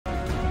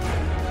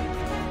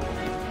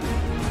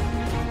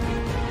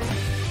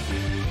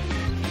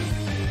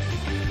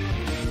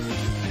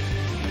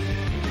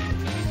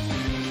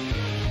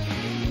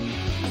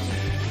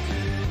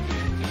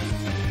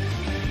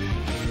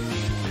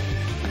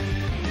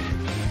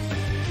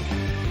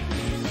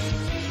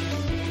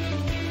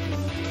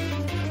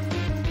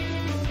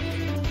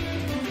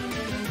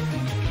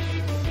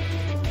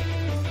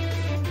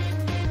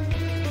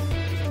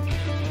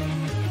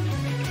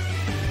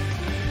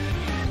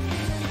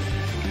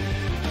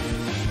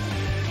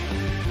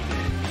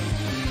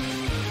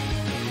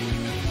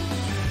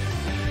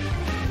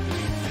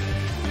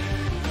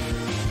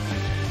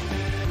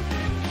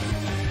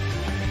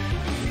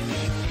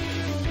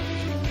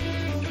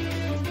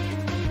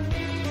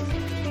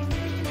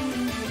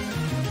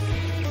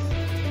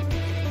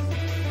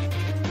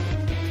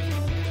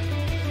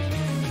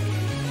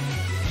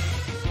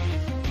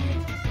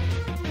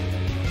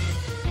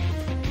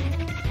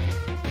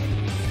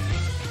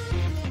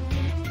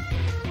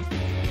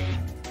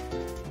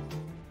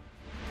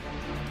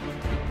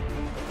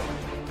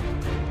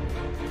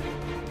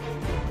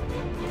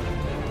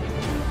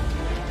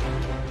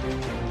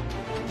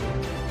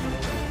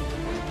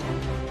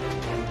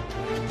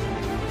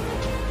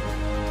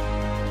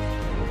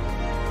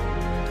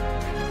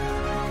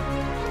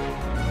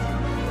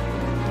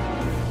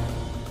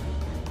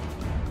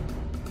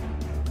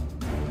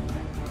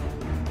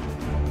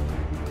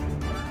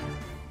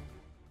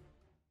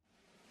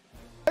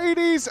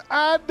Ladies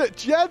and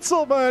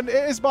gentlemen, it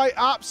is my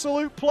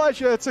absolute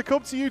pleasure to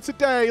come to you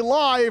today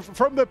live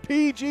from the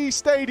PG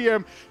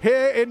Stadium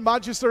here in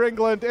Manchester,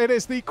 England. It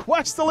is the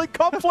Kwehstalline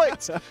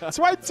Conflict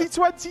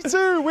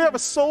 2022. We have a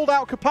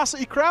sold-out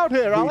capacity crowd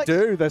here, Alex. We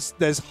do.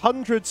 There's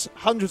hundreds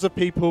of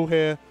people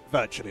here.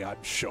 Virtually,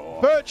 I'm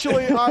sure.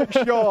 Virtually, I'm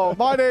sure.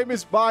 My name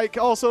is Mike,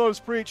 also known as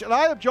Preach, and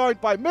I am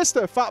joined by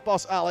Mr. Fat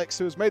Boss Alex,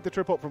 who has made the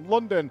trip up from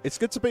London. It's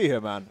good to be here,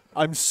 man.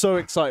 I'm so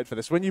excited for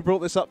this. When you brought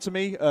this up to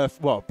me,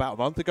 about a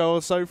month ago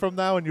or so from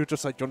now, and you were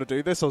just like, do you want to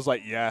do this? I was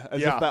like, yeah,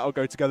 as if that'll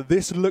go together.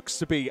 This looks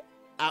to be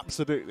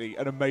absolutely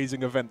an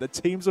amazing event. The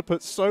teams have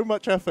put so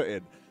much effort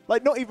in.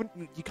 Like, not even,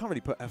 you can't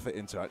really put effort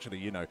into actually,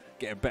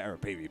 getting better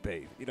at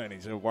PvP. You don't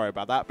need to worry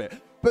about that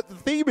bit. But the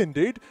theming,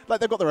 dude, like,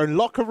 they've got their own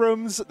locker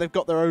rooms, they've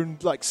got their own,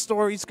 like,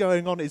 stories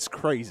going on. It's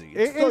crazy.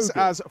 It is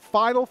as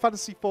Final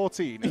Fantasy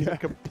XIV as it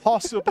can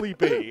possibly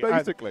be.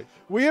 Basically. And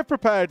we have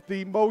prepared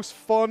the most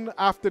fun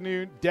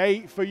afternoon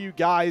day for you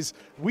guys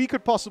we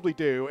could possibly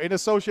do in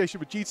association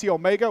with GT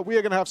Omega. We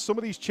are going to have some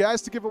of these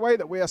chairs to give away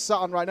that we are sat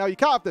on right now. You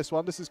can't have this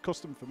one. This is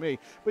custom for me.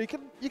 But you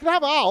can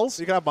have Al's.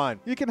 You can have mine.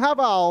 You can have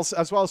Al's,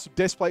 as well as some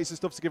displays and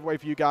stuff to give away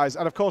for you guys.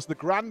 And, of course, the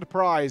grand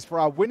prize for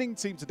our winning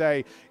team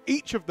today,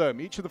 each of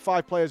the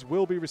 5 players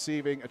will be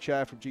receiving a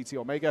chair from GT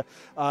Omega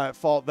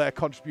for their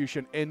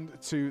contribution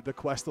into the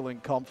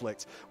Kwehstalline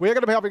conflict. We're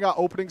going to be having our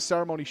opening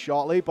ceremony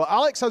shortly, but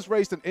Alex has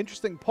raised an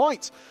interesting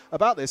point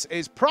about this.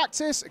 Is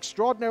practice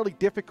extraordinarily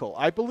difficult?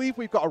 I believe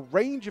we've got a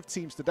range of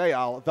teams today,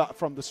 Al, that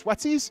from the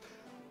sweaties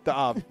that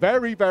are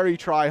very, very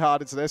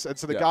try-hard into this, and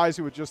to the guys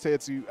who are just here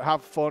to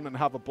have fun and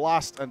have a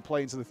blast and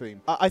play into the theme.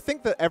 I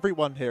think that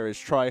everyone here is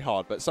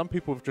try-hard, but some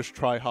people just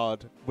try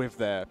hard with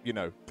their,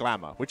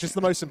 glamour, which is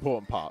the most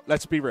important part.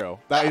 Let's be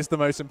real. That is the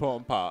most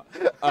important part.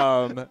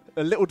 A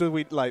little do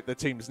we, the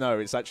teams know,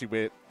 it's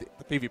actually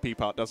the PvP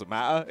part doesn't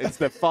matter. It's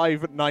the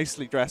 5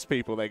 nicely dressed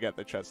people they get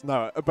the chance.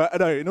 No, but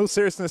no, in all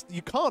seriousness,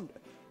 you can't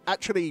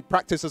actually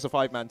practice as a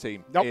 5-man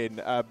team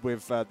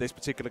with this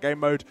particular game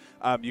mode.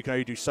 You can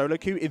only do solo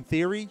queue. In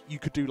theory, you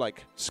could do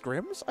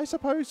scrims, I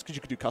suppose, because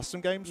you could do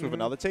custom games with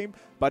another team.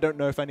 But I don't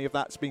know if any of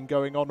that's been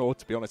going on, or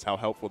to be honest, how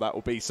helpful that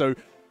will be. So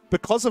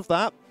because of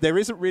that, there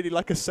isn't really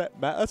a set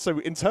meta. So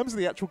in terms of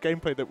the actual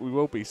gameplay that we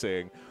will be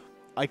seeing,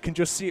 I can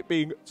just see it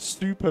being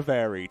super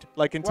varied,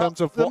 in terms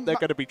of what they're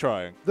going to be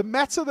trying. The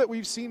meta that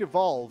we've seen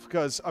evolve,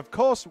 because, of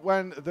course,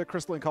 when the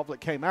Kwehstalline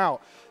conflict came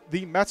out,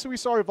 the meta we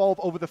saw evolve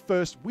over the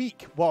first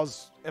week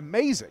was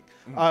amazing.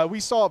 We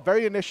saw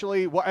very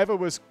initially whatever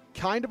was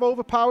kind of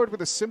overpowered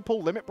with a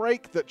simple limit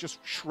break that just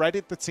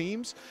shredded the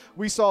teams.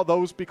 We saw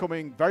those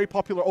becoming very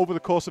popular over the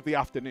course of the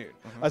afternoon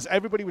as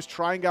everybody was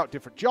trying out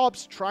different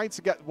jobs, trying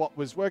to get what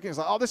was working. It's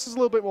like, oh, this is a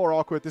little bit more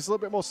awkward. This is a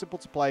little bit more simple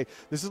to play.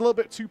 This is a little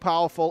bit too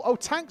powerful. Oh,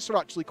 tanks are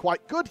actually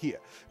quite good here.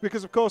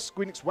 Because, of course,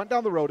 Squeenix went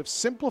down the road of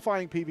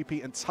simplifying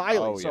PvP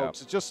entirely.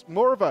 It's just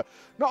more of a,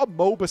 not a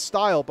MOBA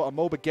style, but a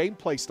MOBA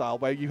gameplay style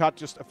where you had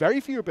just very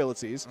few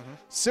abilities,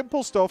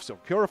 simple stuff. So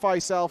purify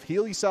yourself,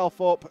 heal yourself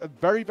up,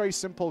 very, very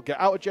simple. Get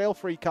out of jail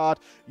free card,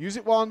 use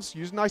it once,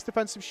 use a nice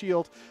defensive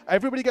shield.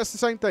 Everybody gets the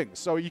same thing,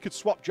 so you could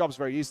swap jobs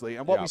very easily.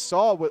 And what we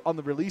saw on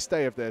the release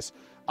day of this,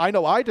 I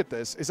know I did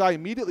this, is I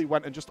immediately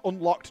went and just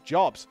unlocked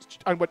jobs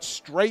and went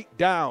straight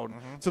down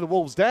to the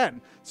Wolves' Den,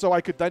 so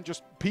I could then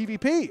just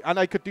PvP, and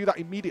I could do that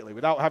immediately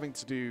without having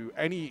to do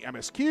any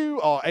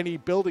MSQ or any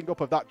building up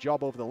of that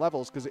job over the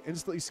levels, because it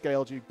instantly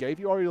scaled you, gave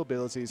you all your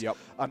abilities,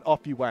 and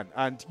off you went.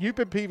 And you've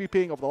been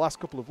PvPing over the last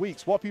couple of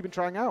weeks. What have you been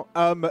trying out?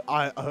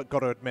 I got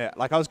to admit,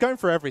 I was going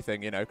for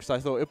everything, because I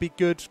thought it'd be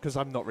good, because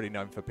I'm not really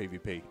known for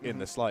PvP in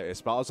the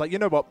slightest, but I was like, you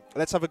know what,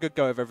 let's have a good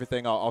go of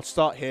everything. I'll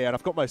start here, and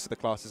I've got most of the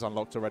classes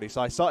unlocked already,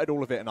 so I started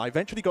all of it, and I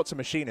eventually got to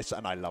Machinist,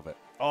 and I love it.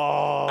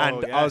 Oh,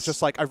 and I was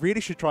just like, I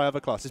really should try other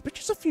classes, but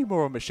just a few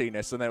more on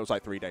Machinist, and then it was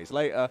 3 days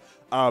later.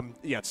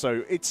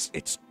 So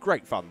it's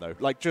great fun, though.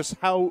 Just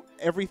how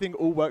everything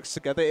all works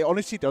together. It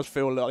honestly does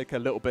feel like a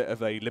little bit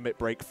of a limit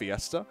break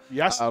fiesta.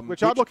 Yes,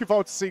 which I'm looking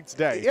forward to seeing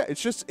today. Yeah,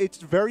 it's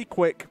very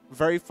quick,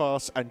 very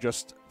fast, and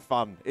just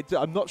fun.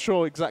 I'm not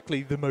sure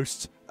exactly the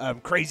most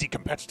crazy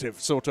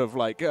competitive sort of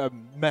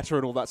meta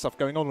and all that stuff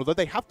going on, although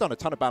they have done a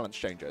ton of balance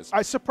changes.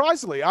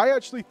 Surprisingly, I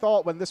actually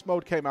thought when this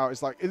mode came out,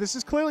 this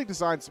is clearly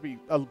designed to be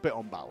a bit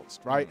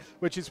unbalanced, right?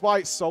 Which is why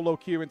it's solo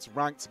queue into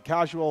ranked and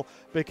casual,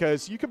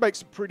 because you can make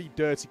some pretty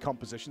dirty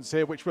compositions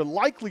here, which we're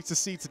likely to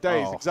see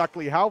today is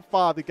exactly how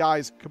far the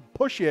guys can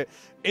push it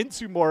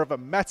into more of a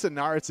meta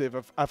narrative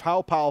of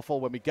how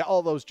powerful when we get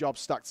all those jobs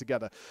stacked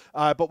together.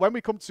 But when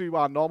we come to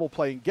our normal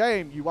playing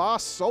game, you are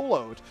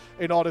soloed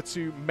in order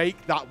to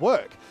make that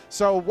work.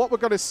 So what we're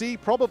going to see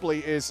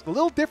probably is a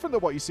little different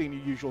than what you see in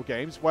your usual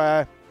games,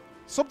 where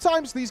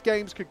sometimes these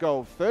games could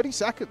go 30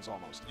 seconds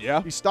almost.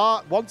 Yeah. You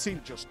start, one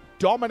team just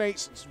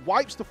dominates,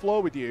 wipes the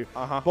floor with you,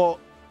 but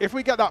if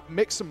we get that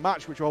mix and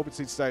match, which we're hoping to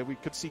see today, we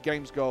could see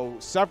games go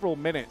several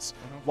minutes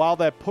while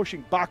they're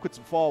pushing backwards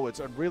and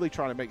forwards and really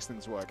trying to make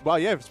things work. Well,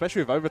 yeah,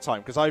 especially with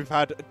overtime, because I've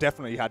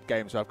definitely had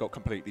games where I've got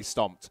completely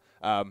stomped.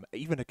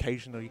 Even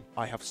occasionally,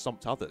 I have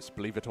stomped others,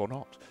 believe it or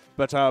not.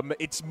 But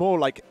it's more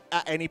like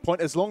at any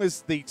point, as long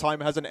as the time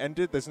hasn't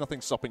ended, there's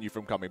nothing stopping you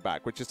from coming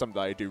back, which is something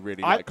that I do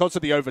really like. Because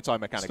of the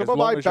overtime mechanic, some of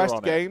my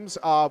best games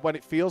are when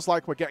it feels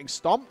like we're getting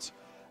stomped,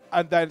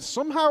 and then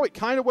somehow it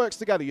kind of works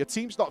together. Your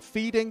team's not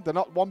feeding; they're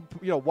not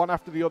one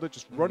after the other,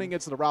 just running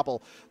into the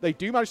rabble. They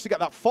do manage to get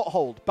that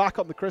foothold back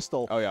on the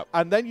crystal. Oh yeah.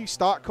 And then you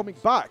start coming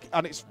back,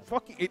 and it's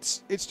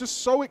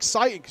just so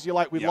exciting because you're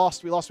like, we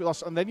lost,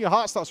 and then your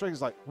heart starts racing.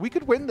 It's like, we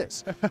could win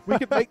this, we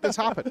could make this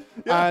happen.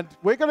 Yeah. And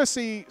we're going to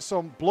see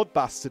some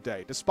bloodbaths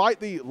today, despite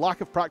the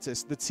lack of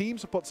practice. The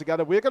teams are put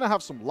together. We're going to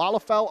have some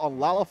Lalafell on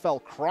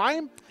Lalafell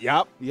crime.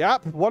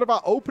 Yep. One of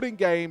our opening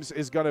games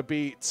is going to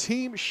be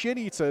Team Shin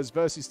Eaters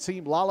versus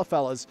Team Lalafell.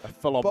 Fellas, a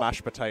full-on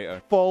mashed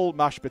potato. Full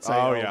mashed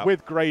potato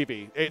with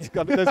gravy. There's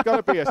going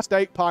to be a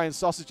steak pie and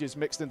sausages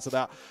mixed into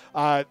that.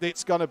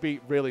 It's going to be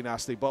really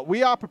nasty. But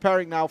we are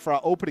preparing now for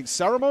our opening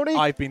ceremony.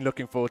 I've been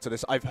looking forward to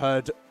this. I've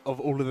heard of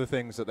all of the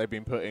things that they've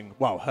been putting.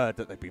 Well, heard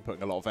that they've been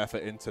putting a lot of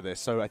effort into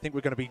this. So I think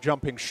we're going to be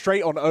jumping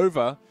straight on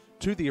over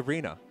to the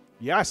arena.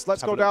 Yes,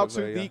 let's go down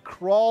to the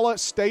Crawler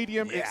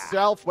Stadium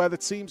itself, where the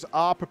teams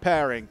are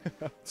preparing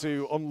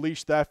to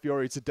unleash their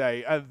fury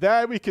today. And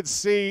there we can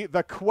see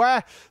the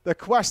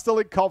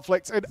Kwehstalline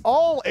conflict in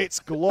all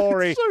its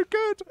glory. So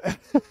good.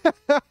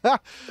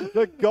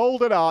 The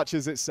Golden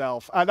Arches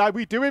itself. And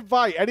we do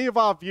invite any of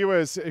our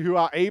viewers who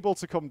are able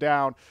to come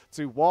down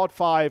to Ward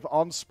 5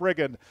 on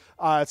Spriggan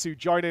to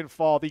join in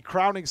for the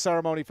crowning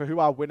ceremony for who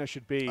our winner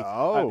should be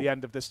at the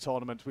end of this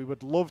tournament. We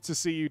would love to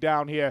see you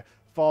down here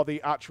for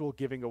the actual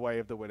giving away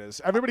of the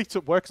winners. Everybody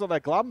works on their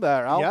glam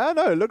there, Al. Yeah,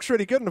 no, it looks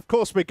really good. And, of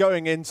course, we're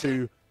going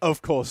into,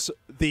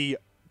 the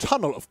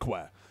Tunnel of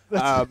Quer,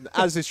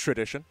 as is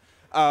tradition,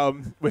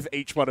 with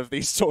each one of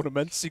these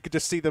tournaments. You could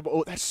just see them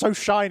all. They're so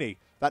shiny.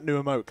 That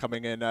new emote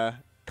coming in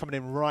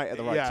right at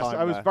the right time.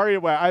 I was very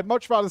aware. I'd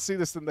much rather see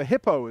this than the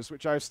hippos,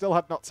 which I've still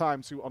had not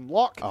time to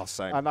unlock. Oh,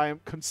 same. And I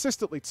am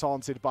consistently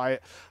taunted by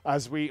it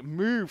as we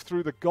move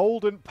through the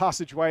golden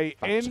passageway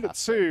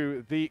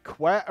into the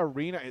Quer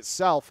Arena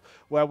itself,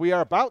 where we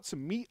are about to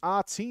meet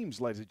our teams,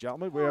 ladies and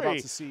gentlemen. We're about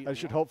to see, and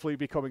should hopefully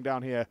be coming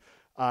down here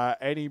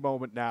any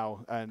moment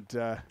now and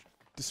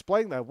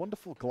displaying their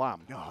wonderful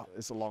glam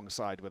is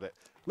alongside with it.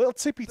 Little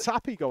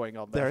tippy-tappy going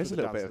on there. There is a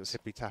little bit of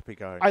tippy-tappy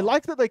going on. I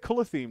like that they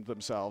color-themed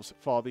themselves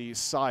for the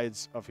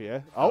sides of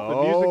here. Oh,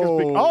 the music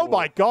is big. Oh,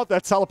 my God,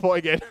 they're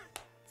teleporting in.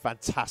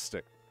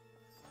 Fantastic.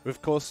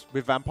 Of course,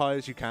 with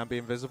vampires, you can be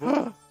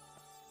invisible.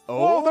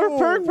 Oh, they're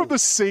appearing from the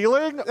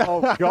ceiling?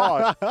 Oh,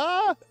 God.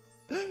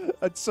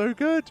 That's so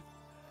good.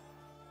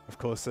 Of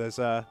course, there's...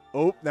 now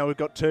we've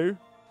got two.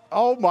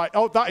 Oh,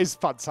 that is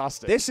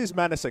fantastic. This is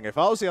menacing. If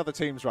I was the other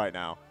teams right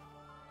now,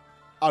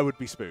 I would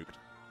be spooked.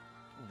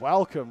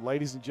 Welcome,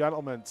 ladies and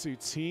gentlemen, to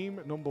team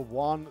number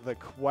 1, the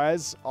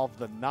Quez of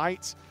the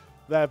Night.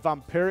 Their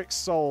vampiric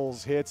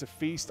souls here to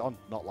feast on,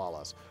 not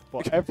Lalas,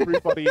 but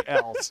everybody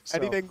else.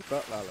 Anything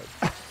but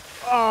Lalas.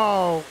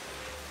 Oh!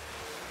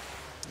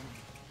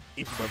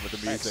 Even with the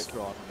music.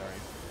 Extraordinary.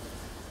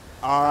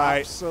 All right.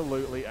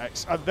 Absolutely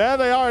excellent. And there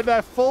they are in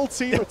their full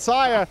team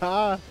attire.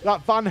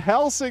 That Van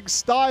Helsing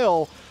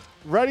style,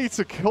 ready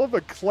to come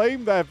and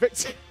claim their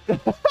victory.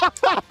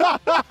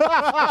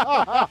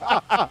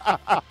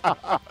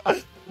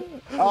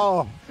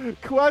 Oh,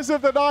 Quez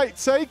of the Night,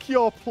 take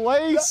your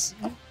place.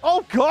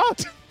 Oh,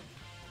 God.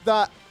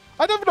 I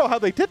don't even know how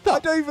they did that. I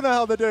don't even know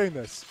how they're doing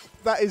this.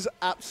 That is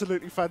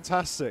absolutely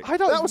fantastic. I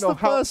don't that even was know the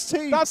first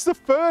team. That's the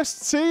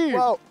first team.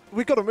 Well,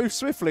 we've got to move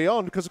swiftly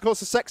on because, of course,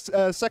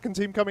 the second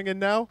team coming in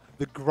now,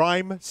 the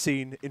Grime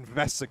Scene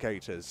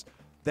Investigators.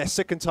 They're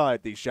sick and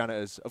tired, these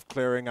janitors, of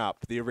clearing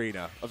up the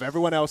arena of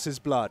everyone else's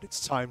blood.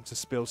 It's time to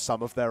spill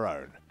some of their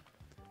own.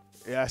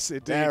 Yes,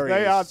 indeed.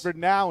 They are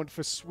renowned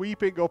for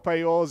sweeping up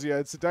Eorzea,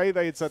 and today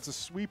they intend to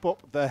sweep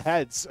up the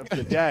heads of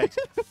the dead.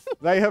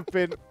 They have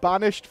been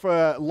banished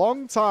for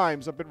long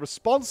times, have been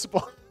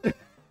responsible. They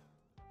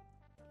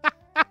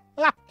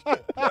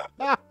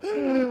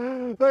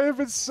have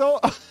been so...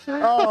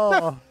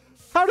 Oh.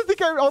 How did they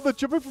get on the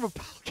jumping from a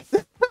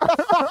balcony?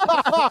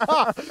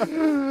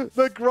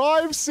 The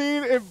Grime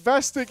Scene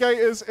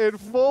Investigators in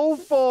full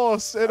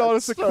force in order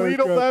to clean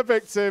up their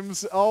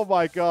victims. Oh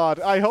my God.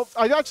 I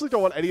actually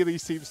don't want any of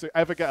these teams to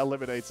ever get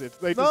eliminated.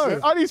 They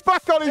deserve, and he's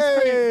back on his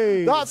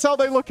feet. That's how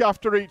they look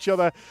after each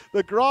other.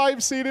 The Grime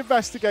Scene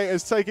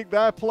Investigators taking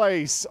their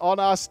place on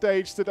our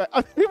stage today.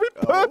 And they're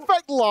in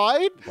perfect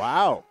line.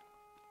 Wow.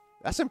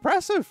 That's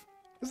impressive.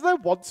 Isn't there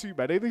one too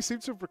many? They seem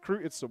to have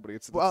recruited somebody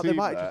into the team. Well, they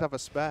might just have a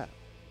spare.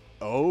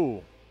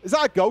 Oh. Is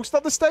that a ghost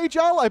on the stage,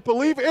 Al? I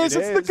believe it is.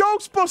 It's the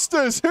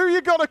Ghostbusters. Who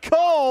you gonna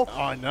call?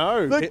 I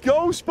know. The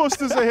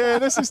Ghostbusters are here.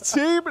 This is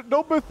team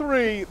number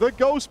 3, the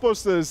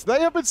Ghostbusters. They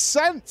have been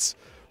sent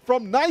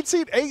from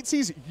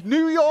 1980s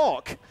New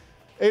York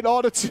in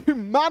order to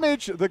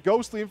manage the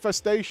ghostly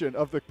infestation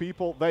of the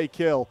people they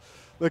kill.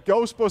 The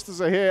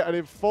Ghostbusters are here and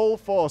in full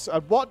force.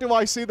 And what do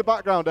I see in the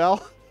background,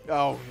 Al?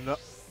 Oh, no.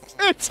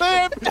 It's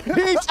him!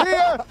 He's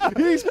here!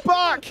 He's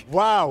back!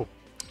 Wow.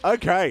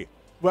 Okay.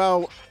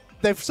 Well,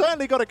 they've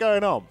certainly got it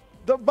going on.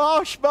 The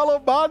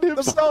Marshmallow Man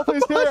himself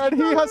is here, and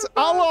he has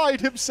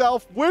allied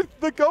himself with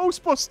the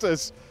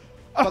Ghostbusters.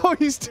 Oh,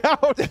 he's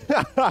down.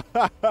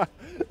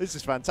 This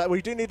is fantastic.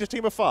 We do need a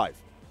team of 5.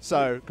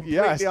 So,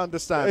 completely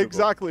understandable.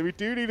 Exactly. We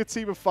do need a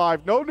team of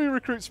 5. No new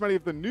recruits from any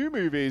of the new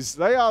movies.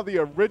 They are the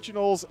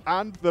originals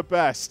and the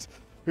best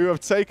who have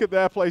taken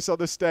their place on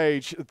the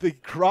stage. The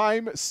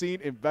crime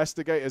scene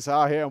investigators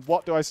are here. And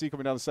what do I see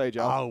coming down the stage,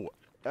 Al?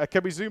 Oh.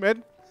 Can we zoom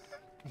in?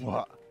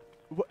 What?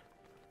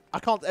 I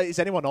can't. Is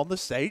anyone on the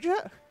stage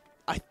yet?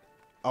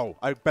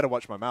 I better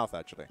watch my mouth,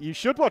 actually. You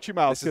should watch your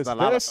mouth, This is the because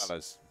Lala this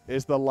fellas.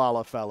 is the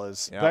Lala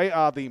fellas. Yep. They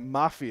are the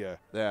mafia.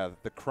 Yeah,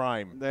 the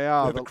crime. They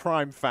are. They're the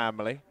crime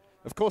family.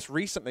 Of course,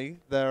 recently,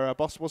 their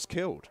boss was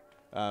killed.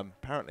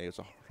 Apparently, it was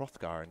a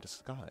Hrothgar in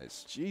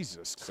disguise.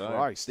 Jesus So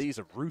Christ. these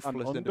are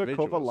ruthless An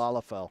individuals. undercover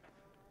Lalafell.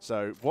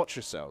 So watch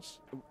yourselves.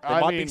 They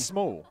I might mean, be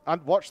small.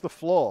 And watch the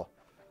floor.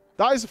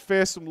 That is a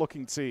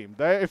fearsome-looking team.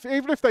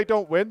 Even if they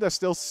don't win, they're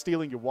still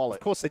stealing your wallet.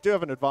 Of course, they do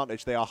have an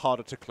advantage. They are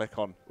harder to click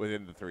on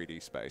within the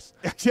 3D space.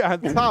 Yeah,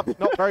 and Tab,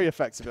 not very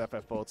effective at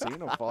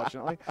FF14,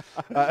 unfortunately.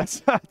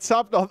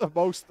 Tab, not the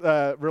most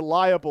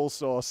reliable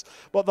source.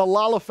 But the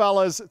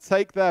Lalafellas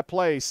take their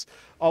place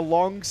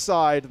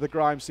alongside the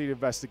crime scene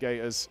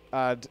investigators.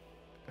 And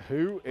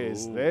who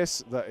is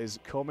this that is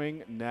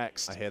coming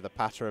next? I hear the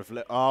patter of...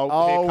 here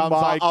Oh comes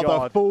my our other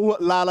God. full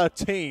Lala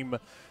team.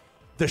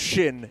 The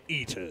Shin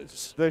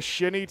Eaters. The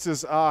Shin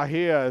Eaters are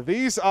here.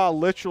 These are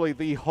literally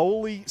the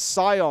holy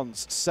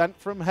scions sent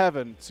from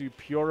heaven to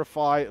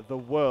purify the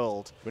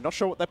world. We're not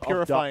sure what they're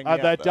purifying And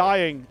yet, they're though.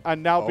 dying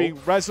and now being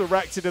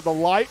resurrected in the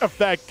light of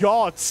their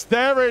gods.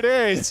 There it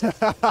is.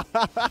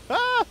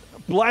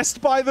 Blessed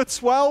by the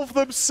 12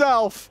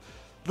 themselves.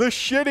 The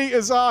Shin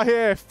Eaters are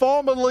here,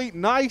 formerly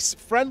nice,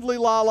 friendly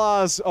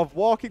Lalas of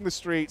walking the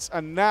streets,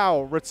 and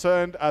now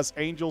returned as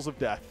angels of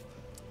death.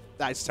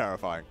 That is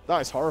terrifying.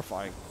 That is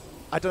horrifying.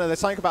 I don't know. There's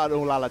something about an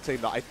all-Lala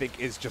team that I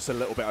think is just a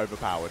little bit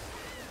overpowered.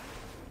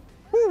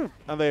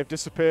 And they have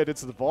disappeared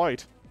into the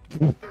void.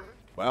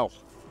 Well.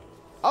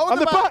 Oh, and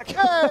they're back!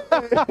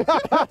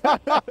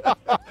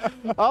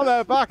 Oh,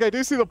 they're back. I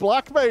do see the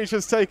Black Mage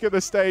has taken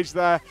the stage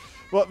there.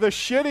 But the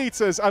Shin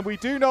Eaters, and we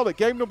do know that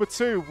game number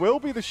 2 will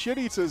be the Shin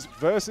Eaters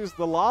versus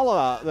the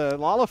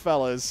Lala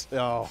fellas.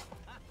 Oh.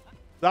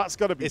 That's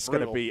going to be It's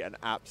going to be an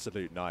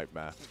absolute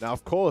nightmare. Now,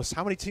 of course,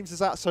 how many teams is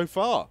that so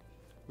far?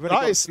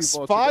 That is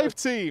 5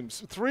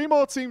 teams. 3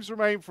 more teams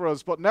remain for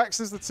us, but next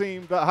is the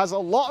team that has a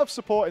lot of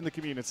support in the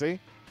community.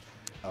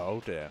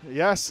 Oh, dear.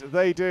 Yes,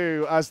 they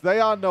do, as they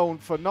are known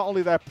for not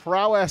only their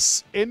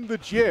prowess in the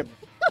gym,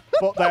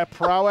 but their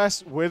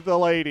prowess with the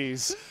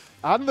ladies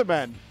and the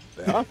men.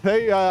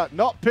 They are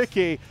not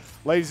picky.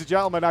 Ladies and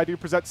gentlemen, I do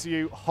present to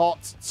you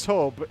Hot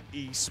Tub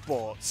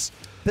Esports.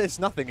 There's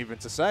nothing even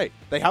to say.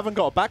 They haven't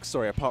got a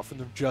backstory apart from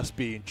them just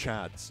being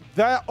Chads.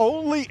 Their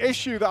only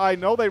issue that I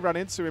know they ran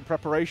into in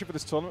preparation for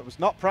this tournament was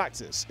not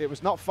practice. It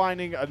was not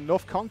finding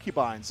enough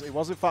concubines. It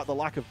was, in fact, the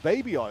lack of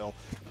baby oil.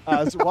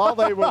 As while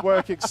they were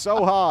working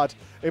so hard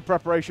in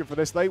preparation for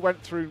this, they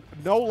went through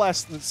no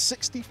less than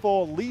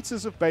 64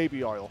 liters of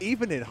baby oil.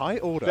 Even in high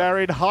order. They're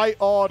in high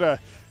order.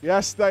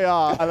 Yes, they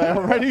are. And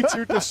they're ready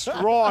to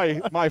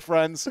destroy, my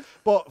friends.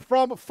 But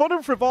from fun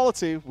and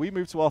frivolity, we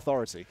move to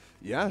authority.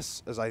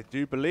 Yes, as I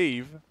do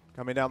believe,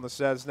 coming down the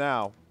stairs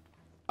now,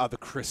 are the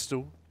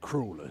Crystal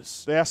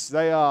Crawlers. Yes,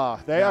 they are.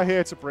 They are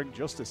here to bring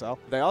justice, Al.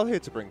 They are here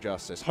to bring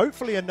justice.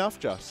 Hopefully enough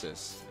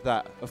justice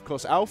that, of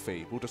course,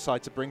 Alfie will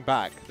decide to bring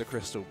back the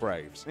Crystal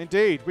Braves.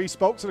 Indeed. We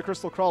spoke to the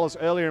Crystal Crawlers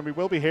earlier, and we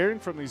will be hearing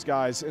from these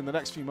guys in the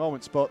next few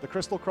moments. But the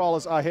Crystal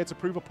Crawlers are here to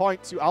prove a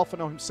point to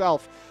Alphino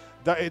himself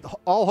that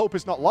all hope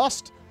is not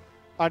lost.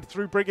 And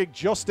through bringing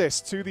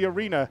justice to the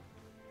arena,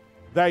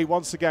 they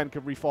once again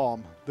can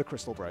reform the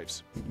Crystal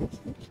Braves.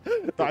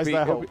 That is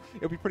their hope.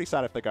 It'll be pretty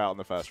sad if they go out in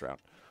the first round.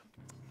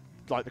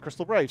 Like the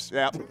Crystal Braves.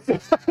 Yeah.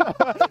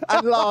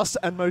 And last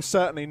and most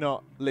certainly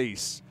not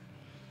least,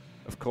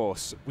 of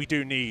course, we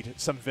do need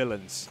some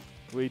villains.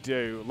 We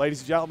do.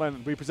 Ladies and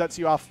gentlemen, we present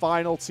to you our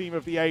final team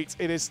of the 8.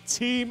 It is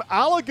Team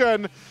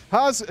Allagan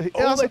has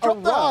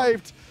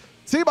arrived.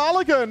 Team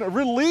Allagan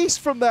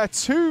released from their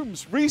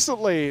tombs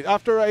recently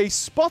after a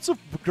spot of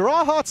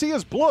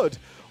Grahatia's blood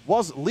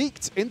was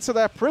leaked into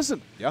their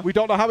prison. Yeah. We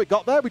don't know how it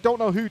got there. We don't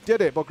know who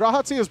did it. But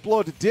Grahatia's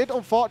blood did,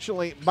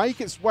 unfortunately, make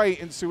its way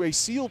into a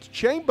sealed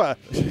chamber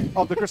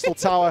of the Crystal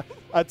Tower.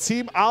 And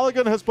Team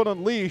Allagan has been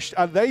unleashed.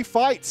 And they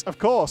fight, of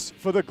course,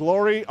 for the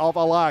glory of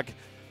Allag.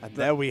 And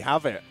there we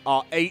have it.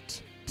 Our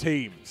 8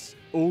 teams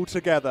all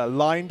together,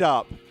 lined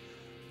up.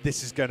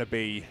 This is going to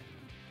be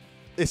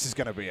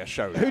a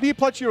showdown. Who do you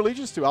pledge your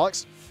allegiance to,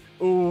 Alex?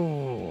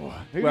 Ooh.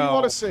 Who do you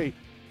want to see?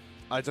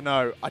 I don't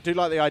know. I do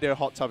like the idea of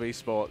Hot Tub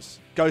Esports.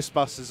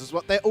 Ghostbusters as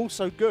well. They're all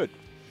so good.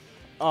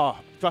 Do I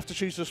have to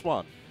choose just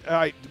one?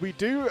 We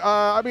do.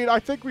 I mean, I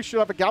think we should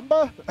have a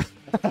Gamba.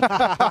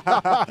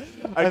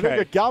 I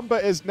think a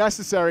Gamba is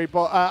necessary,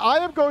 but I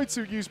am going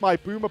to use my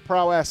Boomer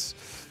prowess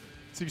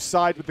to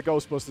side with the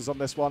Ghostbusters on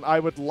this one. I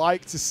would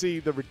like to see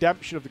the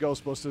redemption of the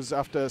Ghostbusters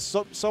after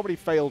so many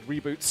failed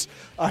reboots.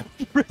 I'd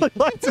really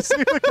like to see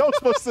the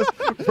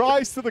Ghostbusters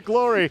rise to the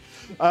glory,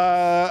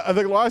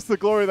 rise to the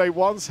glory they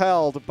once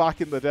held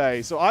back in the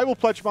day. So I will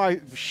pledge my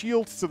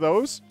shield to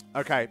those.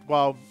 Okay,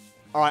 well,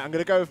 all right, I'm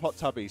going to go with Hot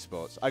Tub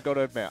Esports. I got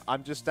to admit,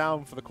 I'm just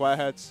down for the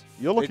Quareheads.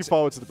 You're looking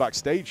forward to the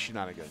backstage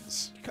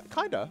shenanigans.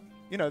 Kinda.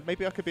 You know,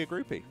 maybe I could be a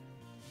groupie.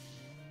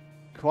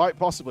 Quite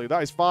possibly.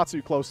 That is far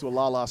too close to a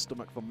Lala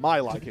stomach for my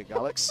liking,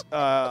 Alex.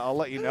 I'll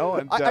let you know.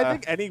 And I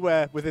think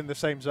anywhere within the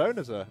same zone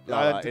as a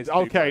Lala is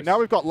okay, now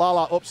we've got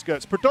Lala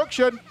upskirts.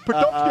 Production!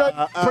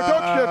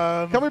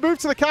 Can we move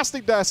to the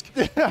casting desk?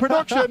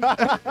 Production!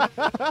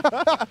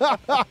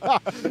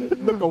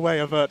 Look away,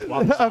 avert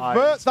one's eyes.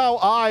 Avert thou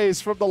eyes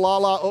from the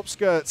Lala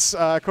upskirts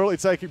currently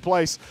taking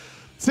place.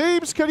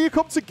 Teams, can you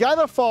come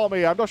together for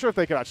me? I'm not sure if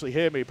they can actually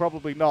hear me.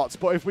 Probably not.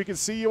 But if we can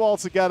see you all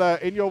together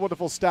in your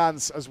wonderful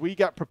stance as we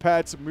get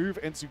prepared to move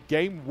into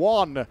Game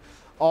 1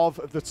 of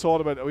the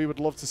tournament, we would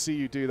love to see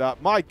you do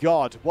that. My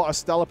God, what a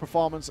stellar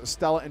performance, a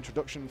stellar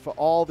introduction for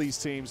all these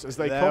teams as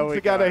they come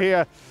together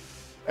here.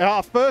 In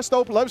our first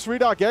open, let's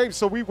read our game.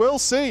 So we will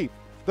see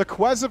the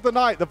Quez of the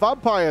Night, the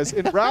Vampires,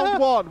 in round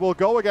 1 will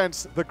go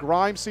against the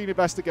Grime Scene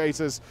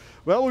Investigators.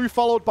 Well, we'll be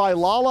followed by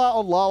Lala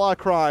on Lala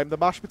Crime, the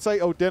mashed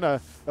potato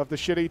dinner of the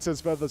Shit Eaters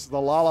versus the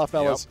Lala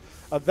fellas.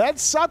 Yep. And then,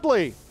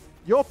 sadly,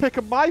 your pick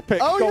and my pick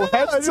go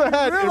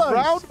head-to-head in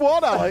round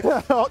 1,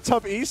 Alex. Hot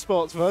Tub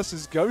Esports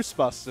versus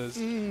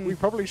Ghostbusters. We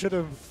probably should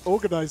have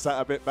organised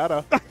that a bit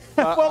better.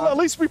 Well, at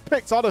least we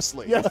picked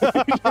honestly. Yeah,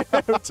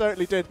 we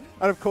totally did.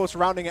 And, of course,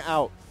 rounding it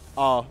out,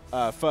 our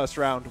first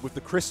round with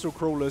the Crystal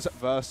Crawlers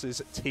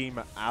versus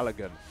Team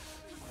Allegan.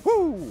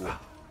 Woo!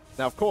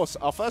 Now, of course,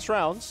 our first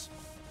rounds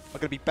are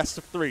going to be best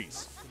of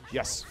 3s.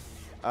 Yes.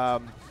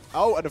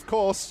 Oh, and of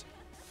course,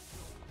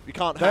 we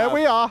can't have... There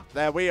we are.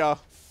 There we are.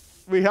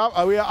 We have.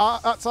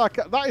 That's our,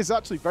 that is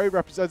actually very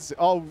representative.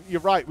 Oh,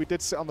 you're right. We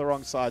did sit on the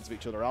wrong sides of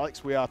each other,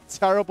 Alex. We are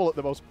terrible at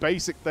the most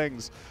basic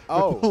things.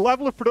 Oh. The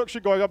level of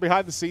production going on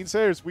behind the scenes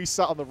here is we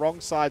sat on the wrong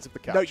sides of the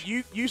couch.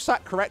 No, you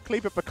sat correctly,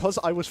 but because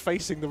I was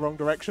facing the wrong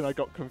direction, I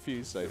got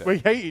confused. We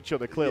hate each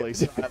other, clearly.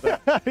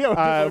 We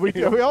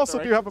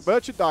also do have a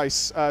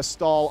merchandise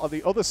stall on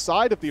the other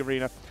side of the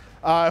arena.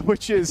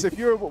 Which is, if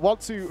you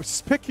want to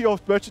pick your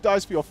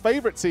merchandise for your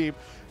favorite team,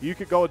 you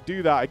can go and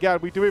do that. Again,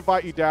 we do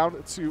invite you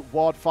down to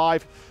Ward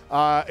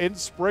 5 in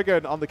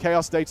Spriggan on the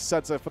Chaos Data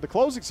Center for the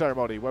closing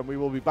ceremony, when we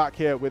will be back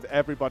here with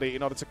everybody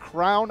in order to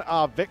crown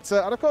our victor,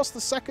 and of course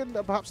the second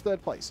and perhaps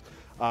third place,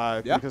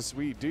 because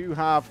we do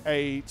have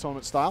a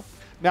tournament style.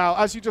 Now,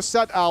 as you just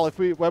said, Al,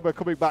 when we're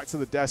coming back to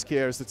the desk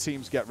here as the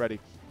teams get ready.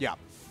 Yeah.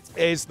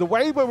 Is the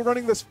way we're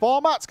running this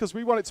format, because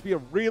we want it to be a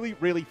really,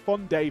 really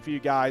fun day for you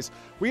guys.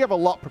 We have a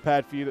lot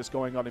prepared for you that's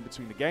going on in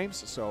between the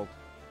games, so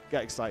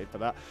get excited for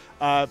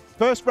that.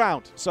 First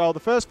round. So the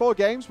first 4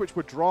 games, which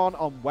were drawn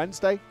on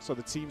Wednesday, so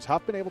the teams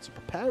have been able to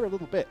prepare a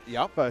little bit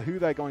for who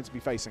they're going to be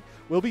facing,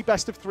 will be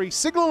best of 3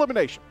 single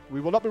elimination. We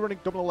will not be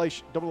running double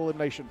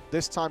elimination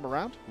this time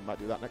around. We might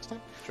do that next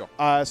time. Sure.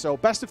 So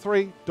best of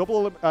 3,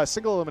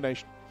 single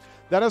elimination.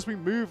 Then as we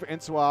move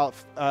into our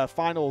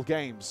final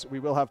games, we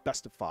will have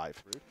best of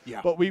 5.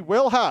 Yeah. But we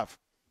will have,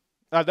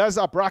 there's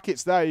our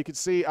brackets there. You can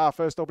see our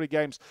first opening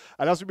games.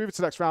 And as we move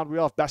into the next round,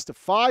 we'll have best of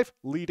 5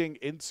 leading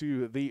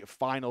into the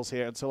finals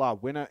here until our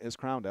winner is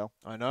crowned, El.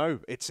 I know.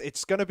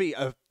 It's going to be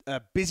a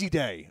busy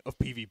day of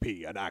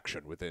PvP and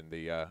action within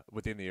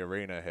the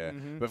arena here.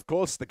 But of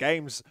course, the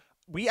games...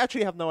 We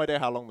actually have no idea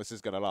how long this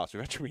is going to last.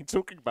 We've actually been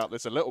talking about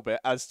this a little bit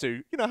as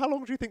to, how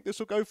long do you think this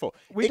will go for?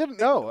 We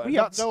didn't know. We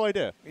have no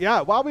idea.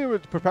 Yeah, while we were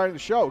preparing the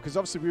show, because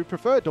obviously we would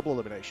prefer double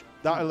elimination.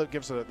 That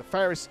gives the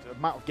fairest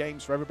amount of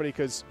games for everybody,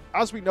 because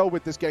as we know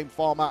with this game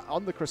format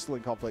on the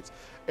Crystalline Conflict,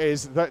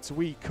 is that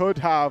we could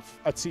have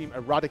a team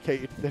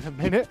eradicated within a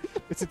minute.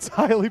 It's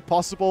entirely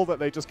possible that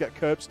they just get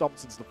curb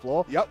stomped into the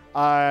floor. Yep.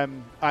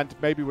 And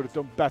maybe would have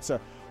done better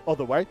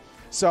other way.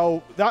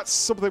 So that's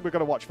something we're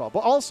going to watch for. But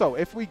also,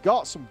 if we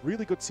got some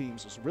really good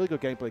teams or some really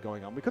good gameplay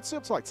going on, we could see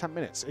up to like 10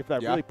 minutes if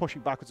they're really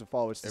pushing backwards and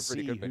forwards to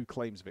see who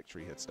claims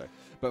victory here today.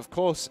 But of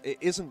course, it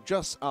isn't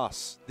just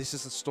us. This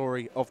is the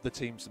story of the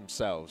teams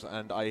themselves.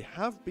 And I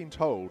have been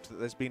told that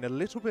there's been a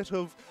little bit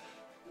of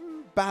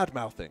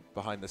bad-mouthing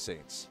behind the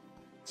scenes.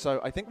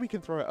 So I think we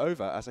can throw it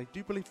over, as I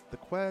do believe the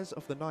Quares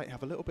of the Night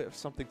have a little bit of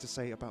something to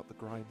say about the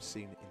Grime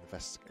Scene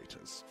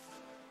Investigators.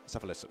 Let's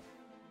have a listen.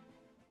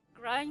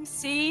 Crime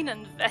Scene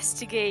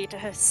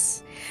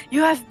Investigators,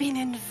 you have been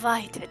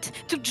invited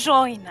to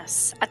join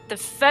us at the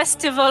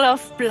Festival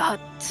of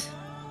Blood.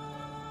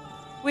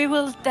 We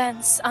will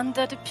dance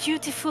under the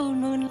beautiful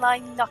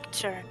moonlight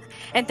nocturne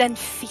and then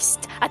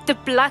feast at the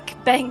Black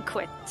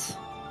Banquet.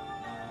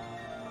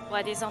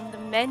 What is on the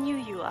menu,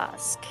 you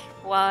ask?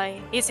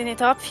 Why, isn't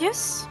it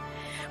obvious?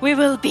 We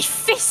will be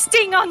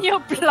feasting on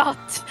your blood!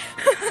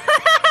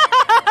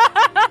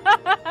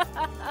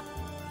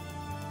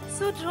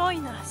 So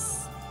join us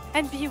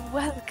and be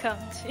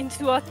welcomed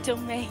into our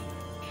domain,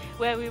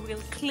 where we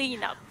will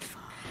clean up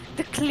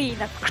the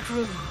cleanup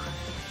crew.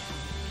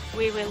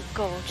 We will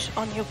gorge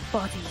on your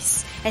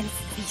bodies and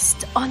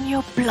feast on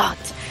your blood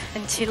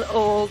until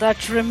all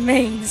that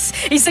remains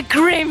is a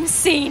grim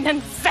scene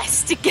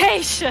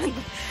investigation.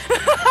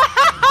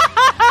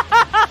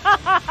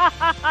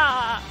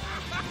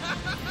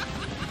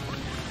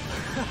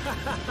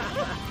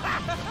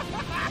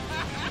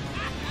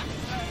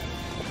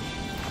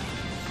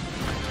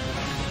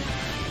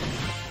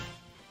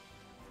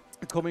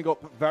 Coming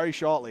up very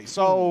shortly.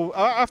 So,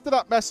 after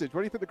that message, what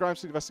do you think the Grime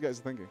Scene investigators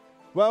are thinking?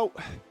 Well,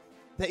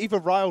 they're either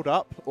riled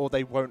up or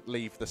they won't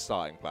leave the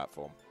starting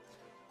platform.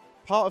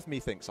 Part of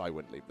me thinks I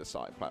wouldn't leave the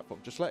starting platform.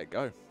 Just let it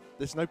go.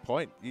 There's no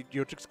point.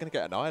 You're just going to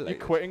get annihilated.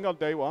 You're quitting on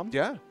day one?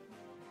 Yeah.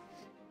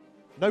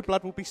 No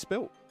blood will be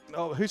spilt.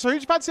 Oh, so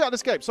who'd you fancy out of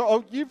this game?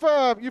 So, you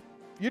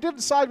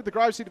didn't side with the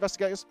Grime Scene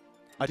investigators.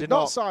 I did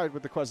not not side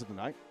with the Quez of the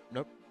Night.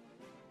 Nope.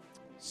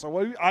 So,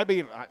 it's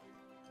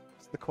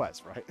the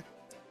Quez, right?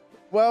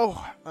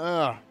 Well,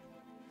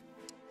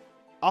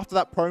 after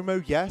that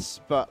promo,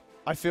 yes, but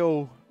I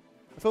feel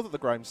that the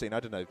Grime Scene, I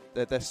don't know,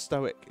 they're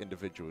stoic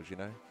individuals, you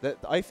know.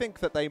 I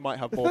think that they might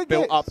have more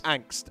built-up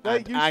angst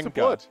and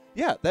anger.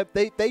 Yeah,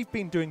 they've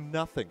been doing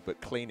nothing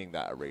but cleaning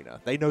that arena.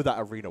 They know that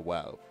arena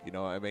well, you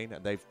know what I mean?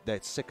 And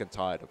they're sick and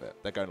tired of it.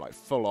 They're going like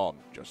full on,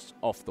 just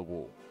off the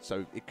wall.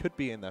 So it could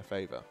be in their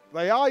favor.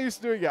 They are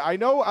used to doing it. I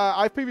know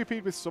I've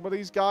PvP'd with some of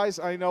these guys.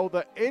 I know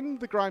that in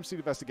the Grime Scene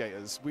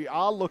investigators, we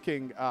are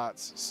looking at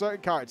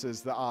certain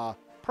characters that are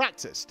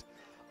practiced.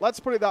 Let's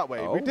put it that way.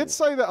 Oh. We did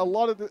say that a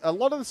lot of the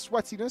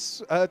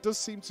sweatiness does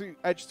seem to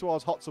edge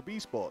towards hot tub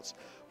esports,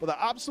 but that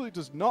absolutely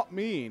does not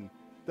mean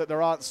that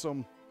there aren't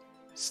some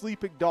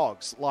sleeping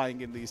dogs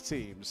lying in these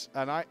teams.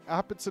 And I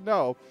happen to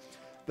know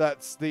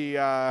that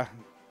the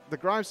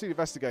Grime Scene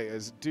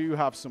investigators do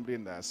have somebody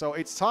in there. So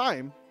it's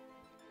time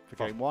for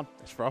game one.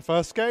 It's for our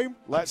first game.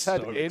 Let's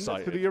head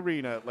into the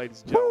arena,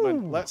 ladies and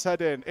gentlemen. Woo. Let's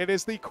head in. It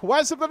is the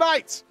Quez of the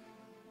Night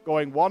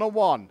going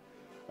one-on-one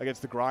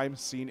against the Grime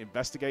Scene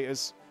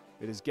investigators.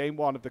 It is game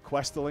one of the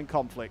Kwehstalline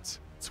conflict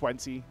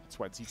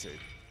 2022.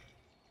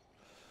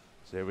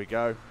 So here we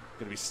go.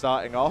 Going to be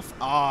starting off.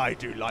 I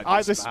do like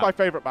this This is my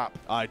favorite map.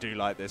 I do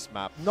like this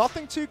map.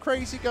 Nothing too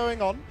crazy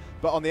going on,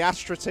 but on the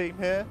Astra team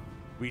here,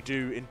 we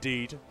do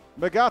indeed.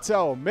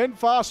 Magato,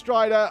 Minfar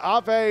Strider,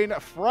 Arvane,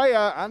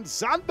 Freya, and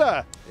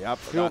Xander. Yep.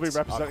 Who will be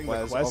representing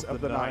the Quez of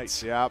the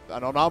Night. Yep.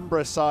 And on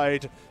Umbra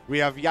side, we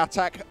have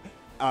Yatak,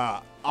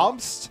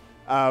 Armst,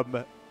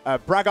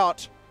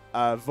 Braggart,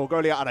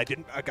 Volgolia,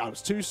 and I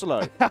was too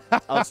slow. I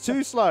was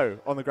too slow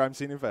on the Grime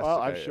Scene investigators.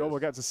 Well, I'm sure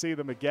we'll get to see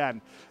them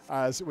again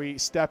as we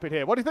step in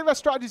here. What do you think their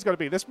strategy is going to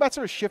be? This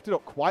meta has shifted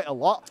up quite a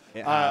lot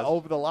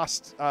over the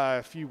last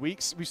few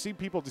weeks. We've seen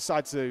people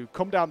decide to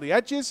come down the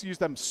edges, use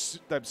them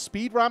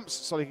speed ramps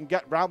so they can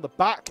get round the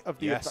back of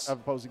the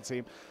opposing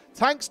team.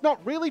 Tanks not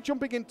really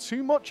jumping in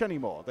too much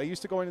anymore. They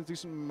used to go in and do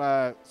some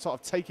sort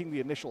of taking the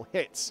initial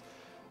hits.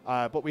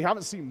 But we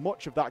haven't seen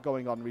much of that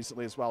going on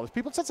recently as well. As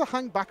people tend to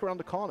hang back around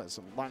the corners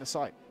and line of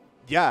sight.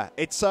 Yeah,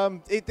 it's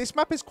this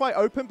map is quite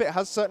open, but it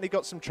has certainly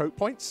got some choke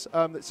points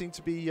that seem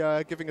to be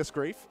giving us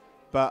grief.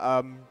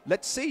 But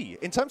let's see.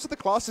 In terms of the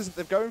classes that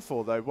they're going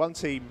for, though, one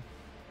team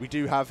we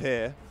do have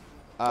here.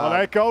 Well,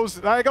 there goes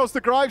the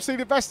Grime Scene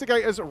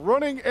investigators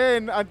running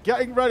in and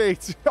getting ready.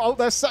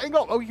 They're setting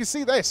up. Oh, you can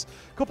see this.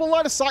 Couple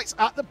line of sights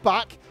at the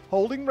back,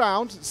 holding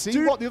round,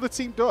 seeing what the other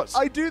team does.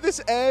 I do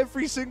this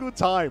every single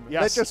time.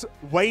 Yes. They're just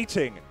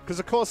waiting. Because,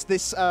 of course,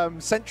 this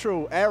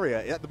central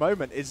area at the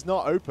moment is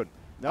not open.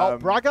 No,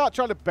 Braggart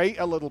trying to bait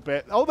a little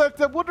bit. Oh,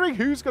 they're wondering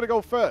who's going to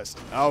go first.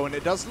 Oh, and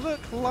it does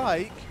look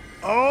like...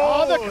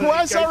 Oh, the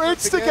Quez are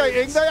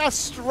instigating. They are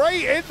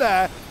straight in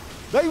there.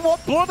 They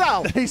want blood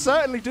out. They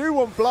certainly do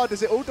want blood,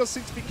 as it all does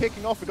seem to be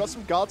kicking off. We've got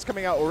some guards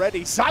coming out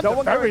already.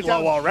 Xander very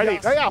low already.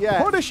 Yes. They are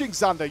punishing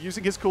Xander,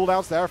 using his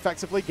cooldowns there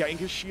effectively, getting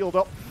his shield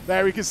up.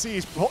 There we can see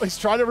he's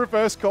trying to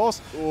reverse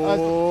course.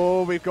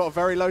 Oh, we've got a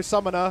very low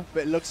summoner,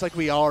 but it looks like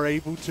we are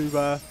able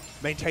to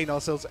maintain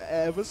ourselves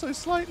ever so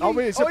slightly. Oh,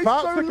 it's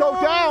about to go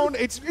down.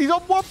 He's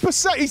on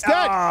 1%. He's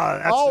dead.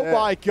 Oh,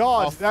 my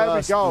God. There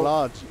we go.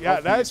 Blood. Yeah,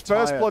 there's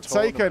first blood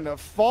taken.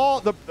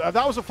 For the,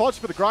 that was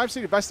unfortunate for the Grime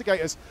Scene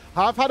investigators.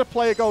 Have had a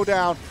player go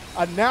down,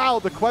 and now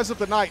the Quez of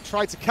the Night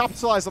tried to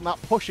capitalize on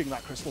that, pushing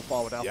that crystal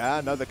forward out.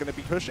 Yeah, no, they're going to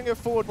be pushing it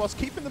forward whilst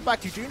keeping them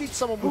back. You do need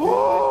someone with...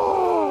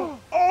 Oh,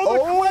 the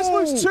Quez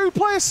lose 2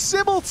 players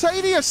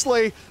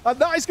simultaneously, and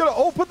that is going to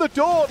open the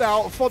door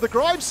now for the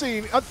Grime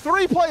Scene, and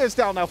 3 players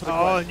down now for the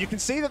Quez. And you can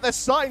see that they're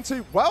starting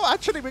to... Well,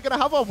 actually, we're going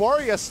to have our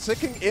warrior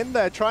sticking in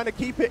there, trying to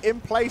keep it in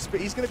place, but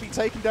he's going to be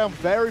taken down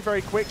very,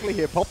 very quickly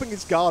here, popping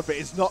his guard, but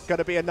it's not going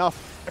to be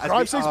enough.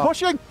 Grime Scene's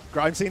pushing.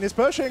 Grime Scene is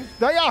pushing.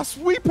 They are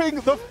sweeping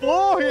the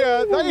floor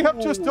here. They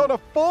have just done a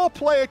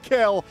 4-player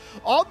kill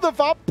on the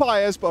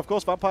vampires, but of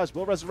course vampires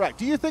will resurrect.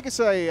 Do you think it's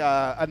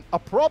a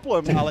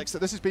problem, Alex, that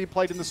this is being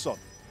played in the sun?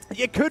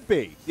 It could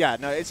be. Yeah,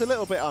 no, it's a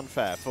little bit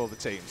unfair for the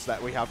teams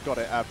that we have got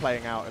it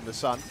playing out in the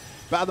sun.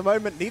 But at the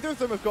moment, neither of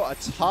them have got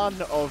a ton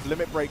of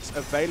limit breaks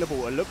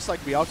available. It looks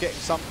like we are getting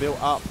some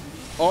built up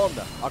on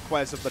our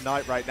Quest of the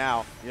Night right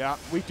now. Yeah,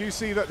 we do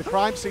see that the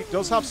crime scene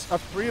does have a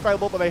 3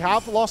 available, but they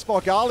have lost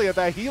Morgalia.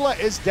 Their healer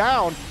is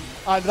down,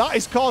 and that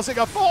is causing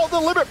a... Oh, the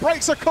limit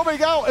breaks are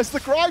coming out as the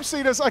crime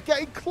sceners are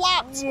getting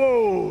clapped.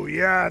 Whoa,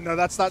 yeah, no,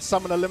 that's that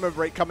summoner limit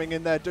break coming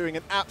in there, doing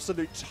an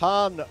absolute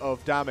ton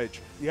of damage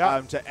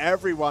to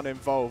everyone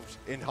involved,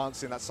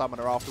 enhancing that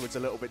summoner afterwards a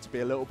little bit to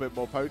be a little bit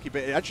more pokey.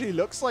 But it actually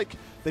looks like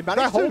they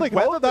managed to weather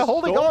They're the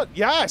holding storm. on.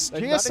 Yes,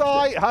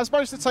 GSI has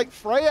managed to take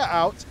Freya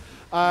out.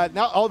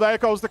 Now, oh, there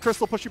goes the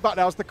crystal pushing back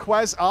now as the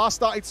Quez are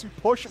starting to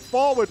push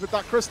forward with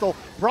that crystal.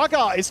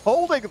 Braga is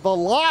holding the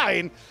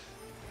line.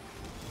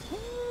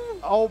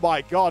 Oh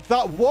my god,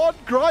 that one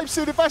Grime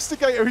Scene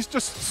Investigator who's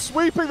just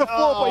sweeping the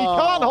floor, but he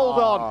can't hold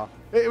on.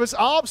 It was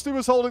Arms who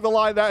was holding the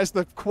line there as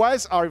the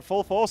Quez are in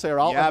full force here,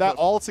 and they're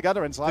all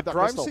together inside that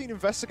crystal. The Grime Scene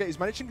Investigator is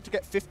managing to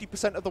get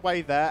 50% of the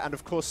way there, and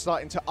of course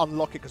starting to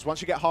unlock it, because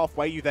once you get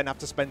halfway, you then have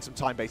to spend some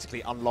time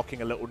basically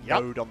unlocking a little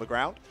node on the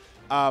ground.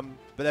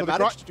 But they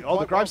managed to do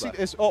the Grime Scene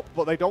is up,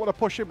 but they don't want to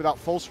push him without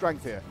full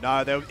strength here.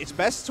 No, it's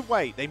best to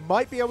wait. They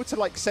might be able to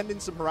like send in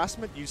some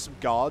harassment, use some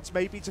guards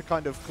maybe to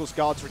kind of course,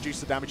 guards reduce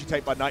the damage you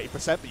take by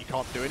 90%, but you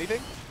can't do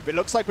anything. But it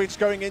looks like we're just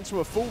going into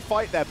a full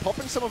fight there,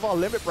 popping some of our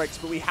limit breaks,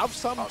 but we have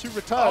some to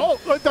return.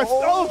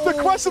 The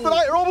Quest of the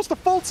Night are almost a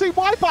full team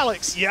wipe,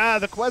 Alex. Yeah,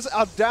 the Quest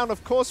are down.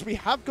 Of course, we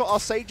have got our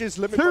Sage's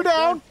limit break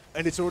down.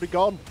 And it's already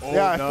gone. Oh,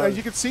 yeah, no. As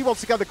you can see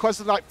once again, the Quest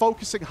of the Night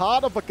focusing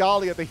hard on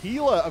Morgalia, the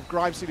healer of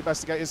Grime Scene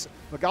Investigators.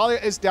 Morgalia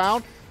is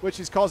down, which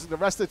is causing the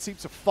rest of the team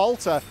to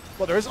falter.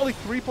 But there is only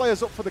 3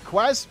 players up for the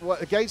Quest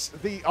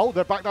against the... Oh,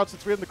 they're back down to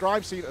 3 in the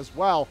Grime Scene as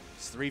well.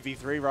 It's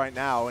 3v3 right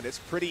now, and it's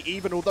pretty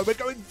even, although we're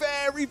going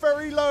very,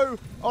 very low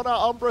on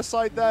our Umbra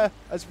side there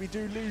as we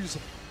do lose.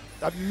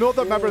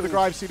 Another member of the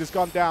Grime Scene has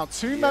gone down.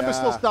 2 members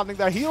still standing.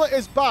 Their healer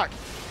is back.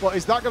 But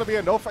is that going to be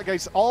enough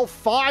against all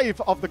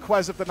 5 of the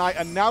Quez of the Night?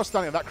 And now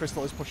standing, that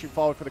crystal is pushing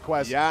forward for the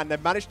Quez. Yeah, and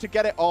they've managed to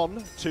get it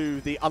on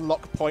to the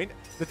unlock point.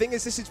 The thing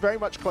is, this is very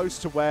much close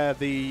to where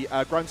the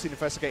Grime Scene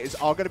Investigators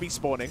are going to be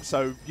spawning.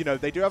 So, you know,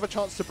 they do have a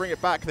chance to bring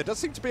it back. There does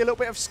seem to be a little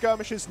bit of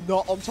skirmishes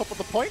not on top of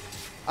the point.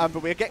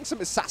 But we're getting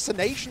some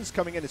assassinations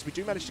coming in as we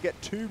do manage to get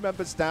 2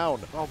 members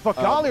down. Oh,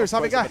 Morgalia is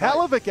having a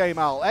hell of a game,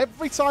 Al.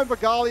 Every time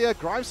Morgalia,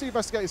 Grime Scene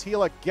Investigators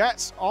healer,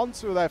 gets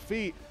onto their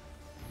feet,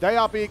 they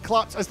are being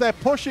clapped as they're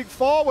pushing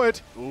forward.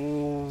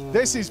 Ooh.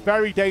 This is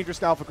very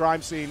dangerous now for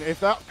Grime Scene. If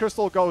that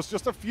crystal goes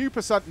just a few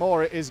 %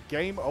 more, it is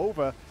game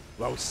over.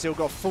 Well, we've still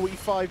got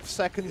 45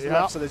 seconds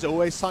left, so there's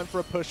always time for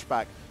a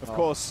pushback. Of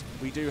course,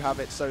 we do have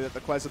it so that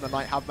the Quez of the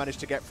Night have managed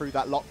to get through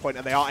that lock point,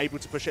 and they are able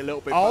to push it a little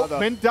bit further.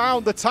 Min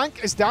down. The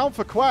tank is down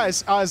for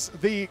Quez as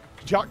the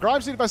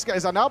Grime Scene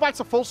Investigators are now back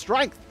to full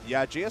strength.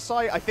 Yeah,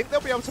 GSI, I think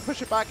they'll be able to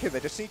push it back here. They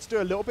just need to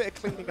do a little bit of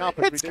cleaning up.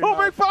 It's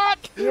coming back!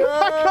 Yeah.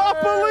 I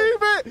can't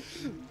believe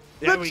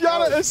it! The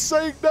janitor's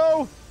saying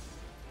no.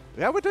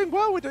 Yeah, we're doing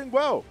well. We're doing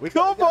well.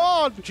 Come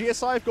on!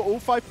 GSI have got all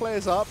 5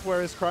 players up,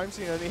 whereas Crime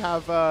Scene only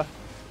have...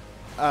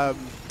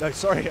 no,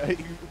 sorry.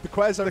 The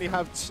Quez only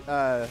have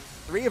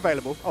 3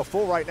 available. Oh,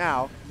 4 right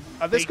now.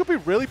 And this could be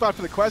really bad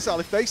for the Quez,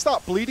 Al. If they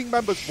start bleeding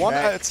members one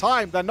at a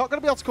time, they're not going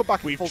to be able to come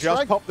back in full strength.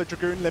 We've just popped the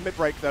Dragoon limit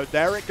break, though.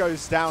 There it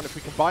goes down. If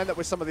we combine that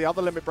with some of the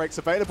other limit breaks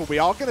available, we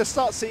are going to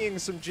start seeing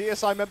some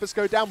GSI members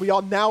go down. We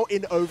are now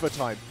in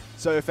overtime.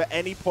 So if at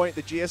any point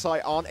the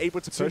GSI aren't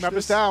able to push 2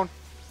 members down.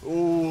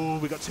 Ooh,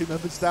 we got 2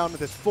 members down.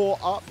 There's 4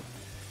 up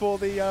for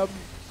the...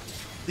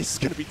 This is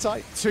going to be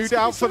tight. 2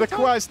 down for the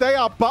Quez. They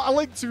are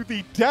battling to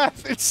the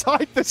death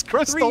inside this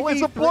crystal.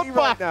 It's a bloodbath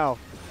right now.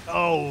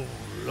 Oh,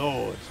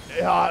 Lord.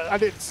 Yeah,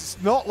 and it's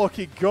not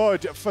looking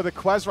good for the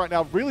Quez right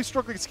now. Really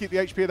struggling to keep the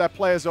HP of their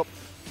players up.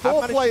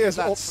 4 players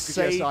up for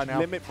Sage GSI now.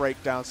 Limit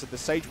breakdown, so the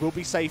Sage will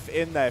be safe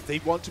in there. If they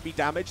want to be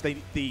damaged,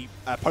 the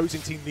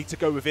opposing team need to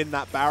go within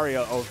that barrier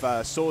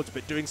of swords,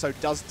 but doing so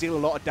does deal a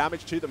lot of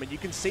damage to them. And you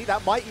can see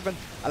that might even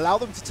allow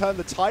them to turn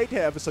the tide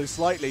here ever so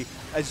slightly,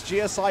 as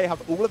GSI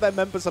have all of their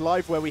members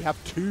alive where we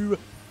have 2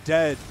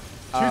 dead.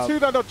 2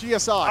 down on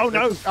GSI. Oh,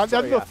 no. And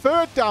then the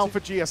 3rd down for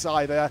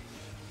GSI there.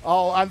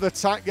 Oh, and the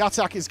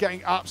attack is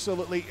getting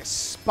absolutely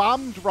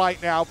spammed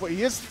right now, but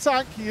he is the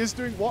tank. He is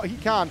doing what he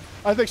can.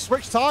 And they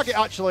switched target,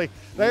 actually.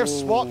 They have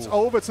swapped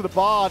over to the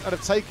Bard and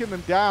have taken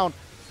them down.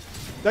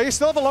 They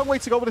still have a long way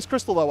to go with this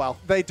crystal, though, Al.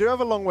 They do have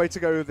a long way to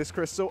go with this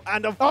crystal.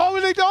 And oh,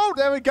 they don't!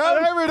 There we go.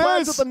 There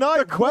it is. Of the night.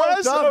 The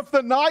Quez of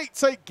the Night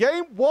take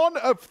game 1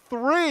 of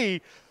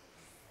 3.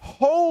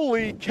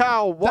 Holy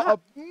cow, what a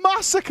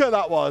massacre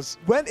that was.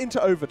 Went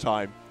into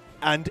overtime.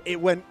 And it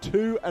went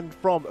to and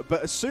from.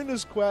 But as soon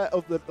as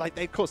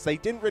of course, they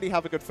didn't really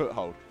have a good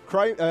foothold.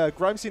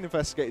 Grime Scene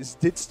Investigators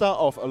did start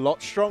off a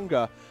lot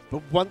stronger,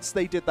 but once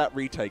they did that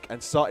retake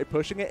and started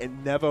pushing it, it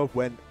never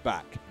went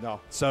back. No.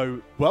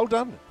 So, well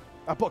done.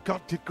 But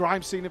God, did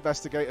Grime Scene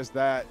Investigators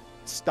there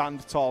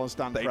stand tall and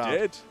stand proud? They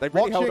did. They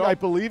really held on. I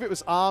believe it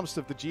was Arms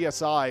of the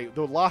GSI,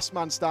 the last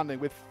man standing,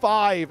 with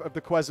 5 of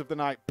the Quez of the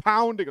Night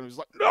pounding, and he was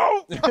like,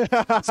 no!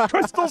 This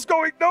crystal's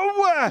going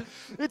nowhere!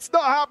 It's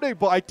not happening.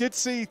 But I did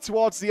see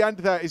towards the end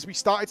there is we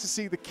started to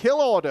see the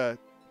kill order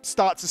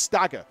start to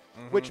stagger,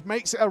 which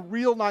makes it a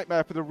real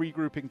nightmare for the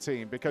regrouping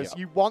team because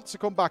you want to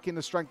come back in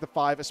the strength of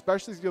 5,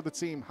 especially if the other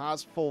team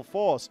has full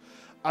force.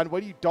 And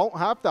when you don't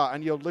have that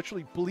and you're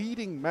literally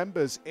bleeding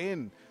members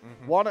in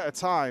one at a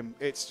time,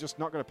 it's just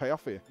not going to pay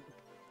off for you.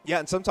 Yeah,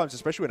 and sometimes,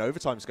 especially when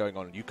overtime's going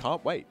on, you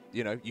can't wait.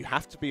 You know, you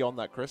have to be on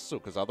that crystal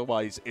because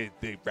otherwise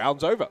the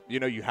round's over. You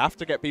know, you have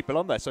to get people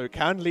on there. So it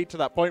can lead to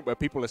that point where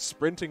people are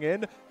sprinting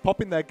in,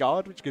 popping their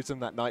guard, which gives them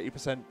that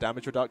 90%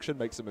 damage reduction,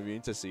 makes them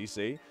immune to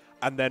CC.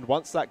 And then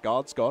once that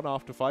guard's gone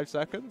after 5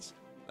 seconds,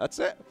 that's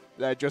it.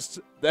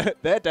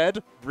 They're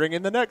dead. Bring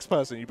in the next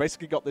person. You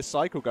basically got this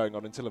cycle going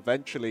on until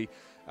eventually,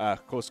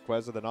 of course,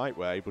 Quez of the Night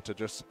were able to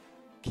just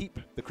keep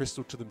the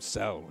crystal to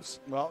themselves.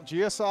 Well,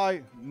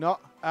 GSI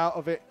not out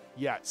of it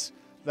yet.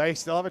 They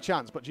still have a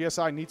chance, but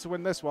GSI need to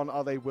win this one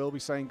or they will be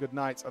saying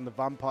goodnight and the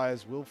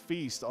vampires will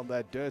feast on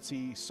their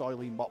dirty,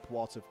 soily mop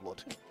water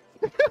flood.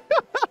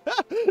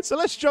 So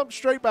let's jump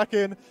straight back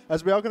in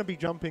as we are going to be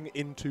jumping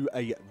into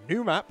a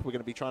new map. We're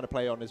going to be trying to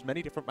play on as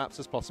many different maps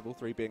as possible,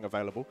 3 being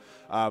available.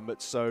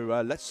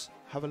 So let's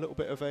have a little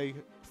bit of a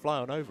fly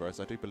on over as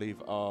I do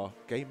believe our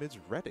game is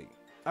ready.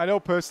 I know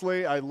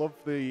personally I love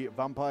the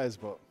vampires,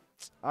 but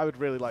I would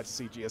really like to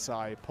see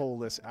GSI pull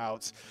this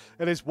out.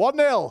 It is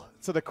 1-0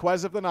 to the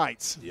Quez of the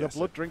Night, yes, the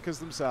Blood Drinkers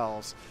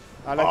themselves.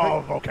 And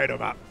volcano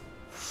map.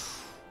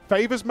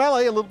 Favors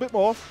melee a little bit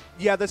more.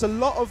 Yeah, there's a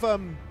lot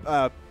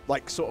of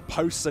like sort of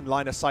posts and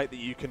line of sight that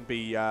you can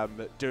be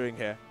doing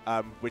here,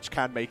 which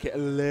can make it a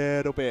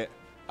little bit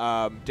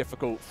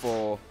difficult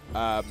for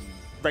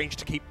range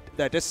to keep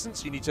their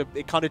distance. You need to,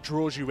 it kind of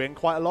draws you in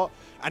quite a lot,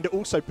 and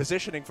also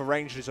positioning for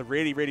range is a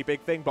really, really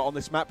big thing. But on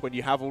this map, when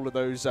you have all of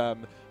those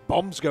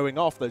bombs going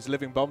off, those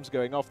living bombs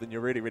going off, then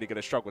you're really, really going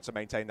to struggle to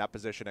maintain that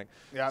positioning.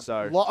 Yeah,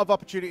 so a lot of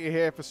opportunity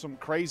here for some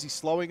crazy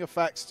slowing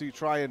effects to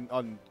try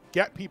and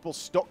get people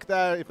stuck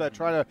there if they're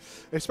trying to,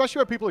 especially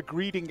when people are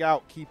greeding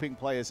out keeping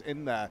players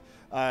in there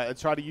and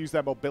try to use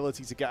their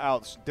mobility to get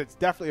out. There's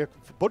definitely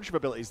a bunch of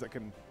abilities that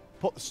can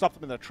stop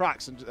them in their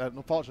tracks and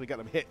unfortunately get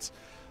them hit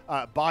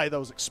by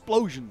those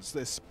explosions,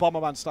 this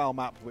Bomberman-style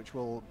map, which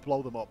will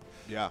blow them up.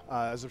 Yeah.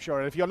 As I'm sure.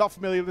 And if you're not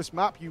familiar with this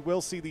map, you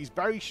will see these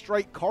very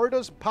straight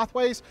corridors and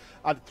pathways,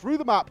 and through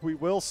the map, we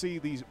will see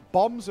these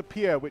bombs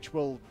appear, which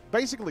will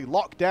basically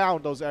lock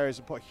down those areas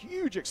and put a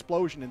huge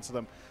explosion into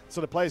them. So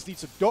the players need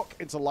to duck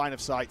into line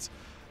of sight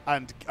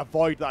and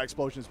avoid that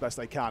explosion as best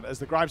they can as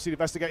the Grime Scene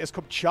investigators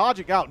come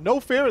charging out. No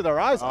fear in their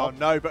eyes. Oh,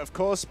 no, but of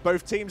course,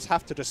 both teams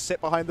have to just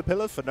sit behind the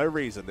pillars for no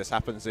reason. This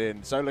happens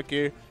in solo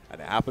queue, and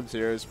it happens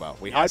here as well.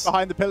 We hide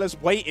behind the pillars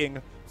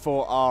waiting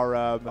for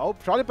our...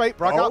 trying to bait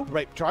Bragg out.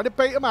 Trying to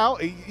bait him out.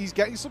 He's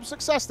getting some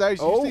success there.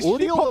 He's used his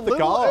already shield popped a the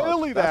guard.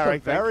 early there, That's a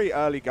very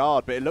early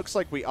guard, but it looks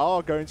like we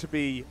are going to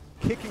be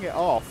kicking it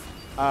off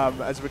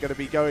as we're going to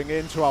be going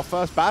into our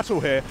first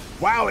battle here.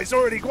 Wow, it's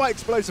already quite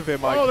explosive here,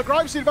 Mike. Oh, the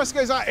Grime Scene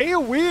investigators are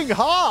AoEing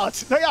hard.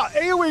 They are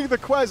AoEing the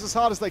Quez as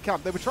hard as they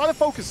can. They were trying to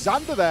focus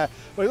Xander there,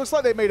 but it looks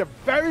like they made a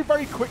very,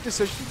 very quick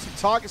decision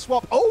to target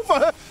swap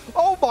over.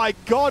 Oh my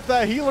god,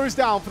 their healer is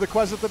down for the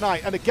Quez of the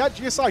Night. And again,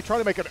 GSI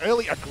trying to make an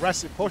early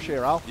aggressive push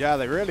here, Al. Yeah,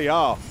 they really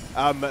are.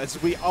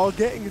 As we are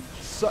getting,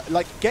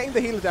 getting the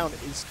healer down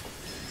is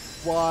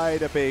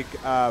quite a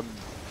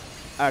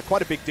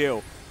big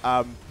deal.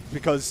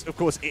 Because, of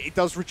course, it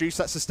does reduce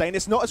that sustain.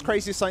 It's not as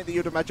crazy as something that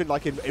you'd imagine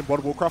like in World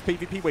of Warcraft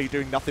PvP where you're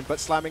doing nothing but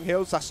slamming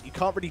heals. You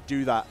can't really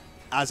do that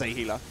as a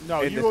healer.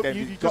 No, you're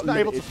just not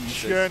able to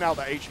churn out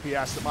the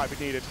HPS that might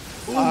be needed.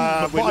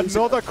 But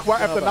another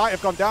Quet of the Night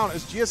have gone down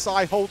as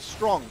GSI holds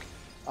strong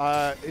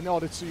in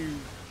order to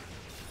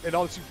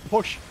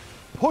push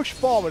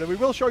forward, and we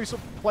will show you some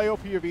player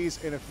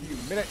POVs in a few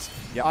minutes.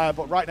 Yep.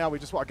 But right now, we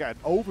just want to get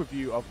an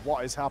overview of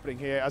what is happening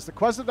here. As the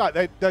Quez of the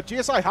Night, the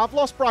GSI have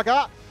lost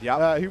Bragat,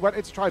 who went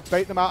in to try and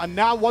bait them out, and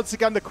now once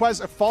again the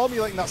Quez are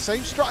formulating that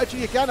same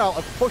strategy again out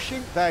of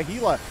pushing their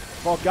healer.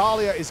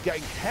 Vorgalia is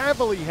getting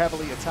heavily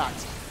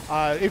attacked.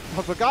 If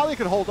Vorgalia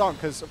can hold on,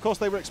 because of course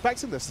they were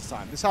expecting this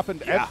time. This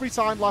happened every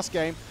time last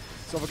game.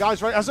 So the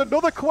guy's right as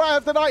another Quez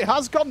of the Night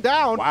has gone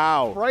down.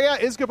 Wow. Freya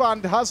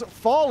Isgaband has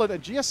fallen,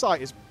 and GSI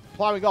is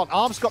plowing on.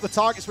 Arm's got the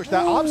target switch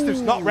there.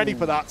 Armster's not ready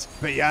for that.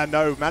 But yeah,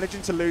 no,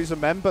 managing to lose a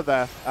member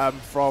there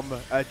from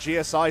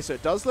GSI, so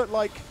it does look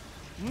like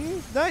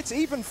no, it's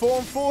even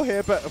 4-4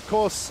 here, but of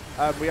course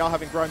we are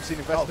having Grime Scene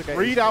investigators.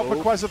 Read out for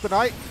Quez of the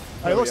Night.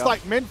 It looks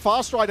like Min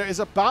Farstrider is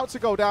about to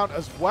go down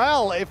as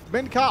well. If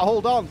Min can't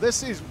hold on,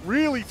 this is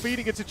really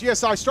feeding into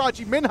GSI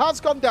strategy. Min has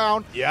gone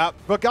down. Yep.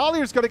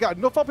 Vorgalia is going to get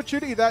enough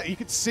opportunity there. You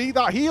can see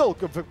that heal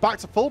back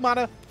to full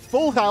mana,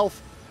 full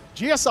health.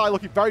 GSI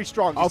looking very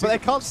strong. Oh, but they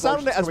can't stand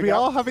on it as we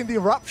are having the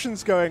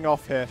eruptions going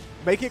off here,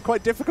 making it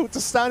quite difficult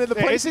to stand in the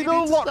place. It's in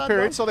a lock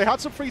period, so they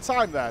had some free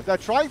time there. They're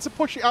trying to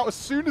push it out as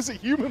soon as it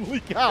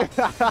humanly can,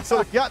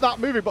 so to get that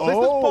moving. But this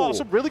has bought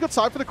some really good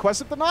time for the Quest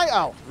of the Night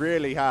out.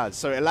 Really has.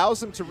 So it allows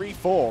them to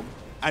reform,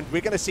 and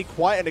we're going to see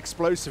quite an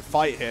explosive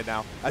fight here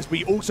now, as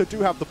we also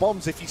do have the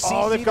bombs. If you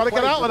see, they've got to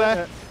get out of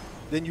there.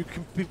 then you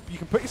can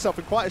put yourself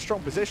in quite a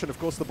strong position. Of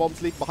course, the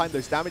bombs leave behind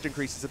those damage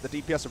increases that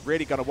the DPS are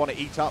really going to want to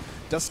eat up.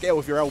 Does scale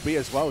with your LB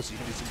as well, so you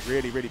can do some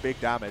really, really big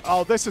damage.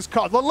 Oh, this is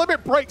cut. The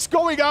limit break's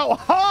going out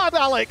hard,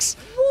 Alex.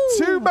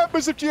 Woo. 2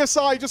 members of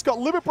GSI just got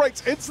limit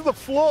breaks into the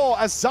floor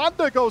as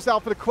Xander goes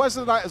down for the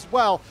Kwehstalline Knight as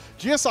well.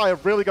 GSI are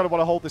really going to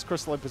want to hold this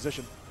crystal in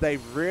position. They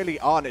really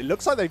aren't. It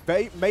looks like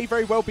they may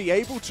very well be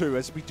able to,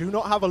 as we do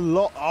not have a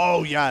lot.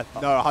 Oh, yeah.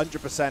 No,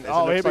 100%.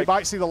 Oh, here we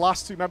might see the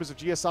last 2 members of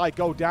GSI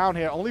go down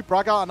here. Only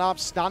Braggart and Arm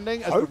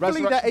standing as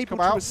hopefully the they're able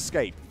come out. to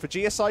escape. For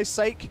GSI's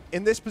sake,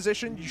 in this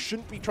position, you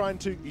shouldn't be trying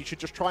to. You should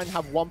just try and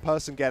have one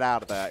person get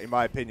out of there, in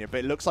my opinion. But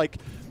it looks like,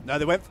 no,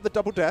 they went for the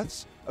double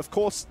deaths. Of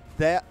course,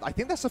 I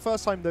think that's the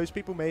first time those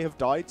people may have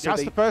died. So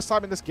that's the first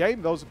time in this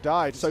game those have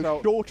died.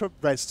 So shorter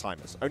res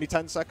timers. Only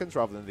 10 seconds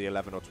rather than the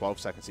 11 or 12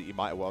 seconds that you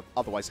might have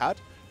otherwise had.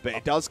 But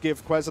it does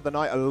give Kwehstalline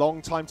Knight a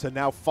long time to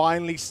now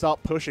finally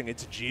start pushing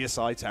into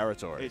GSI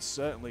territory. It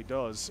certainly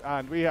does.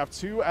 And we have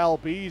 2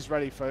 LBs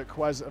ready for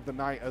Kwehstalline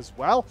Knight as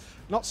well.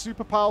 Not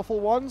super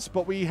powerful ones,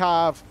 but we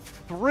have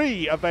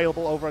 3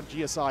 available over on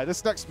GSI.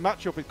 This next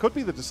matchup, it could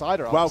be the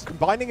decider. Well,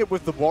 combining it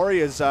with the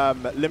Warriors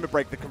limit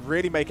break, that can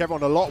really make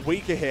everyone a lot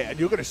weaker here. And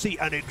you're going to see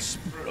an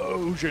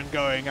explosion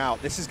going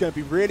out. This is going to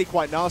be really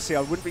quite nasty.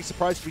 I wouldn't be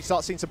surprised if we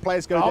start seeing some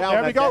players go down.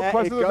 There we go.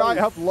 Kwehstalline Knight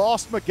have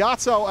lost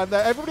Magato, and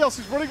everybody else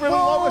is running really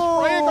low.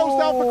 Freya goes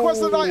down for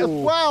Kwehstalline Knight as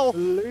well.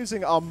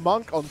 Losing our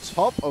Monk on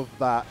top of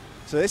that.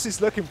 So this is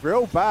looking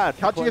real bad.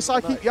 Can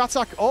GSI keep the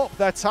attack up?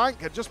 Their tank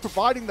and just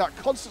providing that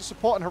constant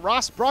support and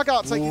harass.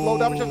 Braggart taking low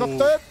damage. And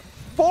the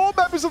 4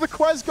 members of the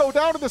Quez go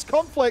down in this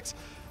conflict.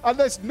 And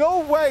there's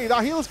no way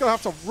that healer's going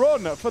to have to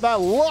run for their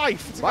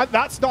life. And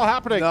that's not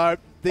happening. No.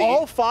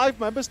 All 5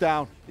 members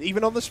down.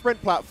 Even on the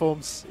sprint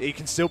platforms, he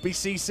can still be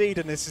CC'd,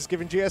 and this is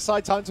giving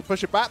GSI time to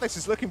push it back. This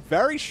is looking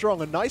very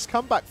strong. A nice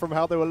comeback from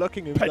how they were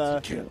looking in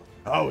kill.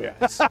 Oh,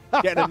 yes.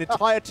 Getting an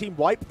entire team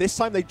wipe. This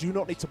time, they do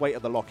not need to wait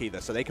at the lock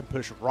either, so they can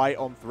push right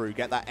on through,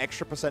 get that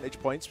extra percentage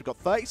points. We've got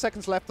 30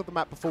 seconds left of the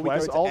map before we go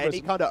into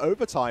any kind of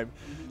overtime.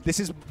 This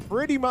is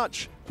pretty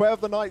much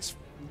Kwehstalline Knight's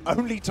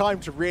only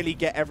time to really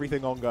get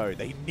everything on go.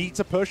 They need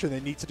to push, and they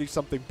need to do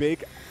something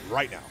big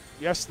right now.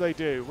 Yes, they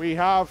do. We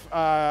have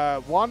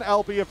 1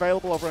 LB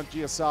available over on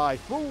GSI.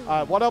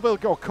 1 LB will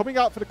go coming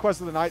out for the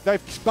Kwehstalline Knight.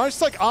 They've managed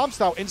to take arms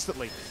now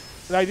instantly.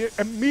 They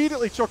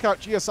immediately took out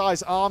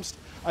GSI's arms.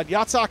 And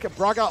Yatak and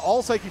Braga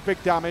all taking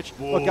big damage.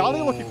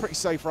 Magalia looking pretty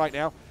safe right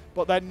now.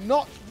 But they're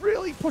not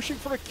really pushing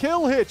for a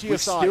kill here, GSI.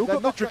 We've still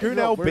got the Dragoon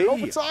LB. We're in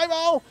overtime,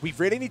 Al. We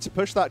really need to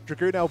push that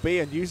Dragoon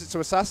LB and use it to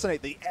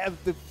assassinate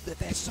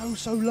they're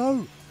so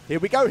low. Here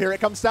we go. Here it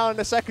comes down in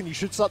a second. You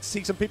should start to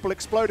see some people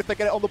explode if they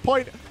get it on the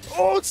point.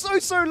 Oh,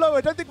 it's so low. I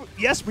don't think...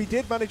 Yes, we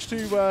did manage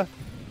to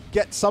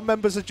get some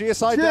members of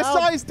GSI down.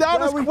 GSI's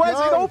down as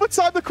Quez in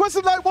overtime. The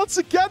Kwehstalline Knight once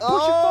again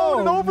pushing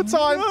forward in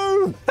overtime.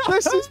 No.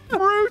 This is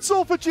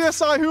brutal for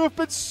GSI, who have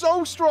been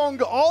so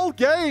strong all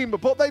game,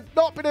 but they've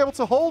not been able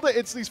to hold it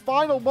into these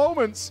final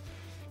moments.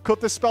 Could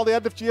this spell the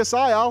end of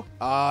GSI, Al?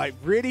 It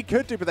really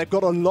could do, but they've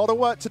got a lot of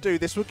work to do.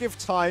 This will give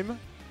time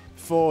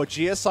for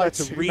GSI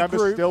to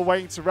regroup. Still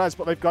waiting to res,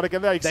 but they've got to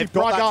get there. You see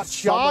Braggart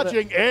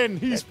charging in.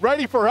 He's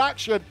ready for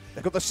action.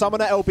 They've got the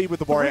Summoner LB with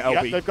the Warrior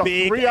LB. They've got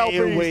big 3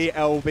 LBs.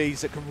 LBs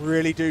that can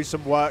really do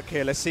some work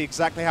here. Let's see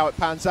exactly how it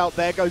pans out.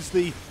 There goes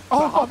the...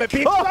 Oh my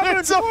God,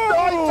 it's a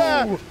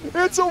nightmare!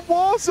 It's a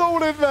war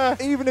zone in there!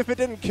 Even if it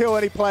didn't kill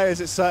any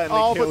players, it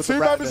certainly killed the but 2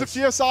 members of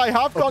GSI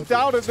have gone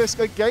down in this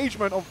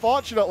engagement,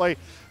 unfortunately,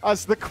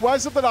 as the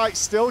Kwehstalline Knight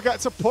still get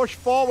to push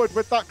forward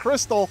with that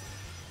crystal.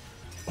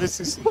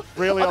 This is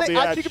really on the edge. Are they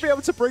actually going to be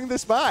able to bring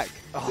this back?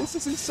 This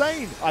is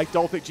insane. I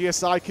don't think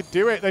GSI can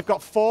do it. They've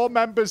got 4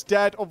 members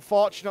dead,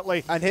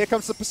 unfortunately. And here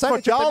comes the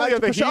percentage. Magalia,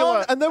 the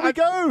healer. And there we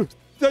go.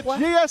 The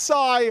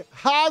GSI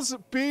has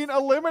been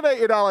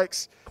eliminated,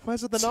 Alex.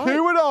 Kwehstalline Knight.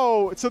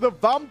 2-0 to the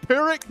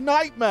Vampiric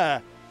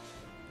Nightmare.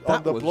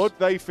 On the blood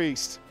they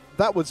feast.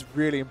 That was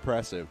really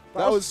impressive.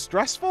 That was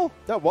stressful.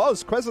 That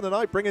was. Kwehstalline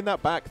Knight bringing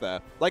that back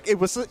there. Like, it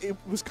was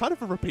kind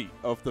of a repeat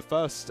of the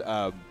first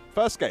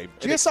game.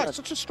 GSI,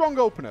 such a strong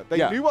opener.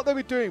 They knew what they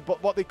were doing,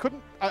 but what they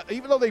couldn't,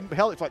 even though they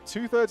held it for like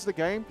 2/3 of the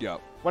game,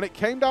 when it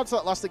came down to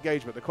that last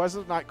engagement, the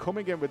Kwehstalline Knight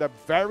coming in with their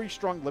very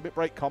strong limit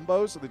break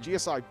combos, and the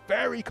GSI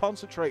very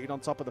concentrated on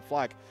top of the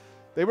flag.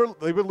 They were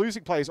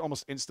losing players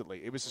almost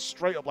instantly. It was a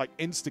straight up like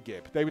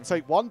insta-gib. They would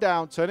take 1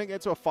 down, turning it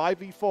into a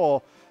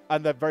 5v4,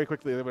 and then very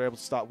quickly they were able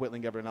to start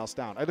whittling everyone else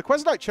down. And the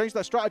Kwehstalline Knight changed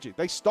their strategy.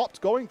 They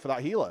stopped going for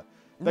that healer.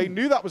 They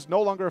knew that was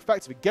no longer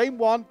effective. In game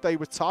 1, they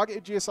were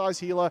targeted GSI's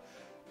healer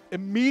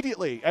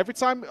immediately. Every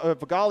time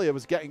Vagalia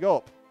was getting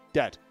up,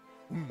 dead.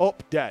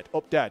 Up, dead,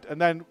 up, dead. And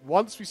then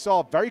once we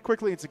saw very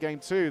quickly into game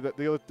 2 that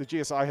the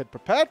GSI had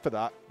prepared for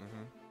that,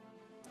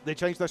 they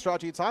changed their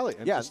strategy entirely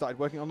and just started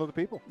working on other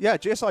people. Yeah,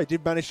 GSI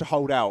did manage to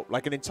hold out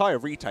like an entire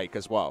retake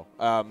as well,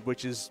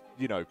 which is,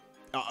 you know,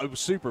 I was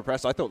super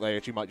impressed. I thought they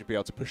actually might be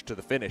able to push to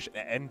the finish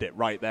and end it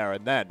right there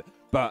and then.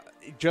 but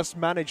it just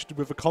managed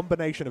with a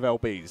combination of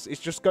LBs. It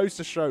just goes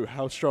to show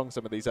how strong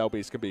some of these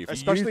LBs can be. If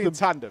Especially in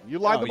tandem. You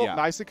line them up yeah.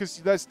 nicely because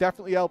there's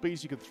definitely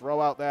LBs you can throw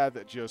out there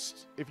that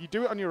just, if you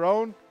do it on your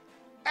own,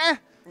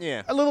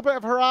 yeah. a little bit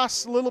of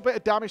harass, a little bit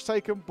of damage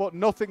taken, but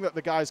nothing that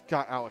the guys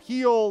can't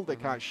out-heal, they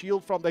can't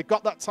shield from. They've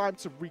got that time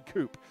to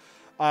recoup.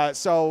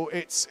 So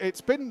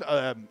it's been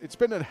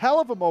a hell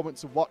of a moment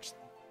to watch.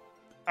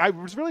 I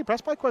was really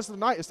impressed by Quest of the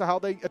Night as to how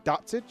they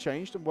adapted,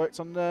 changed, and worked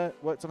on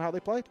how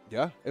they played.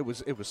 Yeah, it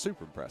was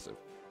super impressive.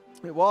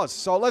 It was.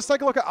 So let's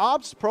take a look at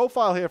Arms'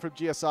 profile here from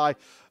GSI.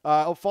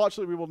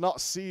 Unfortunately, we will not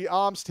see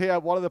Arms here,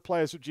 one of the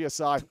players from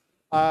GSI,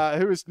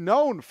 who is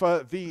known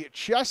for the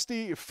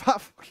chesty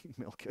fat fucking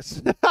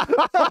milkers.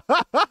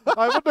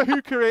 I wonder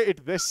who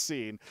created this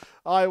scene.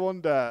 I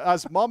wonder.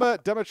 As Mama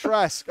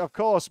Dimitrescu, of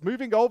course,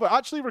 moving over,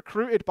 actually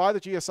recruited by the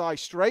GSI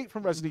straight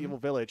from Resident Evil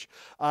Village,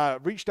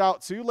 reached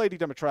out to Lady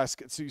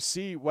Dimitrescu to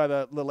see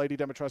whether the Lady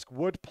Dimitrescu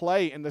would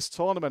play in this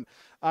tournament.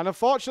 And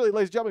unfortunately,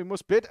 ladies and gentlemen, we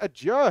must bid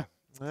adieu.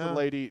 The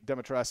Lady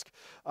Dimitrescu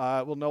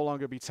will no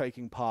longer be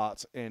taking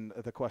part in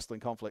the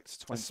Kwehstalline Conflict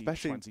 2022.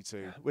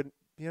 Especially when,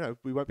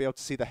 we won't be able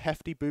to see the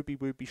hefty booby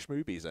wooby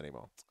schmoobies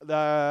anymore.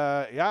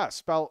 Yeah,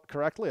 spelled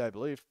correctly, I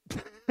believe.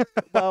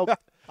 Well,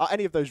 are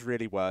any of those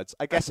really words?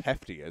 I guess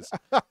hefty is.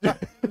 I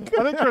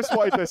think Chris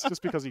wanted this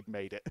just because he'd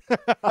made it.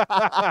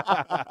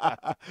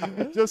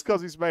 Just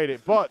because he's made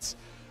it. But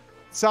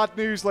sad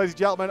news, ladies and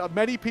gentlemen.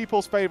 Many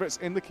people's favorites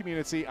in the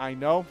community. I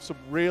know some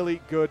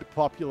really good,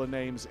 popular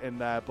names in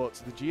there. But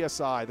the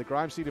GSI, the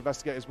Grime Seed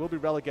Investigators, will be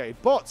relegated.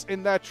 But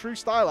in their true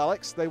style,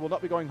 Alex, they will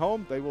not be going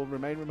home. They will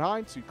remain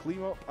behind to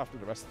clean up after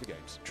the rest of the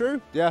games.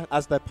 True. Yeah,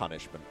 as their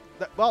punishment.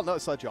 Well, no,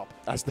 it's their job.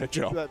 As their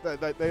job.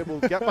 They will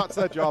get back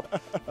to their job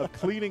of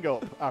cleaning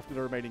up after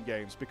the remaining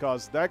games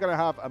because they're going to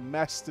have a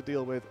mess to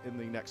deal with in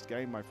the next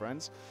game, my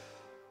friends.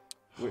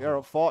 We are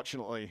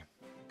unfortunately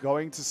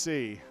going to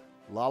see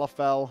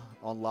Lalafell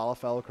on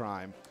Lalafell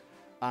Crime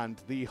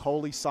and the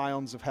Holy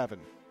Scions of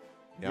Heaven,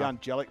 the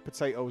Angelic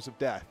Potatoes of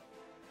Death,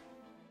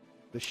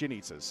 the Shin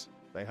Eaters.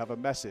 They have a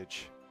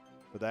message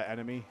for their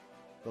enemy,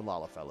 the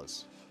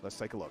Lalafellas. Let's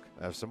take a look.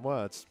 I have some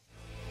words.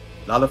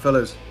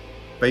 Lalafellas,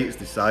 fate has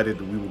decided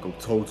that we will go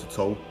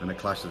toe-to-toe in a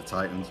clash of the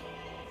Titans.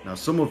 Now,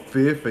 some would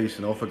fear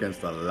facing off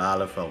against the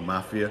Lalafell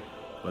Mafia,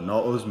 but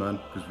not us, man,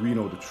 because we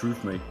know the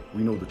truth, mate.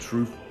 We know the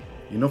truth.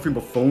 You're nothing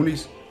but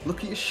phonies.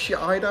 Look at your shit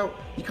hideout.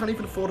 You can't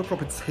even afford a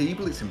proper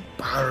table. It's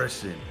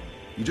embarrassing.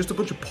 You're just a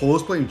bunch of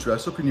paws playing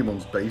dress up in your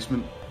mum's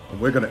basement,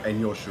 and we're going to end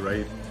your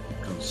charade.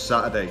 Because on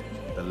Saturday,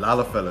 the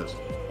Lalafellas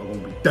are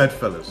going to be dead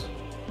fellas.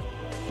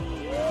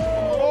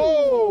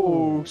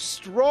 Oh,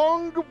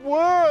 strong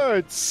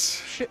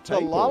words. Shit The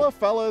table.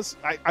 Lalafellas,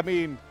 I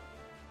mean,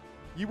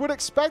 you would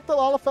expect the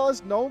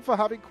Lalafellas known for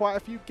having quite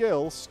a few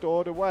gills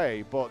stored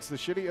away, but the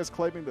Shin Eaters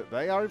claiming that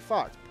they are in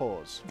fact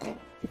paws.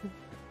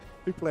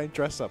 Who playing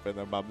dress up in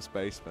their mum's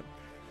basement?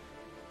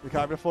 They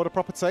can't even afford a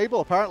proper table,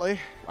 apparently.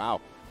 Wow.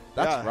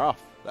 That's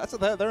rough.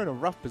 They're in a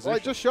rough position. Well,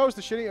 it just shows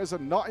the Shin Eaters are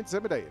not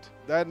intimidated.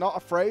 They're not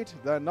afraid.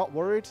 They're not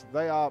worried.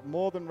 They are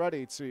more than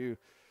ready to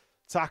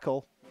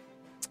tackle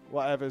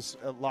whatever's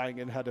lying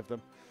in ahead of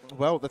them.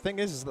 Well, the thing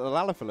is that the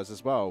Lalafellas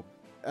as well,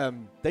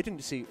 they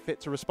didn't see fit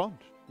to respond.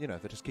 They're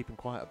just keeping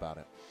quiet about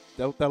it.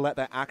 They'll let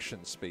their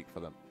actions speak for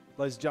them.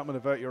 Ladies and gentlemen,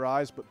 avert your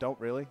eyes, but don't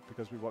really,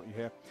 because we want you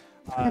here.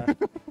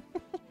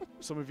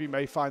 Some of you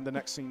may find the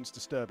next scenes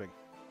disturbing.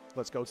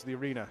 Let's go to the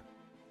arena.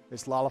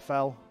 It's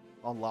Lalafell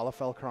on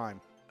Lalafell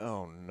Crime.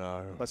 Oh,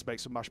 no. Let's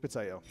make some mashed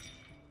potato.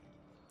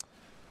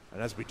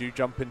 And as we do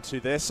jump into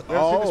this... We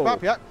haven't seen this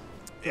map yet.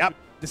 Yep.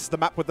 This is the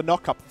map with the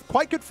knock-up.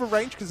 Quite good for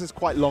range because there's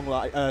quite long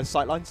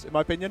sight lines, in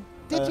my opinion.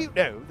 Did you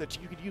know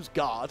that you could use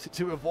guard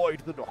to avoid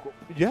the knock-up?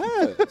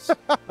 Yes.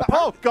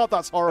 Oh, God,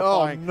 that's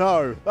horrifying.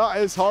 Oh, no.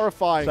 That is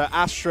horrifying. So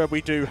Astra,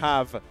 we do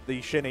have the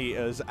Shin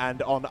Eaters,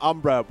 and on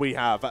Umbra, we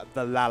have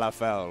the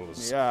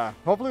Lalafells. Yeah.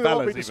 Hopefully they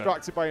won't be Fellas,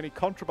 distracted by any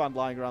contraband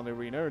lying around the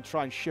arena and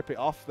try and ship it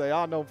off. They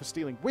are known for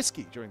stealing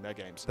whiskey during their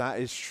games. That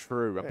is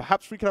true. And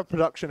perhaps we can have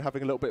production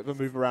having a little bit of a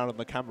move around on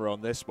the camera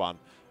on this one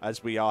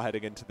as we are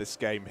heading into this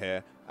game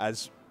here.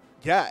 As,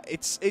 yeah,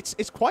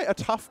 it's quite a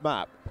tough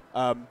map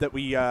that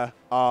we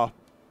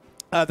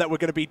that we're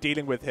going to be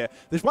dealing with here.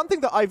 There's one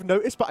thing that I've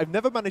noticed, but I've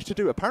never managed to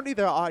do. Apparently,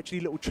 there are actually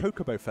little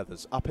chocobo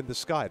feathers up in the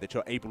sky that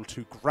you're able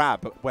to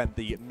grab when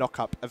the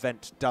knock-up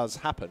event does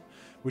happen,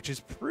 which is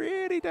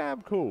pretty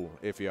damn cool,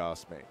 if you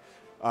ask me.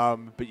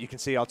 But you can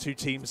see our two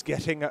teams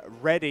getting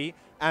ready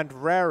and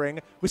raring.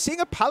 We're seeing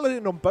a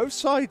paladin on both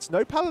sides.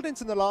 No paladins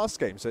in the last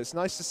game, so it's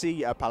nice to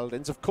see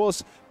paladins. Of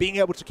course, being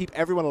able to keep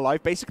everyone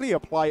alive, basically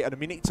apply an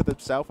immunity to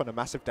themselves and a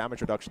massive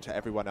damage reduction to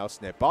everyone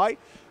else nearby.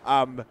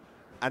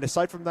 And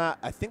aside from that,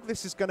 I think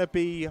this is going to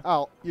be...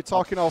 Al, you're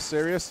talking all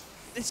serious?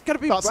 It's going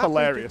to be... That's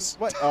hilarious.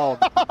 Oh,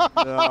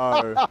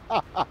 no.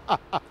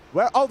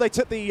 Oh, they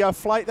took the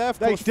flight there. Of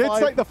They course, did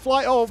take the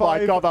flight. Oh,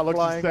 my God, that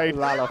looks insane.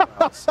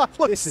 That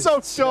looks so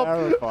dumb.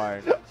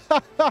 terrifying.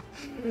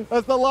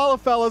 As the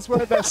Lalafellas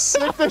wear their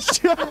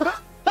signature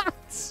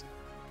hats.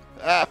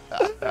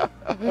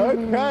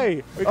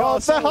 Okay.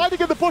 They're hiding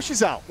in the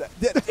bushes out.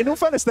 In all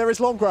fairness, there is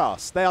long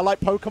grass. They are like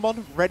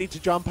Pokemon, ready to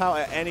jump out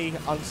at any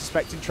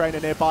unsuspecting trainer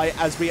nearby,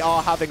 as we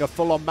are having a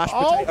full-on mashed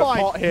potato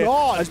pot here.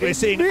 As we're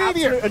seeing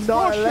absolute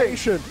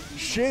annihilation.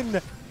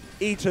 Shin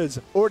Eaters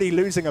already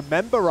losing a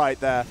member right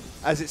there,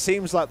 as it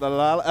seems like the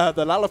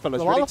Lalafell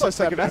is ready to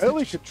take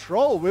early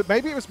control.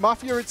 Maybe it was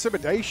Mafia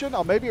Intimidation,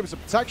 or maybe it was a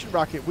protection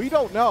racket. We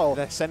don't know.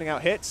 They're sending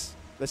out hits.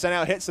 They're sending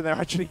out hits, and they're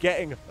actually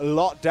getting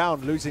locked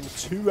down, losing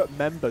 2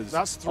 members.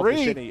 That's 3. Of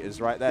the Shin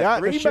Eaters right there. Yeah,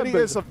 3 the Shin members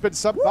Eaters have been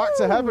sent back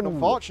to heaven,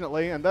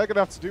 unfortunately, and they're going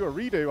to have to do a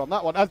redo on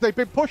that one, as they've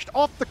been pushed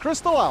off the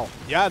Crystal Owl.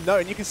 Yeah, no,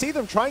 and you can see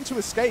them trying to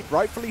escape,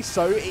 rightfully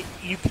so.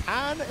 You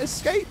can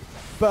escape,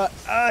 but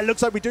it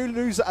looks like we do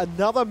lose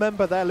another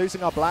member there,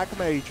 losing our Black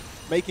Mage,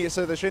 making it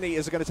so the Shin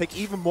Eaters are going to take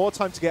even more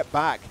time to get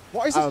back.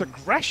 What is this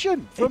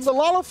aggression from the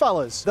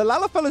Lalafellas? The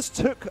Lalafellas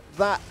took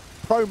that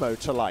promo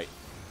to light.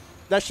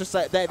 Let's just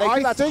say they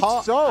I think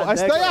so.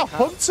 As they are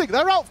hunting,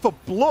 they're out for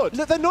blood.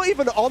 Look, they're not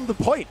even on the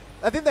point.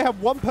 I think they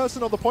have one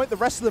person on the point. The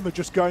rest of them are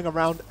just going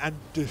around and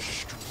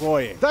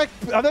destroying.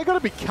 Are they going to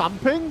be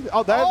camping?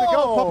 Oh, there they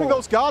go, popping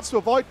those guards to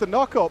avoid the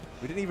knock-up.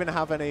 We didn't even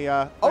have any...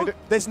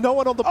 there's no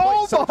one on the point,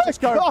 oh so it's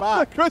just going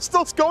back. The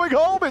Crystal's going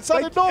home. It's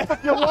had enough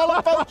of your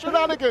Lalafell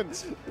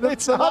shenanigans.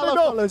 It's had enough.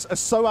 Lalafellas are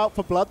so out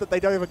for blood that they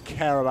don't even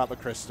care about the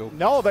Crystal.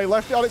 No, they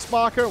left it on its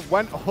marker and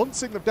went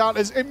hunting them down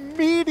as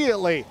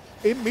immediately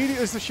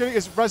as the Shin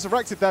Eaters is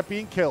resurrected, they're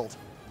being killed.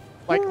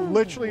 Like,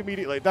 literally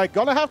immediately. They're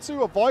going to have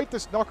to avoid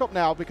this knock-up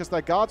now because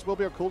their guards will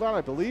be on cooldown,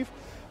 I believe.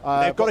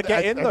 They've got to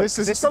get in, though. This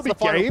is the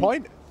final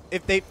point.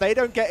 If they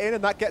don't get in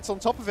and that gets on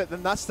top of it,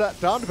 then that's that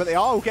done. But they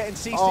are all getting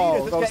CC'd.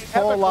 Oh, those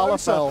poor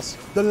Lalafells.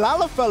 The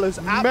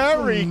Lalafellas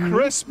Merry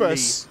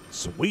Christmas.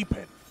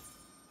 Sweeping.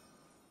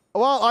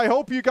 Well, I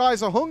hope you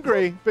guys are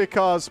hungry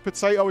because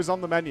potato is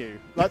on the menu.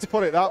 Let's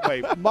put it that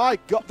way. My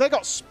God, they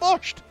got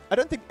smushed. I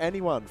don't think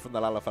anyone from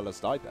the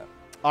Lalafellas died there.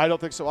 I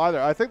don't think so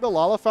either. I think the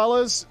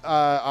Lalafellas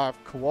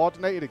have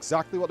coordinated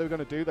exactly what they were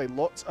going to do. They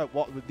looked at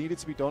what needed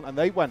to be done, and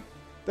they went.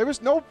 There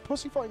was no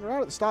pussyfooting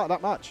around at the start of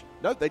that match.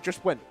 No, they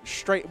just went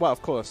straight. Well,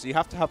 of course, you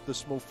have to have the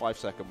small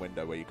 5-second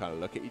window where you kind of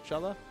look at each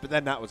other. But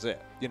then that was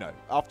it. You know,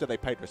 after they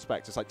paid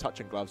respect, it's like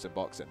touching gloves in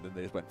boxing. Then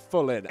they just went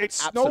full in. It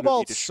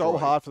snowballed so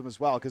hard for them as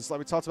well because, like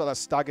we talked about, that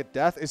staggered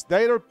death. Is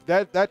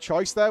their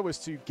choice there was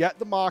to get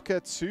the marker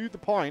to the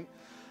point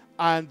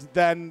and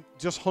then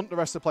just hunt the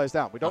rest of the players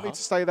down. We don't need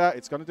to stay there.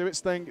 It's going to do its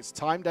thing. It's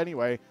timed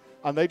anyway.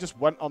 And they just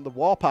went on the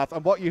warpath.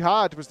 And what you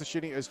had was the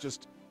Shin Eaters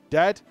just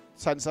dead,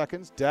 10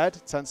 seconds,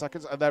 dead, 10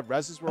 seconds, and their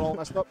reses were all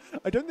messed up.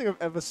 I don't think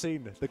I've ever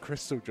seen the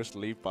Crystal just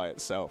leave by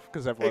itself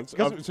because everyone's it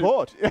was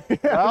bored.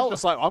 Well,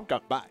 just like, I'm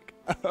going back.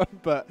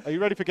 But are you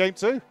ready for game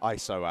 2? I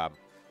so am.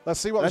 Let's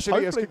see what the Shin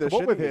Eaters can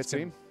come up with here,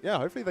 team. Yeah,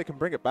 hopefully they can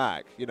bring it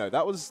back. You know,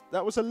 that was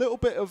a little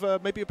bit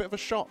of maybe a bit of a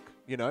shock,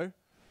 you know?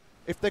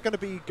 If they're going to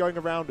be going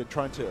around and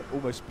trying to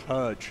almost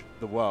purge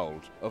the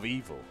world of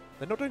evil,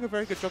 they're not doing a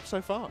very good job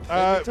so far.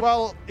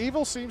 Well,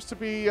 evil seems to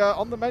be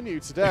on the menu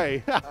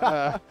today.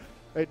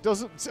 It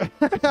doesn't.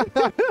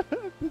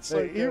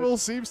 Evil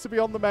seems to be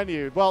on the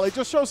menu. Well, it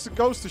just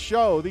goes to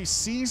show these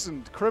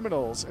seasoned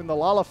criminals in the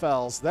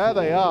Lalafells. There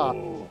they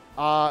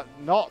are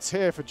not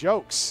here for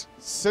jokes.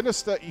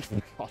 Sinister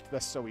evil. God, they're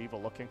so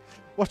evil looking.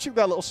 Watching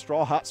their little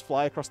straw hats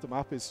fly across the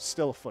map is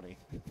still funny.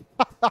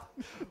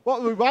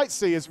 What we might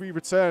see as we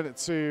return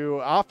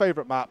to our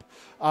favorite map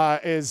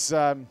is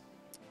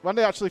when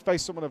they actually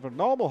face someone of a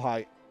normal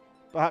height.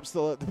 Perhaps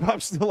the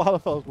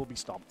Lalafells will be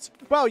stomped.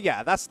 Well,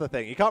 yeah, that's the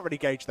thing. You can't really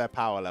gauge their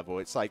power level.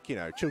 It's like, you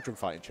know, children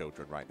fighting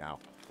children right now.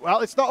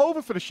 Well, it's not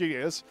over for the Shin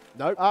Eaters.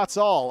 Nope. At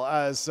all,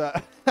 as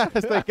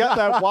they get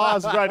their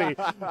wires ready.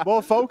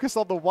 More focused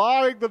on the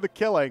wiring than the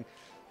killing.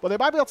 But they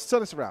might be able to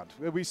turn this around.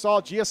 We saw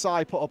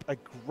GSI put up a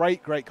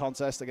great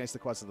contest against the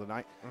Quest of the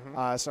Night.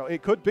 So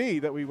it could be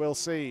that we will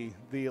see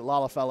the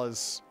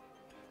Lalafellas.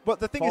 But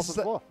the thing is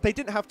that they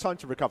didn't have time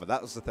to recover.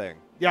 That was the thing.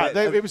 Yeah,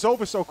 it was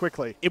over so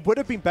quickly. It would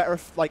have been better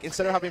if, like,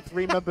 instead of having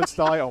 3 members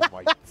die, oh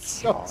my God,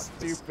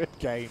 stupid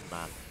game,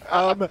 man.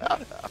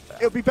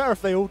 It would be better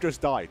if they all just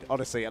died,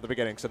 honestly, at the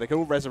beginning, so they could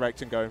all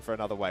resurrect and go in for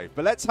another wave.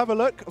 But let's have a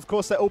look. Of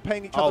course, they're all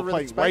paying each other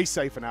respect. Way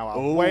safer now.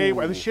 Way.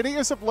 The Shin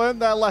Eaters have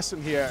learned their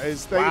lesson here.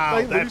 Is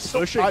they lose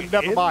some.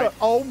 Never mind.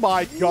 Oh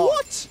my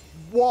God.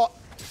 What?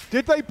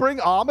 Did they bring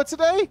armor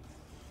today?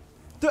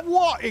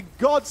 What in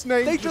God's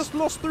name? They just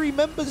lost 3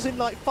 members in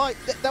like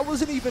 5. That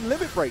wasn't even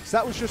limit breaks.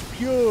 That was just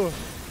pure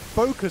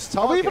focus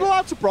target. Are we even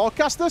allowed to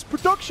broadcast this?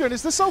 Production,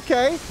 is this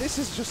okay? This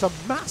is just a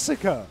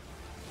massacre.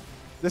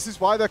 This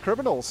is why they're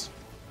criminals.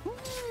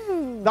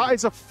 That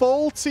is a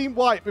full team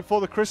wipe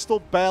before the Crystal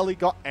barely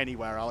got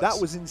anywhere, Alex.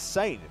 That was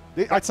insane.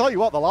 I tell you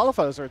what, the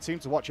Lalafellas are a team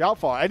to watch out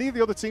for. Any of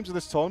the other teams in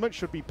this tournament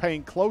should be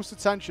paying close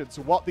attention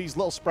to what these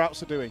little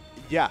sprouts are doing.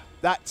 Yeah,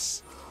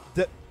 that's...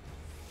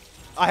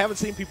 I haven't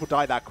seen people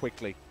die that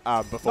quickly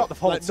before. Not the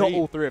whole team. Not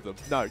all 3 of them.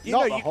 No.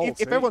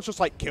 If everyone's just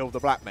like, kill the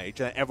Black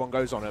Mage, and everyone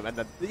goes on him, and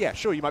then, yeah,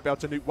 sure, you might be able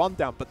to nuke 1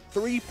 down, but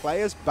 3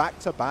 players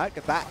back-to-back,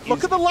 that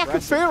Look at the lack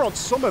of fear on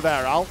Summer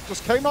there, Al.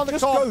 Just came on the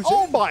corner.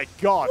 Oh, my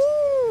God.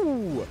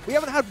 Ooh, we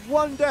haven't had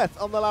one death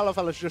on the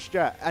Lalafellas just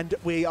yet, and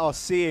we are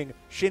seeing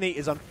Shin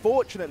Eaters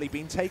unfortunately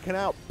being taken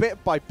out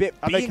bit by bit.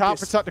 And they can't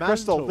protect the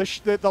crystal. The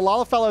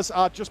Lalafellas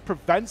are just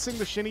preventing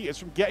the Shin Eaters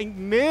from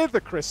getting near the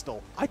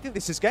crystal. I think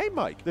this is game,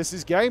 Mike. This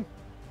is game.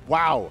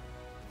 Wow.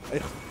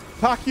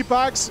 Pack your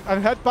bags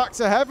and head back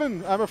to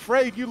heaven. I'm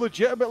afraid you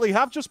legitimately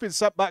have just been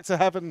sent back to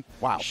heaven,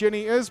 wow. Shin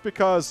Eaters,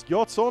 because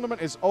your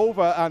tournament is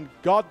over, and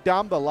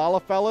goddamn the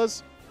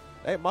Lalafellas.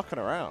 They're mucking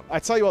around. I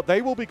tell you what,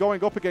 they will be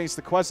going up against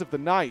the Quest of the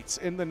Night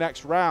in the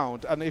next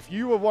round. And if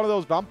you were one of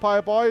those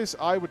vampire boys,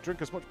 I would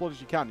drink as much blood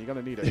as you can. You're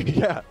going to need it.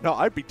 Yeah, no,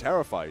 I'd be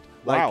terrified.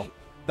 Wow. Like,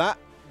 that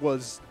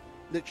was...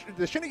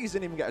 The Shin Eaters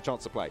didn't even get a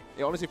chance to play.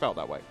 It honestly felt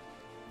that way.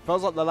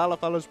 Feels like the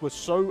Lalafellas were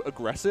so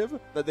aggressive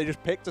that they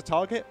just picked a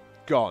target,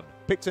 gone.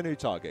 Picked a new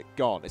target,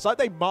 gone. It's like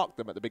they marked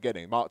them at the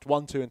beginning. Marked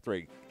 1, 2, and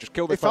 3. Just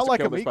kill this person, like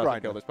kill a this meat person,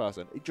 grinder. kill this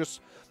person. It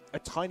just... A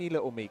tiny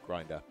little meat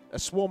grinder. A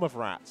swarm of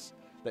rats.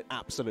 They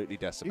absolutely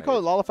decimated. You call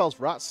it Lalafell's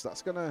rats,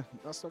 that's not gonna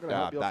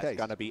help your that's case.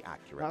 gonna be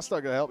accurate. That's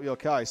not gonna help your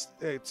case.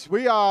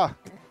 We are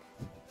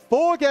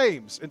 4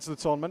 games into the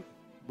tournament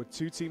with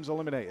 2 teams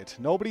eliminated.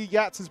 Nobody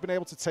yet has been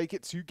able to take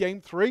it to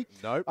game 3.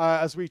 Nope.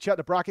 As we check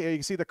the bracket here, you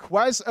can see the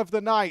Quest of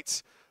the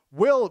Night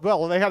well,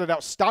 they had an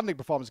outstanding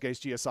performance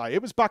against GSI.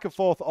 It was back and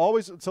forth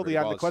always until the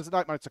end. The Quest of the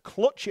Night managed to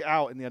clutch it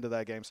out in the end of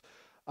their games.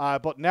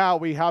 But now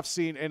we have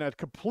seen in a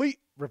complete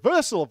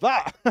reversal of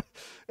that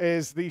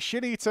is the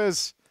Shin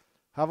Eaters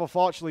have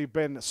unfortunately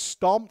been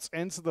stomped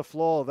into the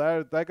floor.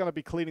 They're going to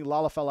be cleaning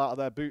Lalafell out of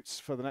their boots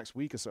for the next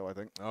week or so, I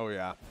think. Oh,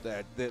 yeah.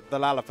 The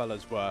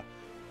Lalafellas were...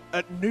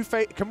 new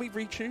Can we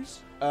re-choose?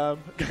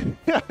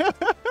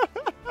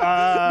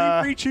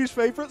 Re-choose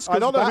favourites? I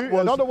don't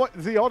know what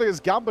the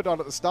audience gambled on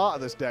at the start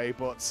of this day,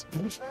 but...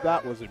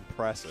 that was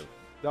impressive.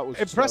 That was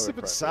impressive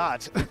and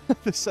sad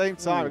at the same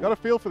time. I got a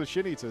feel for the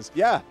Shin Eaters.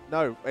 Yeah,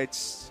 no,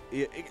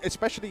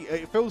 especially,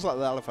 it feels like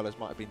the Lalafellas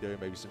might have been doing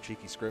maybe some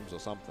cheeky scrims or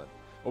something.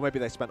 Or maybe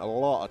they spent a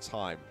lot of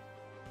time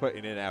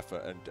putting in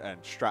effort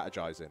and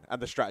strategizing.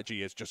 And the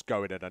strategy is just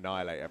go in and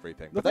annihilate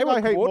everything. But they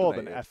I hate more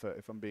than effort,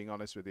 if I'm being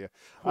honest with you.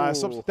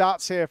 Some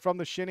stats here from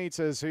the Shin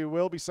Eaters, who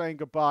will be saying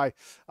goodbye.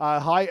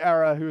 High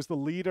Error, who is the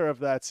leader of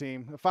their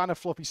team. A fan of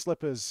fluffy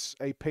slippers,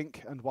 a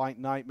pink and white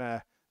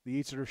nightmare. The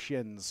Eater of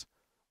Shins.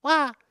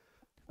 Wah!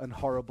 And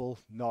horrible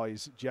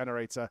noise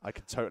generator. I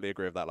can totally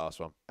agree with that last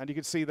one. And you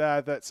can see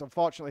there that,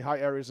 unfortunately, High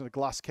Error is in a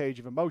glass cage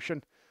of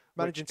emotion.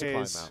 Managing to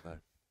climb out, though.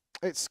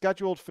 It's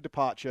scheduled for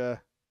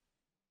departure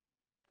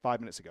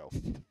 5 minutes ago.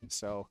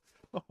 So,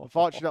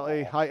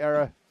 unfortunately, High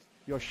Error,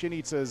 your Shin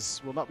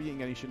Eaters will not be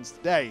eating any shins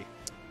today.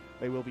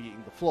 They will be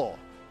eating the floor.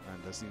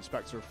 And as the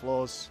inspector of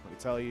floors, let me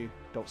tell you,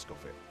 don't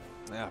scuff it.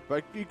 Yeah,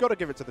 but you've got to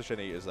give it to the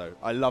Shin Eaters, though.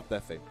 I love their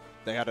theme.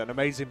 They had an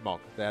amazing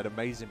monk. They had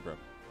amazing broom.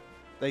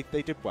 They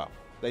did well.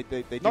 They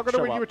not going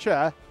to win you a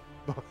chair.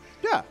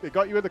 Yeah, it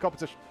got you in the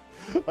competition.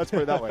 Let's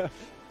put it that way.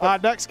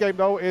 Next game,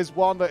 though, is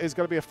one that is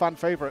going to be a fan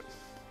favorite.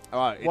 All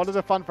right, one of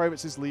the fan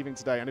favorites is leaving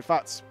today. And in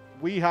fact,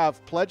 we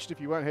have pledged,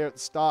 if you weren't here at the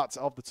start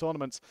of the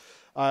tournament,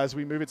 as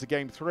we move into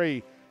game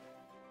 3,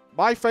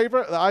 my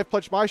favorite that I've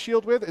pledged my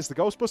shield with is the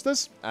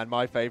Ghostbusters. And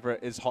my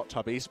favorite is Hot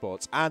Tub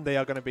Esports. And they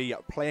are going to be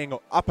playing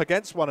up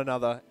against one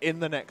another in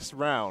the next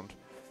round.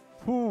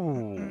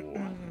 Ooh.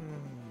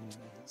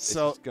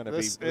 So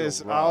this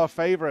is our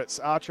favorites,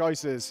 our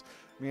choices.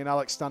 Me and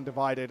Alex stand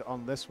divided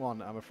on this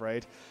one, I'm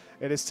afraid.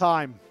 It is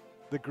time.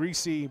 The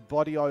greasy,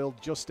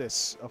 body-oiled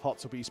justice of Hot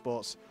Tub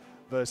Esports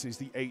versus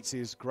the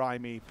 80s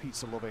grimy,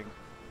 pizza-loving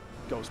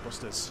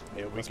Ghostbusters.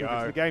 Here we Let's go. move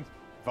into the game.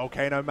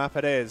 Volcano map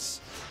it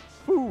is.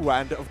 Ooh,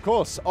 and of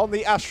course, on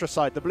the Astra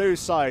side, the blue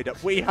side,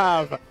 we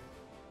have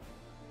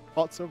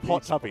Hot Tub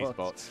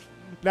Esports.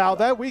 Now,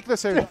 their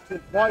weakness here is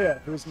Wire,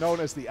 who is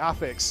known as the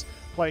Affix,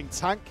 playing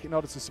tank in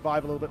order to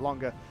survive a little bit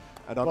longer.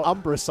 And on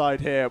Umbra's side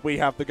here, we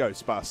have the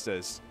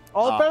Ghostbusters.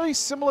 All very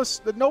similar.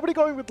 Nobody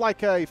going with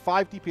like a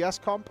 5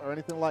 DPS comp or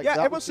anything like that.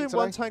 Yeah, everyone's doing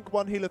 1 tank,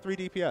 1 healer, 3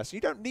 DPS. You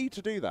don't need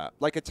to do that.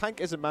 Like, a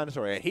tank isn't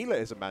mandatory. A healer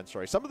isn't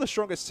mandatory. Some of the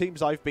strongest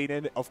teams I've been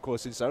in, of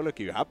course, in solo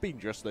queue, have been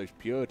just those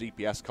pure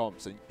DPS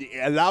comps. And it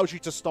allows you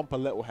to stomp a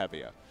little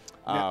heavier.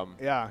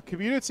 Yeah,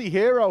 community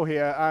hero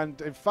here, and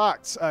in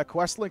fact,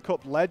 Kwehstalline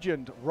Cup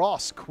legend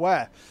Ross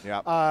Quer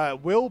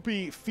will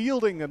be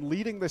fielding and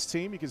leading this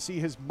team. You can see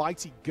his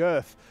mighty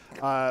girth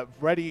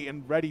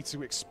ready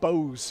to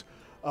expose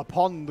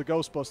upon the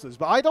Ghostbusters.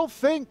 But I don't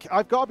think,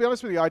 I've got to be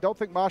honest with you, I don't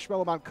think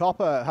Marshmallow Man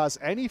Copper has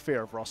any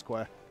fear of Ross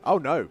Quer. Oh,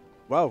 no.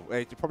 Well,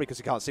 probably because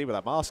he can't see with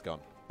that mask on.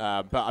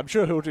 But I'm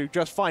sure he'll do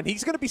just fine.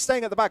 He's going to be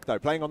staying at the back, though,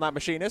 playing on that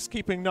Machinist,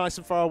 keeping nice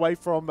and far away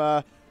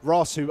from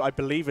Ross, who I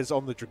believe is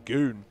on the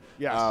Dragoon.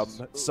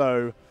 Yes.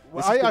 So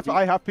well,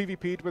 I have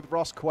PvP'd with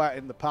Ross Quet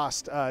in the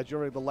past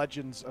during the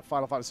Legends of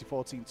Final Fantasy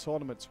XIV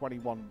Tournament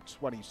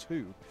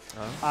 21-22.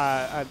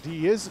 And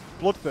he is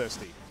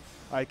bloodthirsty.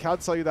 I can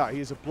tell you that. He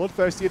is a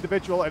bloodthirsty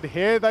individual. And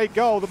here they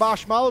go. The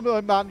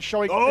Marshmallow Man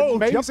showing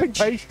amazing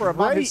pace for a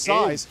man his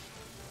size.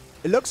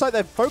 It looks like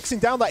they're focusing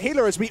down that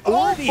healer as we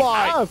already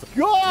have.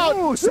 God!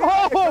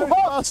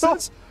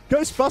 Oh,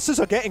 Ghostbusters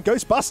are getting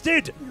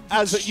ghostbusted,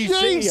 as you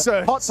see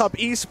Hot Tub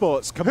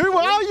Esports. Who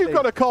are you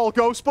going to call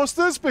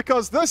Ghostbusters?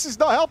 Because this is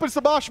not helping. It's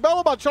the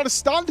Marshmallow Man trying to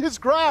stand his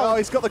ground. Oh,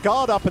 he's got the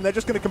guard up, and they're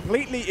just going to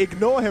completely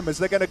ignore him as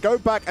they're going to go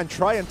back and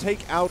try and take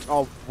out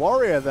our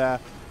warrior there.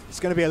 It's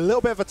going to be a little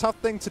bit of a tough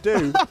thing to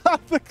do.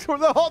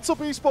 the Hot Tub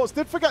Esports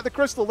did forget the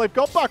crystal. They've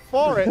gone back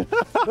for it.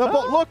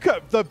 But look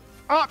at the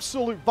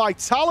absolute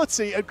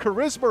vitality and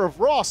charisma of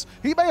Ross.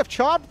 He may have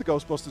charmed the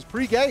Ghostbusters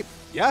pre-game.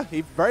 Yeah,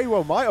 he very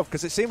well might have,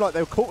 because it seemed like they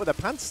were caught with their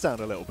pants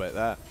down a little bit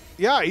there.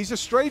 Yeah, he's a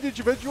strange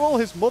individual.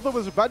 His mother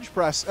was a bench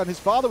press and his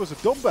father was a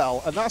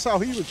dumbbell, and that's how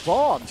he was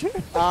born.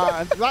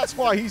 And that's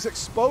why he's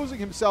exposing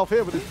himself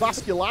here with his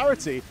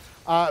vascularity,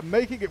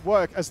 making it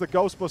work as the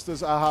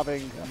Ghostbusters are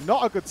having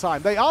not a good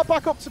time. They are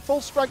back up to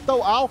full strength,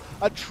 though, Al,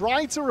 and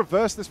trying to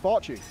reverse this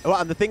fortune. Well,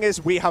 and the thing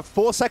is, we have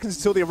 4 seconds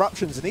until the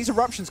eruptions, and these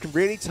eruptions can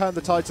really turn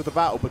the tides of the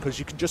battle because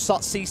you can just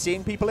start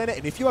CCing people in it,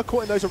 and if you are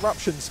caught in those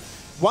eruptions,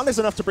 1 is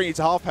enough to bring you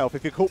to half health.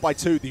 If you're caught by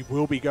 2, they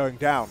will be going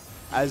down.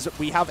 As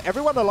we have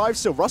everyone alive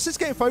still. Ross is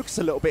getting focused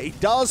a little bit. He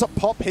does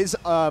pop his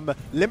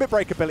limit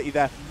break ability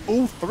there.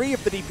 All 3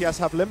 of the DPS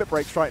have limit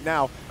breaks right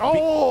now.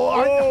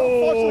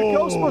 Unfortunately,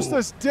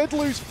 Ghostbusters did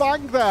lose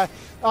Fang there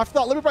after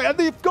that limit break. And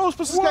the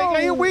Ghostbusters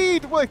getting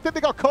AoE'd. Well, I think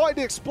they got caught in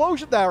the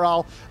explosion there,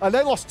 Al. And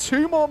they lost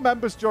 2 more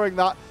members during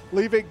that,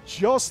 leaving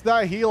just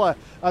their healer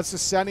as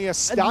Sesenia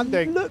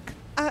standing. And look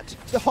at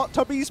the Hot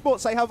Tub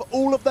Esports. They have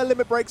all of their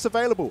limit breaks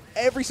available.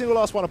 Every single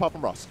last one apart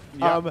from Ross.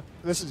 Yeah,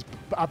 this is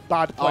a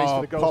bad place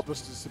for the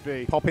Ghostbusters to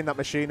be. Popping that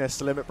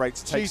machinist limit break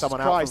to take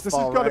someone out from this is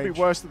far going to be range.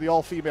 worse than the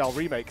all-female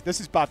remake.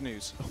 This is bad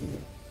news.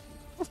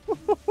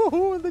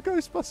 And the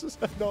Ghostbusters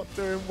are not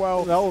doing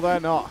well. No, they're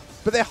not.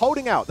 But they're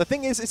holding out. The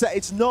thing is that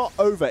it's not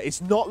over.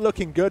 It's not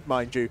looking good,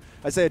 mind you,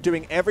 as they're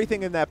doing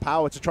everything in their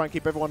power to try and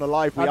keep everyone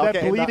alive.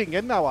 They're bleeding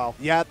in now, Al.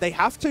 Yeah, they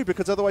have to,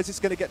 because otherwise it's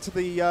going to get to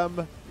the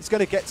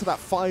that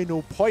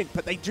final point.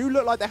 But they do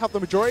look like they have the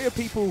majority of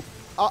people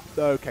up.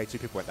 Okay, 2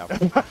 people went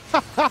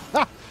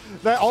down.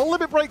 They're all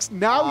limit breaks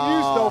now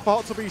used, though, for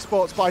Hot Tub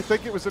Esports, but I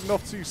think it was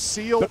enough to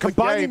seal but the game.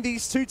 combining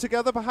these 2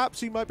 together,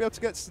 perhaps you might be able to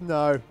get...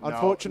 No,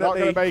 unfortunately.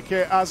 Not going to make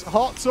it, as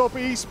Hot Tub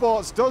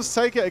Esports does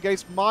take it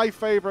against my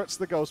favourites,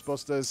 the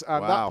Ghostbusters,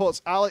 and that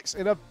puts Alex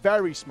in a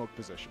very smug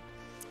position.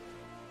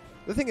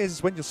 The thing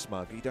is, when you're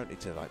smug, you don't need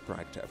to like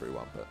brag to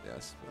everyone, but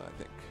yes,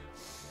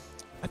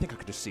 I think I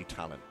could just see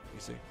talent, you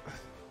see.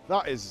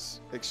 That is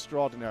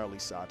extraordinarily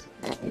sad.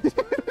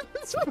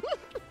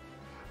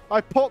 I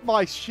put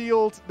my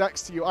shield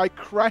next to you. I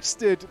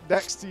crested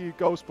next to you,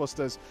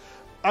 Ghostbusters.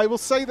 I will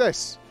say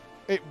this.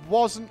 It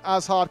wasn't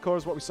as hardcore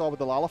as what we saw with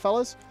the Lala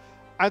fellas.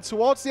 And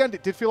towards the end,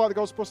 it did feel like the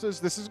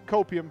Ghostbusters. This isn't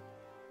copium.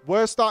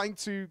 We're starting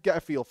to get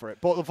a feel for it.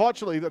 But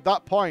unfortunately, at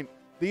that point,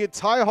 the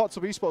entire Hot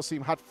Tub Esports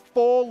team had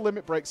 4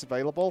 limit breaks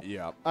available.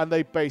 Yeah. And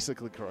they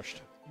basically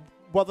crushed.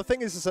 Well, the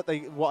thing is that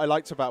what I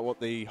liked about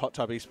what the Hot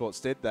Tub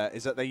Esports did there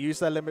is that they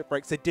used their limit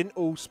breaks. They didn't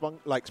all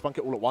spunk it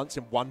all at once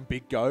in one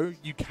big go.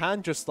 You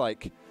can just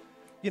like...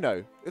 You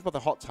know, it's about the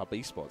Hot Tub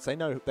Esports. They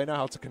know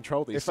how to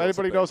control these. If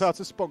anybody knows how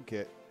to spunk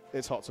it,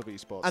 it's Hot Tub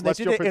Esports. And they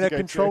did it in a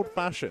controlled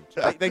fashion.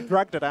 They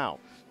dragged it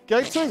out.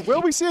 Game 2.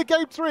 Will we see a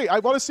Game 3? I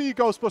want to see you,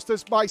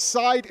 Ghostbusters. My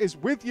side is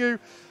with you.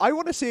 I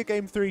want to see a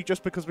Game 3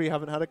 just because we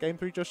haven't had a Game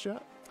 3 just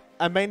yet.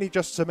 And mainly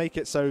just to make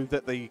it so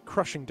that the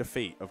crushing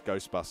defeat of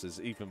Ghostbusters is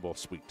even more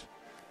sweet.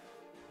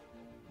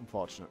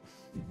 Unfortunate.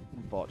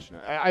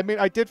 I mean,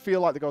 I did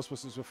feel like the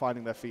Ghostbusters were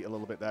finding their feet a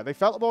little bit there. They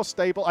felt more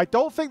stable. I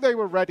don't think they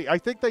were ready. I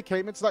think they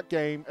came into that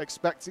game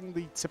expecting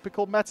the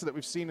typical meta that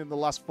we've seen in the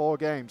last 4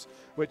 games,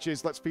 which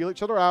is let's feel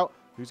each other out.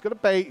 Who's going to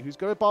bait? Who's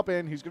going to bob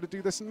in? Who's going to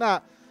do this and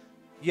that?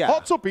 Yeah.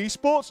 Hot Tub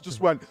Esports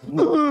just went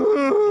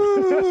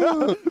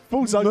murder,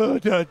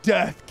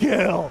 death,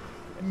 kill.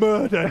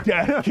 Murder,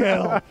 death,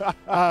 kill.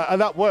 And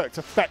that worked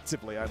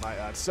effectively, I might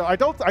add. So I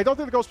don't think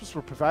the Ghostbusters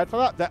were prepared for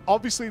that. That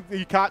obviously,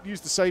 you can't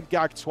use the same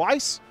gag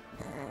twice.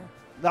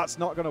 That's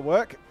not going to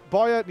work.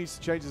 Boyer needs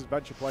to change his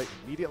adventure plate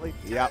immediately.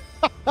 Yeah.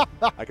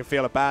 I can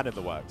feel a ban in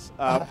the works.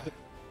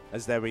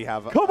 As there we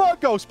have... Come on,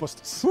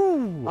 Ghostbusters.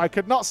 Ooh. I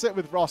could not sit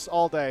with Ross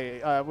all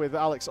day, with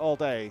Alex all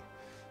day,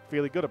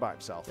 feeling good about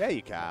himself. Yeah,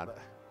 you can.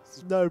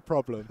 No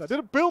problem. I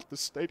didn't build the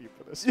stadium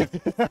for this.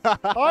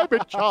 I'm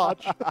in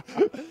charge.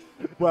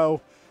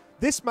 Well,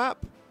 this map,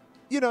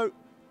 you know,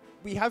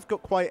 we have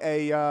got quite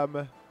a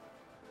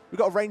we've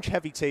got a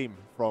range-heavy team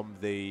from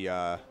the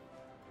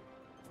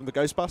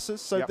Ghostbusters,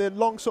 so the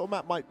long sort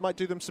of map might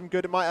do them some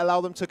good. It might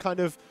allow them to kind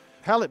of...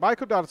 Hell, it might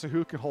come down to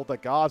who can hold their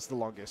guards the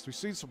longest. We've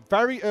seen some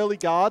very early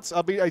guards.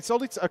 I mean, it's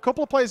only a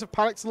couple of players have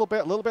panicked a little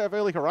bit of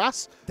early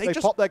harass. They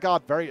just popped their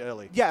guard very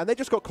early. Yeah, and they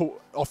just got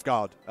caught off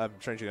guard,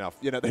 strangely enough.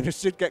 You know, they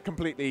just did get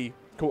completely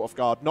caught off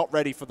guard, not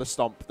ready for the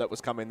stomp that was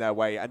coming their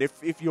way. And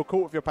if you're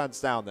caught with your pants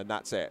down, then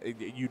that's it.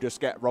 You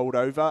just get rolled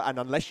over, and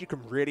unless you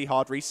can really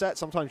hard reset,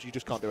 sometimes you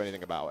just can't do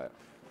anything about it.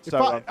 In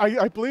fact,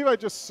 I believe I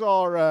just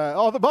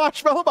saw, the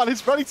Marshmallow Man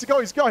is ready to go.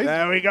 He's got his,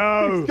 there we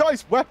go. He's got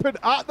his weapon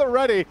at the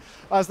ready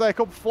as they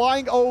come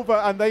flying over,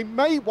 and they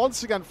may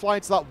once again fly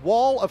into that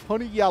wall of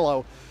honey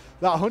yellow.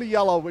 that honey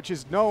yellow, which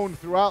is known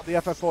throughout the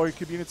FF4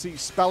 community,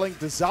 spelling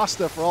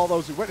disaster for all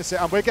those who witness it.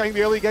 And we're getting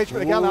the early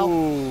engagement again now.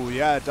 Ooh,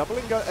 yeah,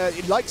 doubling.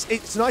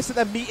 It's nice that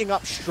they're meeting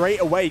up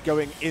straight away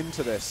going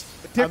into this.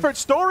 Different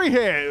story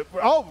here.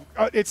 Oh,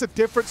 it's a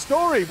different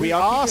story. We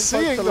are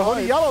seeing the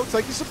honey yellow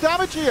taking some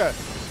damage here.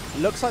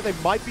 Looks like they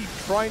might be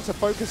trying to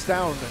focus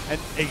down and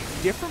a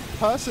different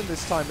person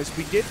this time, as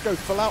we did go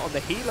full out on the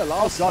healer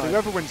last time.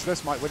 Whoever wins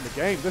this might win the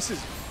game. This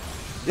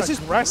is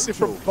aggressive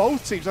from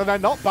both teams, and they're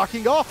not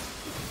backing off.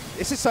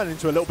 This is turning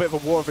into a little bit of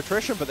a war of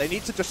attrition, but they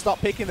need to just start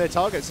picking their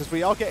targets, as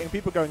we are getting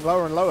people going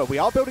lower and lower. We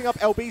are building up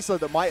LBs, though,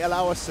 that might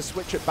allow us to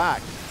switch it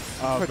back.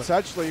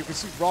 Potentially, you can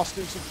see Ross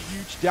doing some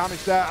huge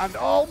damage there. And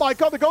oh my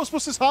god, the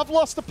Ghostbusters have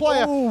lost a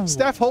player. Ooh.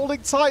 Steph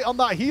holding tight on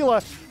that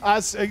healer,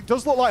 as it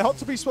does look like Hot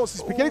Tub Esports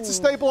is beginning to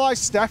stabilize.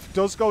 Steph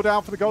does go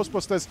down for the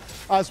Ghostbusters,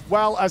 as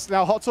well as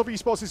now Hot Tub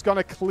Esports is going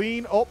to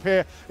clean up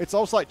here. It's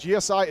almost like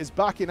GSI is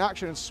back in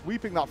action and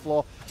sweeping that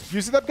floor,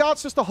 using them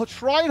guards just to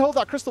try and hold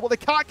that crystal, but they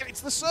can't get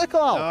into the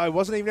circle now. No, I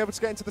wasn't even able to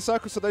get into the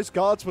circle, so those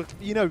guards were,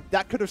 you know,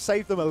 that could have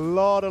saved them a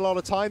lot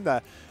of time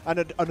there.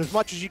 And as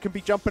much as you can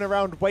be jumping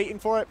around waiting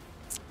for it,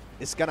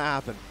 it's going to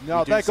happen.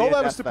 No, their goal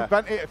there was to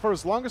prevent it for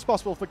as long as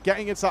possible for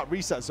getting into that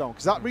reset zone,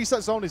 because that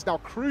reset zone is now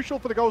crucial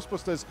for the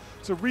Ghostbusters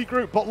to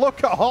regroup. But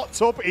look at Hot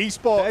Tub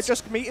Esports. They're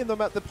just meeting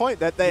them at the point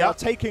that they are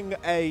taking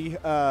a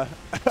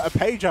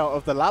page out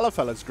of the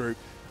Lalafellas group,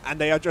 and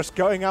they are just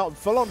going out and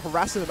full-on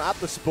harassing them at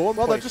the spawn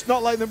point. They're just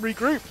not letting them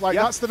regroup. Like,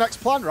 that's the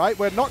next plan, right?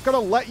 We're not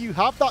going to let you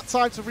have that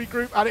time to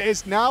regroup, and it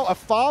is now a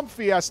farm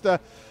fiesta.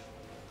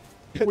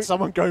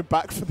 Someone going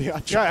back for the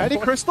actual any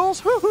crystals?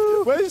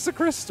 Where's the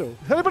crystal?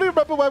 Anybody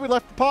remember where we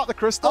left part of the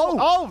crystal?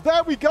 Oh,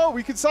 there we go.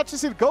 We can actually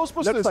see the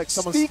Ghostbusters looks like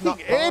someone sneaking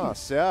in.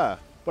 Past, yeah.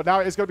 But now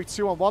it is going to be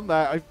 2-on-1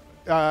 there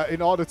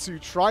in order to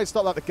try and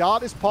stop that. The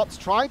guard is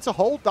popped, trying to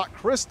hold that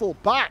crystal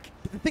back.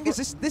 The thing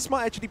is, this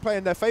might actually play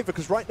in their favor,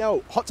 because right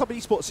now, Hot Tub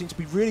Esports seems to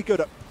be really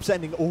good at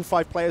sending all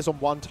 5 players on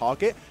one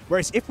target,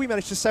 whereas if we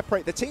manage to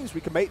separate the teams,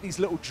 we can make these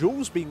little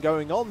duels being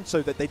going on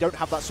so that they don't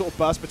have that sort of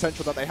burst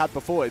potential that they had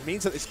before. It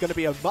means that it's going to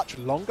be a much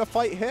longer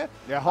fight here.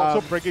 Yeah, Hot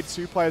Tub bringing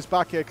 2 players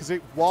back here, because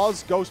it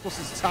was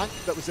Ghostbusters' tank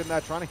that was in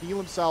there trying to heal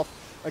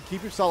himself and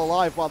keep himself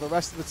alive, while the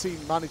rest of the team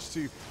managed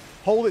to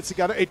hold it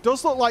together. It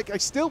does look like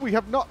we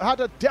have not had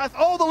a death.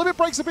 Oh, the limit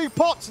breaks are being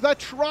popped. They're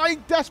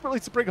trying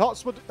desperately to bring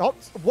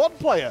one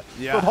player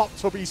from Hot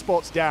Tub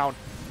Esports down.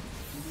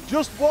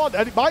 Just one,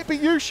 and it might be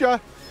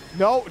Yusha.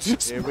 No,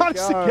 just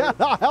managed to get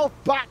that health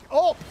back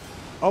up.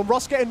 Oh,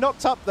 Ross getting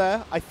knocked up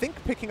there. I think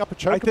picking up a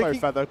Chocobo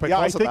feather.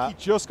 I think he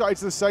just got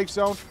into the safe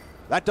zone.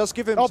 That does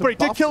give him some but he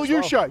did kill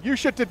Yusha. Well.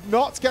 Yusha did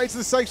not get into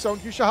the safe zone.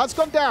 Yusha has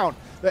gone down.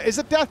 There is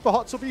a death for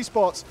Hot Tub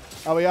Esports.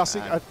 And we are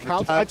seeing a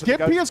count. And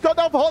Gimpy has gone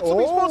down for Hot Tub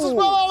Esports as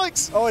well,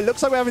 Alex. Oh, it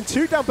looks like we're having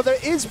 2 down, but there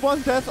is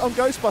 1 death on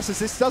Ghostbusters.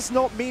 This does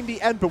not mean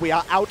the end, but we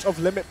are out of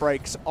limit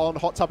breaks on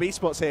Hot Tub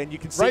Esports here, and you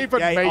can see Raven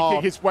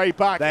making his way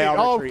back.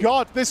 Oh,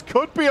 God, this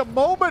could be a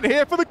moment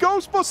here for the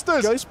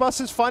Ghostbusters.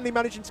 Ghostbusters finally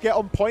managing to get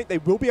on point. They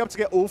will be able to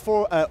get all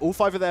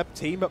 5 of their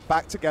team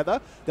back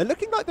together. They're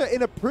looking like they're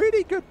in a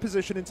pretty good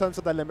position in terms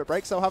of their limit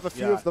breaks. They'll have a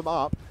few of them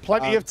up.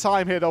 Plenty of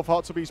time here, though, for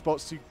Hot Tub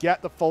Esports to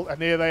get the full.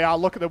 And here they are.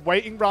 Look at them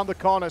waiting round the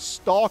corner,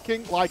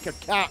 stalking like a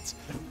cat,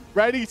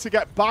 ready to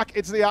get back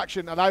into the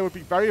action. And I would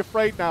be very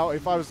afraid now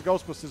if I was the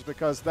Ghostbusters,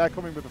 because they're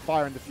coming with the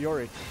fire and the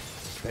fury.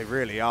 They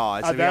really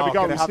are. And there we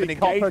go. We see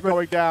Copper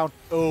going down.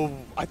 Oh,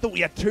 I thought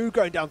we had 2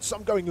 going down.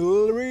 Some going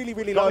really,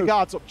 really low. The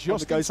guards up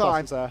just in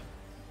time.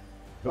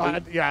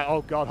 And yeah,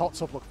 oh God, Hot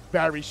Tub look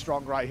very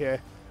strong right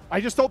here. I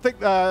just don't think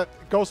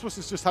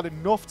Ghostbusters just had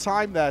enough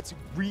time there to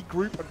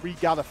regroup and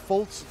regather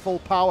full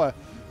power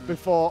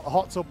before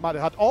Hot Tub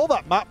had all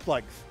that map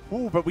length.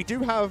 Ooh, but we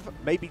do have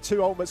maybe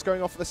 2 ultimates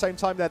going off at the same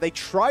time there. They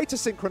tried to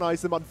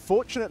synchronize them,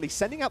 unfortunately,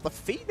 sending out the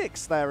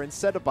Phoenix there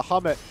instead of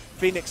Bahamut.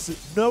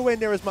 Phoenix, nowhere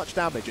near as much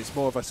damage. It's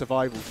more of a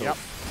survival tool.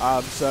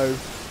 Yep. So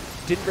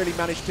didn't really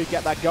manage to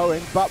get that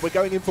going, but we're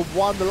going in for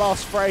the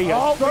last fray.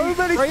 Oh, so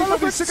many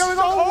filaments are going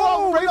on.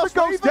 Oh, Raven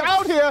goes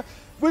down here.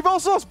 We've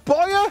also lost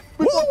Boya.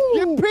 We've got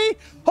Yippee.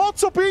 Hot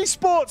Tub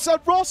Esports, and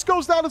Ross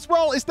goes down as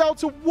well. It's down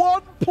to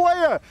 1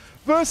 player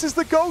versus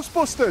the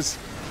Ghostbusters.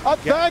 And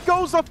there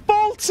goes the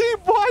full team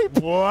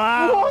wipe.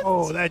 Wow.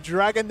 Oh, they're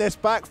dragging this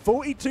back.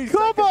 42 seconds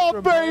Come on,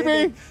 remaining.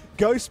 baby.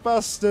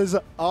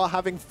 Ghostbusters are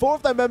having 4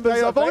 of their members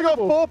They've only got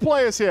 4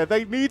 players here.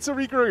 They need to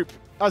regroup,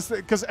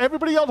 because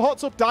everybody on Hot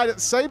Tub died at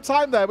the same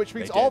time there, which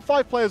means all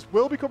 5 players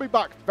will be coming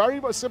back very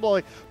much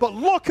similarly. But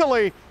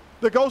luckily,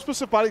 the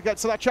Ghostbusters managed to get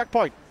to that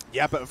checkpoint.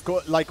 Yeah, but of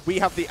course, like, we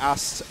have the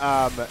Ast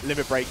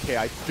limit break here.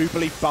 I do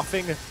believe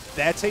buffing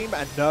their team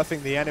and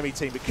nerfing the enemy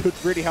team, it could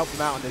really help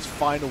them out in this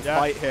final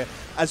fight here,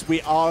 as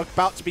we are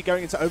about to be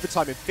going into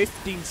overtime in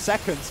 15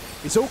 seconds.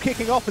 It's all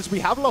kicking off as we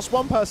have lost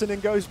 1 person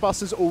in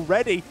Ghostbusters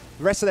already.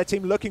 The rest of their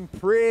team looking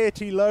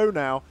pretty low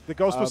now. The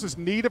Ghostbusters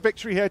need a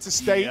victory here to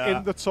stay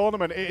in the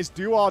tournament. It is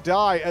do or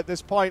die at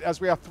this point, as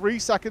we have 3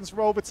 seconds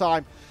for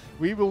overtime.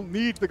 We will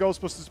need the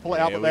Ghostbusters to pull it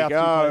out, but they have 2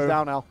 players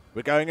down now.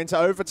 We're going into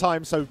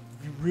overtime, so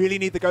you really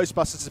need the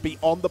Ghostbusters to be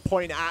on the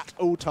point at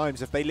all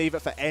times. If they leave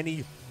it for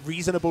any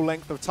reasonable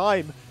length of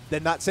time,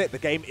 then that's it. The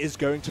game is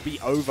going to be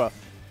over.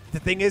 The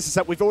thing is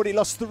that we've already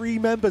lost 3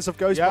 members of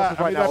Ghostbusters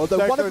right now.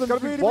 Although one of them going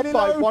to really, be one really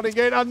by low. one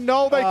again, and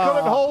no, they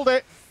couldn't hold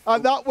it.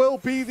 And that will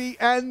be the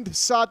end,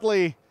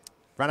 sadly,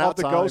 of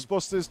the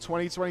Ghostbusters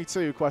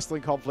 2022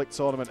 Kwehstalline Conflict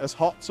Tournament as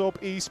Hot Tub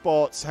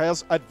Esports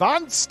has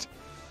advanced.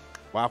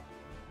 Wow.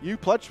 You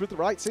pledged with the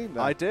right team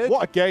then. I did.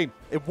 What a game.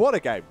 What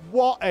a game.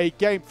 What a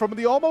game. From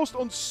the almost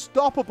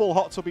unstoppable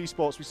Hot Tub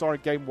Esports we saw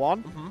in Game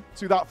 1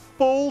 to that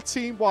full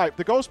team wipe,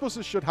 the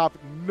Ghostbusters should have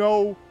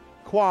no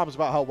qualms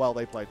about how well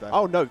they played there.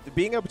 Oh, no.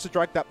 Being able to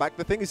drag that back,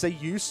 the thing is they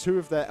used 2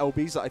 of their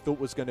LBs that I thought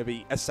was going to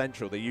be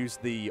essential. They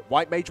used the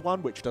White Mage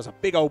one, which does a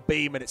big old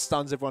beam and it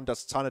stuns everyone,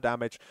 does a ton of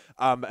damage,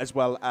 as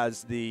well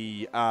as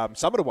the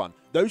Summoner one.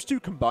 Those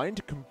 2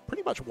 combined can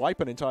pretty much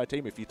wipe an entire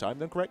team if you time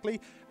them correctly,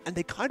 and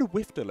they kind of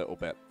whiffed a little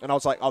bit. And I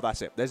was like, oh,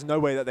 that's it. There's no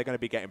way that they're going to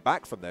be getting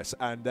back from this.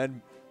 And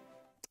then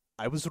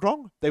I was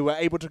wrong. They were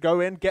able to go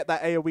in, get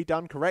that AoE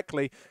done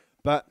correctly,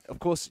 but, of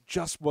course, it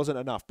just wasn't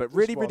enough. But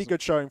really, really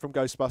good showing from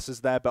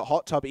Ghostbusters there. But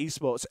Hot Tub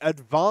Esports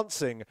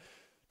advancing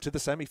to the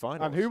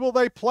semi-finals. And who will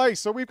they play?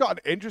 So we've got an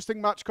interesting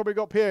match coming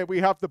up here. We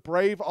have the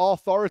brave,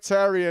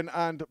 authoritarian,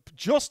 and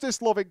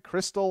justice-loving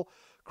Crystal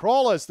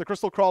Crawlers. The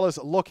Crystal Crawlers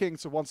looking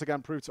to once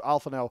again prove to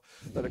Alpha now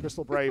that the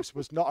Crystal Braves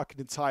was not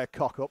an entire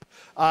cock-up,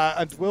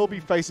 and will be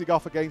facing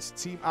off against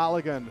Team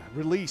Allegan,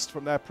 released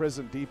from their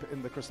prison deep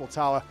in the Crystal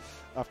Tower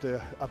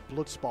after a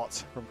blood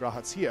spot from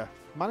Grahatia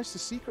managed to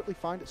secretly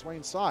find its way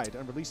inside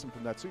and release them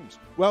from their tombs.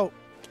 Well,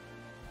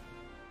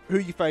 who are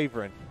you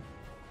favouring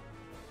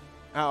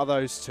out of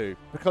those 2?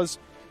 Because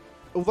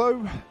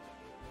although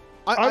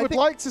I would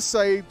like to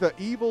say that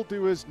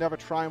evildoers never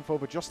triumph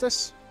over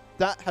justice.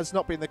 That has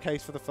not been the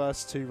case for the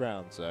first 2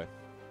 rounds, though.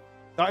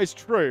 That is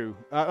true.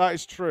 That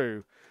is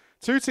true.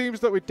 2 teams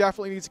that we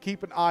definitely need to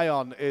keep an eye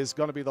on is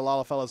going to be the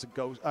Lalafellas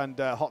and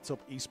Hot Tub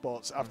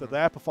Esports after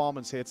their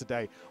performance here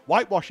today,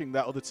 whitewashing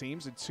their other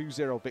teams in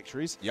 2-0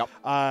 victories. Yep.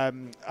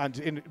 And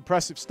in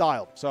impressive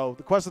style. So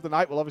the quest of the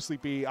night will obviously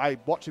be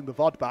watching the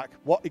VOD back.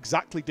 What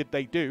exactly did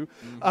they do?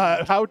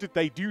 How did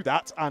they do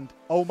that? And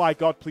oh my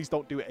God, please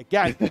don't do it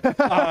again.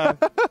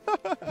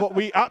 But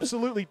we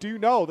absolutely do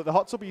know that the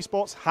Hot Tub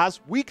Esports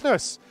has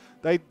weakness.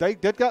 They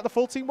did get the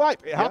full team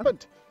wipe. It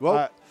happened.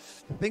 Well,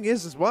 the thing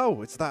is as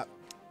well, it's that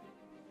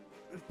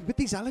with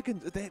these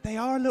Allegans, they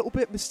are a little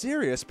bit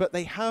mysterious, but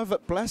they have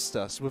blessed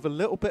us with a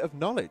little bit of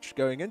knowledge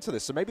going into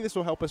this. So maybe this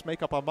will help us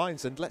make up our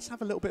minds, and let's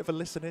have a little bit of a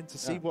listen in to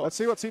see what. Let's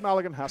see what Team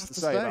Allegan has to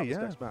say about this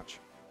next match.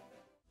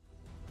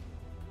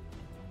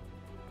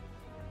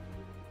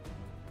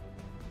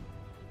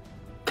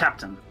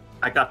 Captain,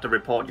 I got the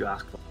report you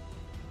asked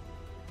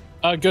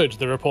for. Good.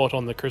 The report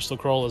on the Crystal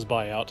Crawlers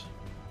buyout.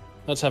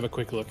 Let's have a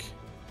quick look.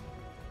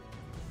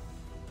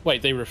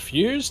 Wait, they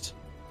refused?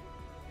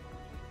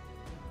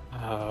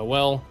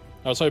 Well,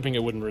 I was hoping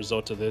it wouldn't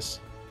resort to this.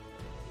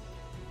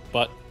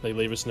 But they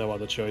leave us no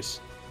other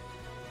choice.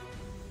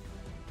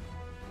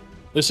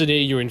 Listen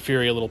here, you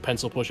inferior little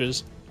pencil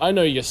pushers. I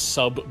know your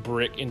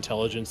sub-brick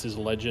intelligence is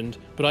legend,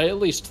 but I at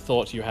least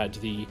thought you had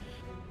the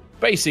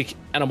basic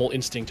animal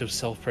instinct of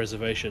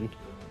self-preservation.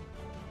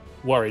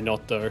 Worry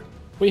not, though.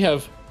 We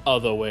have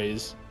other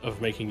ways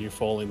of making you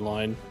fall in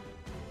line.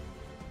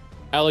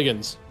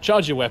 Allegans,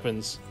 charge your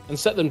weapons, and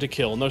set them to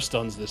kill, no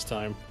stuns this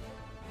time.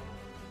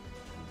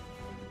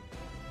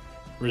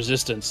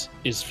 Resistance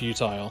is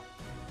futile,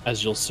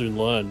 as you'll soon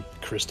learn,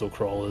 Crystal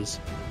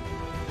Crawlers.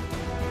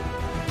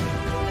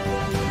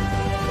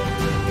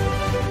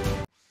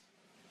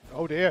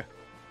 Oh dear.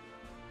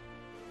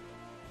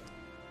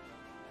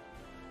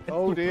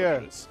 Oh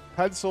dear.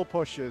 Pencil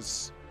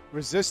pushers.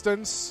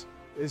 Resistance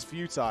is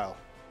futile.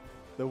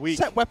 The weak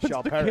Set weapons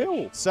shall to perish.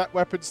 kill. Set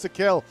weapons to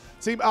kill.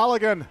 Team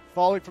Allegan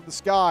falling from the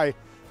sky,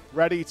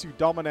 ready to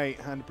dominate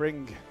and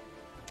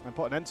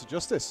put an end to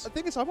justice. The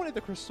thing is, I wanted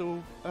the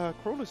Crystal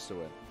Crawlers to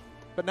win,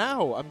 but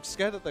now I'm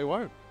scared that they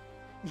won't.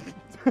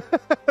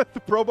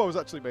 The promo was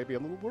actually maybe a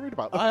little worried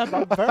about that.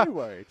 I'm very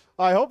worried.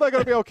 I hope they're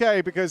going to be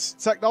okay because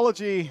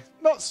technology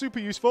not super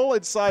useful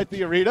inside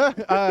the arena.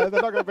 They're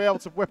not going to be able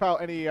to whip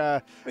out any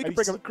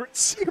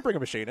secrets. You can bring a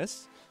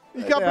machinist.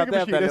 You can't bring a They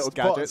have their machinist,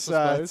 little gadgets, I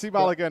but suppose, Team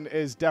but- Allegan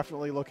is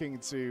definitely looking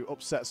to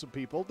upset some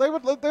people. They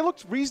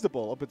looked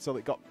reasonable up until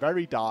it got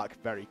very dark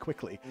very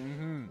quickly.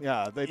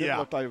 Yeah, they didn't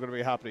look like they were going to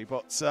be happy,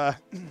 but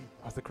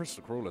The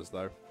Crystal Crawlers,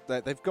 though,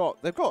 they've got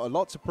a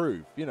lot to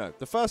prove. You know,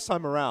 the first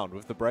time around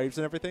with the Braves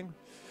and everything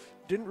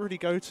didn't really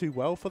go too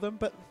well for them,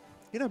 but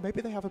you know, maybe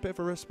they have a bit of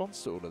a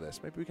response to all of this.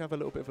 Maybe we can have a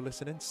little bit of a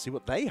listen in to see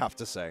what they have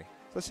to say.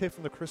 Let's hear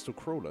from the Crystal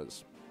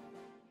Crawlers.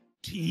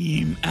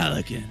 Team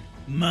Allegan,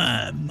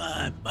 my,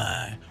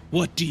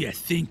 what do you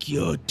think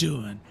you're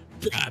doing?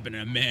 Bribing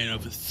a man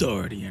of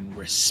authority and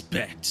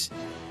respect.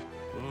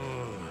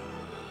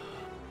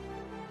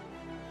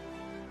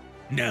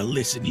 Now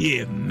listen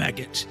here,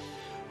 maggot.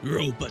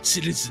 You're all but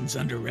citizens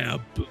under our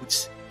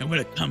boots, and when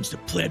it comes to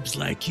plebs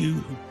like you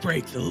who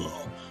break the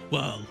law,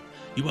 well,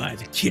 you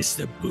either kiss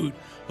the boot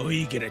or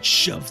you get it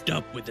shoved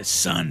up where the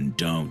sun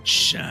don't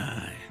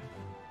shine.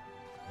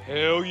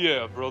 Hell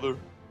yeah, brother.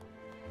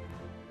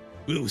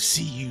 We'll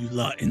see you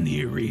lot in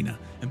the arena.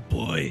 And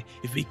boy,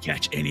 if we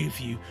catch any of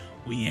you,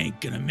 we ain't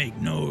gonna make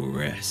no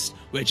arrests.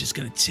 We're just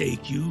gonna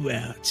take you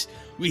out.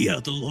 We are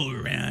the law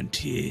around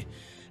here,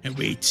 and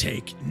we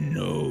take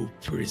no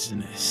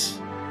prisoners.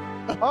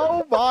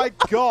 Oh my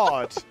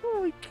god!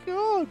 Oh my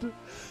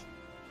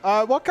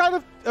god! What kind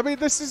of? I mean,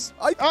 this is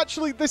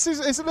actually this is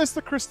isn't this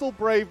the Crystal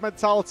Brave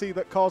mentality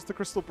that caused the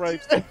Crystal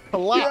Braves to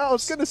collapse? Yeah, I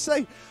was gonna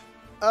say.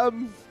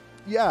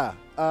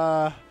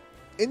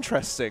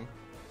 Interesting.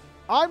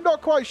 I'm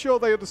not quite sure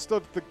they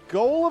understood the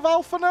goal of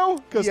Alphano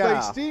because Yeah.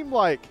 they seem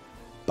like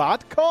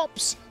bad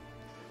cops.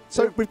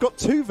 So we've got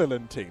 2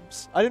 villain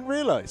teams. I didn't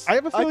realise. I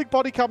have a feeling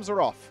body cams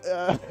are off.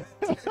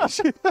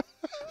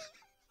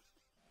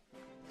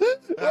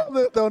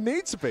 Well, there'll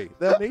need to be.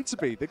 There'll need to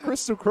be. The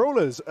Crystal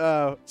Crawlers,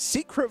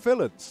 secret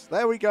villains.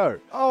 There we go.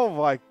 Oh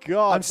my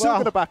god! I'm still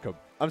going to back them.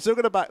 I'm still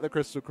going to back the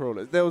Crystal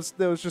Crawlers. There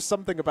was just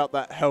something about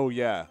that hell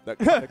yeah. That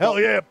kinda Hell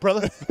got- yeah,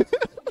 brother!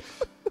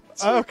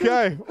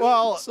 Okay,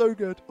 well, So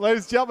good.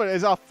 ladies and gentlemen, it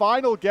is our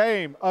final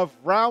game of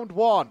round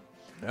 1.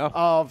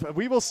 Yeah.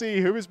 We will see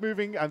who is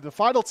moving and the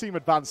final team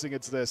advancing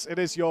into this. It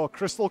is your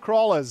Crystal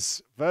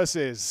Crawlers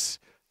versus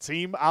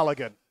Team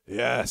Allegan.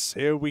 Yes,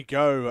 here we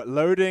go.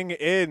 Loading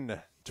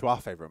in to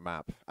our favourite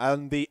map.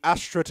 And the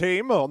Astra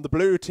team on the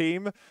blue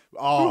team.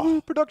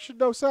 Ooh, production,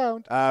 no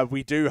sound.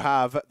 We do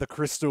have the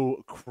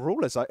Crystal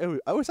Crawlers.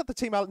 Is that the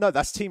Team No,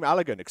 that's Team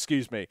Allegan,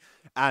 excuse me.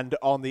 And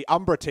on the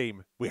Umbra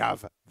team, we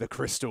have the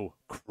Crystal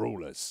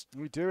Crawlers.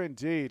 We do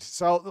indeed.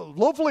 So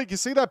lovely. You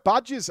see their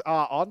badges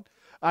are on.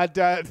 And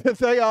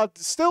they are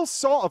still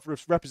sort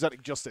of representing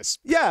justice.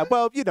 Yeah,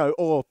 well,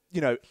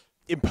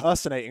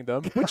 impersonating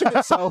them, which in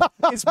itself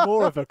is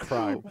more of a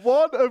crime.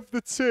 One of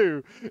the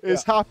two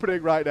is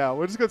happening right now.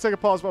 We're just going to take a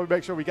pause while we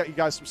make sure we get you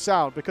guys some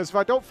sound, because if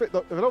I don't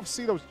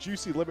see those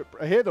juicy limit,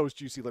 hear those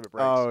juicy limit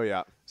breaks. Oh,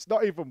 yeah. It's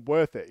not even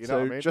worth it. You know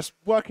what I mean? Just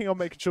working on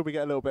making sure we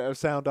get a little bit of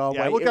sound our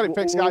Yeah, way. we'll get it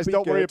fixed, will guys. be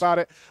Don't worry good. about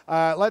it.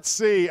 Let's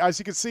see. As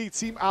you can see,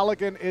 Team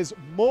Allegan is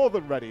more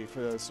than ready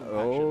for some action.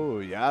 Oh,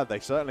 yeah, they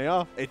certainly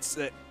are. It's.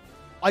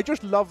 I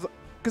just love.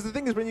 Because the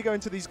thing is, when you go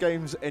into these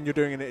games and you're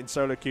doing it in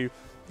solo queue,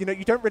 you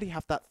don't really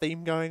have that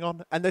theme going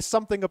on. And there's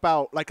something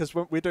about, like, because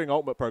we're doing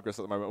Ultimate Progress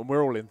at the moment, and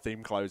we're all in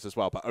theme clothes as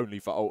well, but only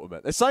for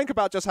Ultimate. There's something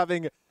about just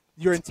having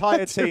your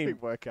entire Doing team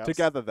workouts.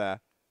 together there,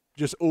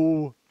 just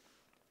all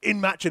in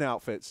matching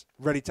outfits,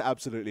 ready to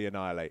absolutely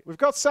annihilate. We've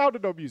got sound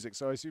and no music,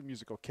 so I assume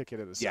music will kick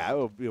in at the same.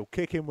 Yeah, it'll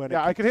kick in when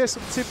Yeah, it I can hear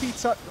some tippy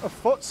of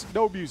foots,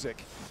 no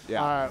music.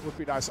 Yeah. Would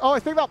be nice. Oh, I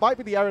think that might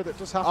be the error that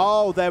just happened.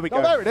 Oh, there we go.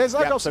 Oh, there it is.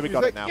 I Yep, got so some we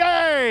music. got it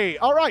now. Yay!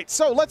 All right,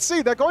 so let's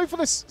see. They're going for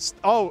this.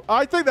 Oh,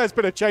 I think there's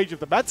been a change of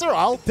the meta,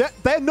 Al.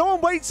 No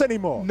one waits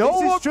anymore. No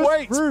This is one just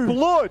waits. rude.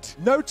 Blood.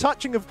 No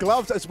touching of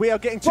gloves as we are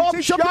getting Bob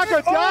too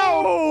Jagger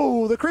down.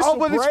 Oh, the Crystal Oh,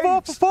 but it's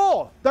Braves.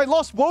 4-4. They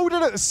lost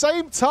Woden at the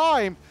same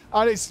time.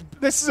 And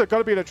this is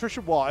going to be an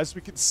attrition war. As we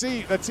can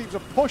see, their teams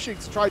are pushing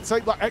to try and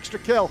take that extra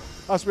kill.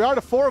 As we are in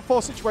a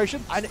 4-4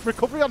 situation. And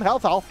recovery on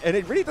health, Al. And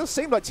it really does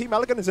seem like Team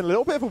Allegan is in a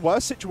little bit of a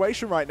worse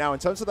situation right now in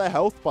terms of their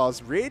health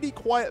bars, really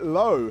quite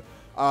low.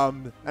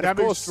 And of Demi's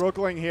course,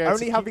 struggling here.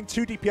 only having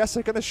 2 DPS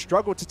are going to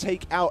struggle to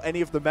take out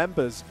any of the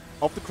members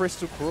of the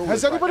Crystal Crawlers.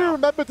 Has anybody right now.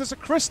 remembered there's a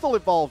crystal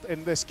involved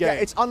in this game? Yeah,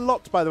 it's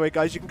unlocked, by the way,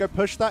 guys. You can go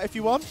push that if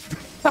you want.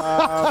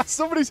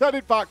 Somebody's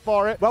headed back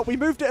for it. Well, we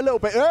moved it a little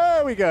bit.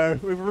 There we go.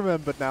 We've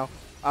remembered now.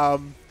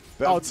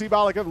 But Team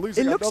Allegan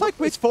losing. It looks like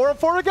it's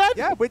 4-4 again.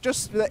 yeah, we're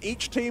just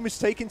each team is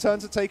taking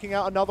turns at taking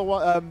out another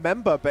one,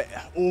 member, but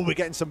we're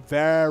getting some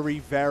very,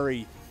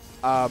 very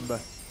low.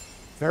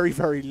 Very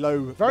low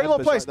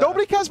members place. right there.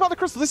 Nobody cares about the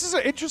crystal. This is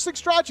an interesting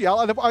strategy,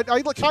 Al, and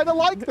I kind of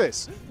like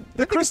this.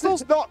 The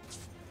crystal's not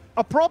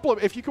a problem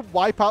if you can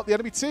wipe out the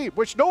enemy team,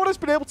 which no one has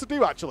been able to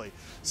do, actually.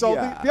 So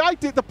Yeah.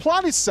 the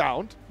plan is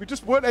sound. We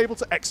just weren't able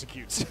to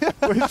execute,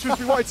 which was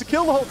we wanted to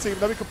kill the whole team,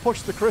 then we could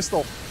push the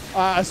crystal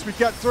as we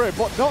get through it.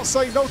 But not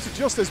saying no to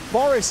justice.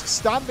 Boris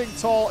standing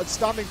tall and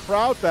standing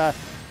proud there.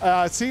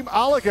 Team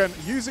Allegan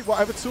using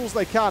whatever tools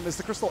they can as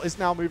the crystal is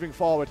now moving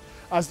forward.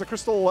 As the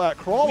crystal We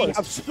crawlers.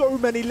 have so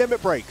many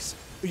limit breaks.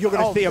 You're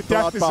going to see a the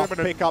death is bloodbath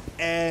imminent. pick up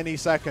any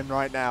second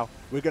right now.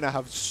 We're going to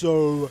have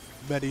so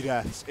many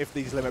deaths if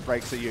these limit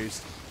breaks are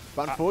used.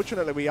 But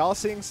unfortunately, we are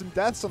seeing some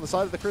deaths on the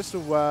side of the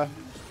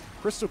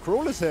Crystal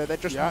Crawlers here. They're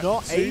just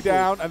not see able.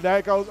 down, and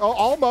there goes. Oh,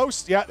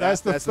 almost. Yeah,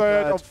 there's the there's the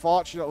third, third.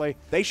 unfortunately.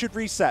 They should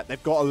reset.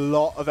 They've got a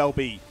lot of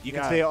LB. You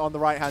can Yeah. see it on the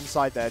right-hand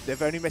side there.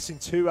 They're only missing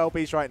 2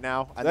 LBs right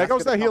now. And There that's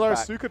goes gonna their healer,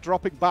 come back. Asuka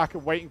dropping back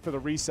and waiting for the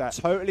reset.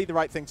 Totally the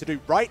right thing to do.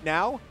 Right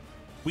now,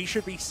 we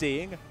should be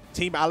seeing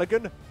Team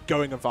Allegan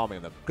going and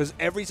farming them. Because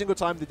every single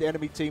time that the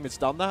enemy team has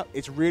done that,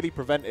 it's really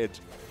prevented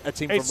a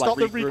team It's from like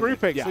stopped the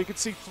regrouping. Yeah. So you can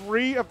see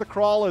 3 of the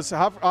crawlers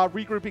are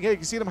regrouping here. You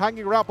can see them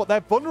hanging around, but they're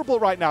vulnerable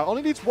right now.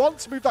 Only needs 1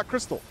 to move that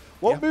crystal.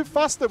 Won't move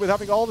faster with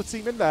having all the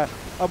team in there.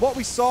 And what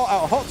we saw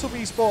out of Hot Tub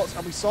Esports,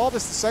 and we saw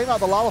this the same out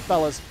of the Lala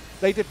fellas,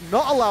 they did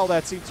not allow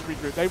their team to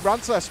regroup. They ran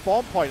to their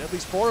spawn point, at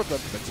least 4 of them.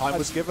 The time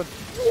was given.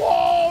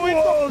 Whoa,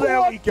 Whoa,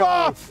 there we go.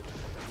 bloodbath!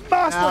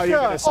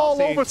 Massacre all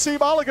over Team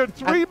Allergan.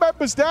 3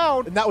 members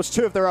down. And that was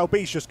 2 of their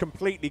LBs just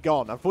completely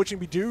gone.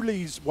 Unfortunately, we do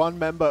lose 1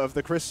 member of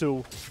the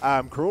Crystal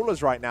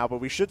Crawlers right now, but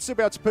we should still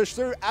be able to push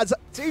through as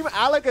Team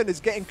Allergan is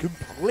getting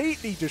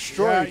completely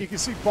destroyed. Yeah, you can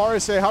see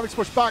Boris here having to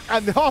push back,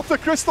 and half the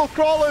Crystal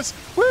Crawlers,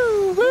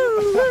 woo,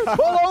 woo, woo,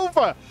 pull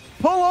over.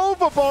 Pull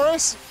over,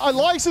 Boris. A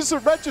license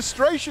of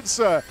registration,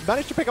 sir.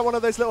 Managed to pick up one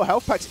of those little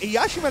health packs. He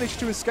actually managed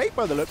to escape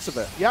by the looks of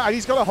it. Yeah, and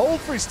he's got a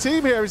hold for his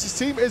team here as his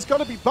team is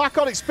going to be back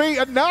on its feet.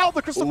 And now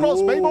the Crystal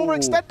Crawlers may have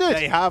overextended.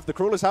 They have. The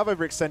Crawlers have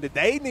overextended.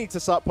 They need to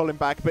start pulling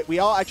back, but we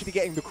are actually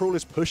getting the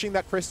Crawlers pushing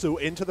that Crystal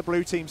into the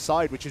blue team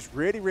side, which is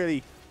really,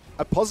 really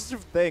a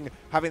positive thing,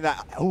 having that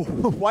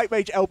White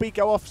Mage LB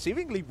go off,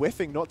 seemingly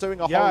whiffing, not doing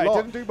a whole lot. Yeah, it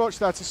didn't do much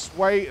there to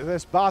sway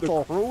this battle.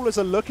 The Crawlers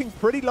are looking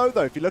pretty low,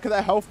 though. If you look at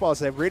their health bars,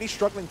 they're really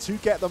struggling to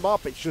get them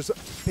up. It's just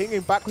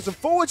pinging backwards and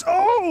forwards.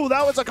 Oh,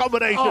 that was a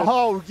combination.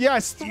 Oh,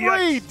 yes.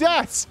 3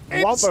 deaths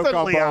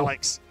instantly,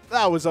 Alex.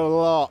 That was a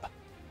lot.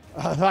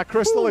 That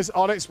Crystal is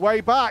on its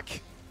way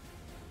back.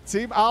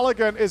 Team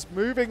Allergan is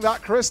moving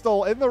that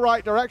Crystal in the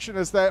right direction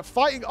as they're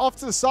fighting off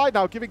to the side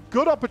now, giving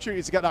good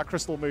opportunity to get that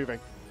Crystal moving.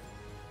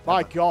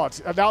 My God.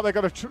 And now they're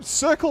going to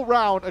circle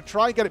round and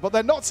try and get it. But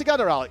they're not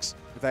together, Alex.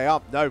 They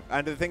are. No.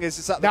 And the thing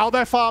is that now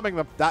they're farming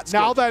them. That's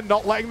now good. They're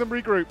not letting them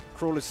regroup.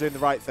 Crawler's doing the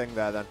right thing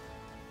there then.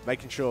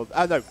 Making sure...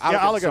 no,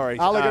 Allergan, sorry.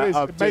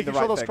 Allergan is making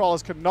sure those thing.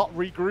 Crawlers cannot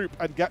regroup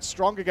and get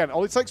strong again.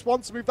 Only takes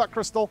 1 to move that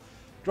Crystal.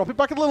 Drop it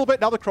back a little bit.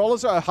 Now the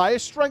Crawlers are at a higher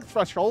strength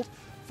threshold.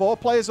 4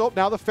 players up.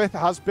 Now the 5th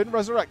has been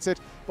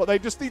resurrected. But they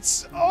just need...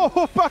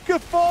 back and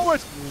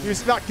forward.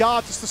 Using that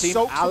guard just to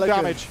soak some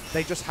damage.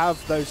 They just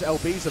have those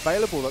LBs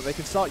available that they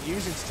can start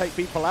using to take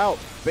people out.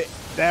 But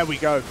there we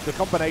go. The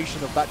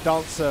combination of that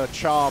Dancer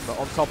charm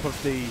on top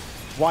of the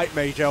White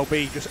Mage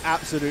LB just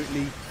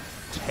absolutely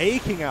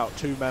taking out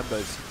 2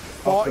 members.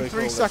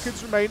 43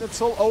 seconds remain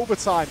until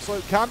overtime. So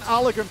can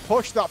Allergan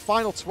push that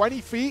final 20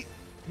 feet?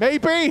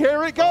 Maybe.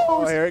 Here it goes.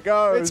 Oh, here it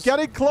goes. It's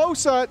getting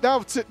closer. Now,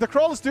 the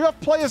Crawlers do have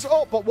players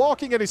up, but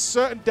walking in is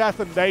certain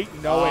death, and they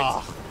know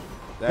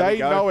it. They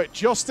know it.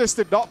 Justice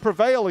did not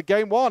prevail in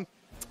Game 1.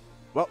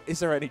 Well, is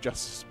there any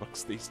justice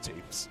amongst these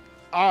teams?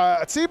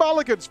 Team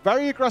Allergan's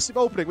very aggressive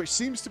opening, which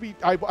seems to be...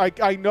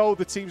 I know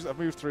the teams that have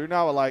moved through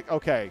now are like,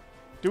 okay,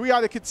 do we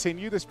either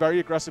continue this very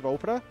aggressive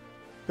opener?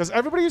 Because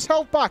everybody who's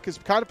held back has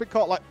kind of been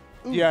caught like...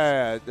 Oof.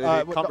 Yeah, they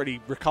can't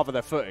really recover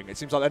their footing. It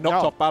seems like they're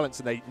knocked off balance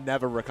and they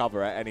never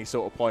recover at any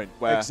sort of point.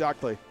 Where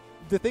exactly.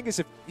 The thing is,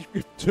 if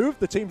 2 of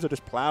the teams are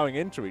just plowing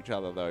into each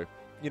other, though,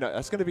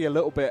 that's going to be a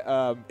little bit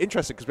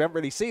interesting because we haven't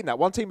really seen that.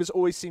 One team has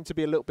always seemed to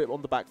be a little bit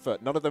on the back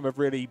foot. None of them have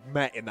really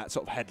met in that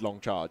sort of headlong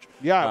charge.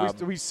 Yeah,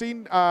 we've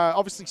seen,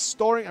 obviously,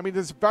 storing... I mean,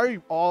 there's a very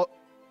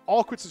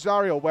awkward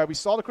scenario where we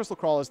saw the Crystal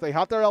Crawlers. They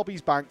had their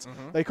LBs banked.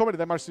 They come in and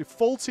they managed to do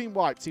full team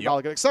wipe Team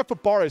Allergan, except for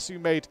Boris, who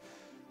made...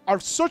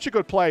 such a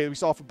good play that we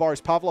saw from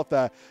Boris Pavlov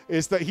there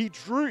is that he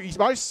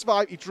managed to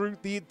survive. He drew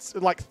the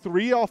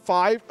 3 out of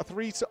 5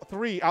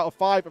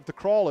 of the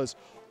Crawlers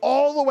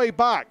all the way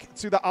back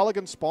to the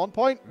Allergan spawn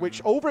point,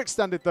 which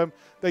overextended them.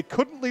 They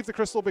couldn't leave the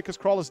Crystal because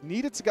Crawlers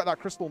needed to get that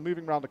Crystal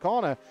moving around the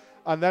corner.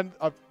 And then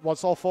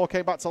once all 4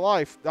 came back to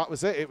life, that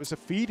was it. It was a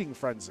feeding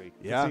frenzy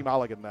for Team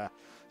Allergan there.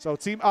 So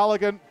Team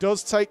Allergan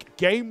does take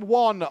Game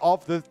 1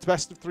 of the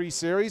best of 3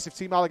 series. If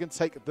Team Allergan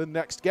take the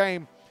next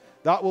game,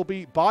 that will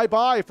be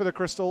bye-bye for the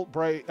Crystal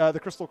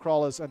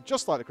Crawlers, and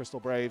just like the Crystal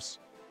Braves.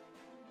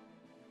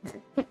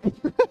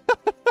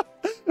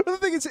 But the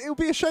thing is, it'll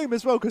be a shame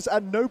as well, because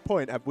at no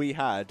point have we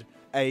had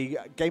a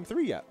Game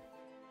 3 yet.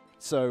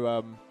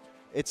 So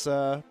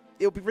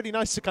it'll be really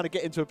nice to kind of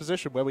get into a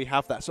position where we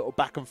have that sort of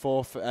back and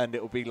forth, and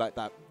it'll be like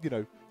that,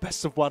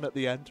 best of 1 at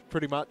the end,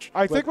 pretty much.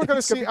 I think we're going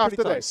to see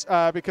after this,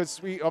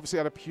 because we obviously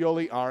had a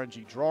purely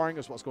RNG drawing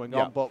is what's going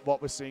on, but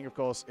what we're seeing, of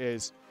course,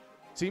 is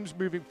teams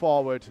moving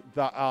forward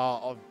that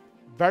are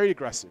very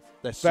aggressive.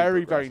 They're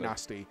very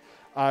nasty.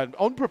 And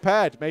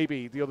unprepared,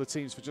 maybe, the other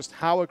teams for just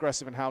how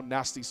aggressive and how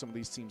nasty some of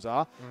these teams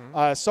are.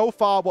 So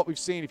far, what we've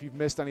seen, if you've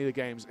missed any of the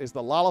games, is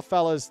the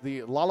Lalafellas,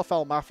 the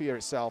Lalafell Mafia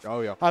itself,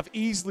 have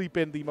easily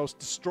been the most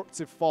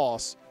destructive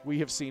force we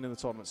have seen in the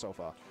tournament so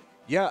far.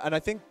 Yeah, and I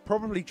think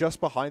probably just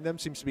behind them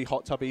seems to be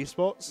Hot Tub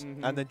Esports,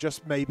 and then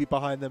just maybe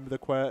behind them the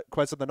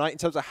Quez of the Night in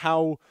terms of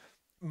how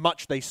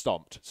much they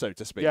stomped, so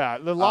to speak. Yeah,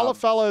 the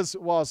Lalafellas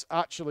was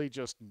actually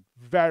just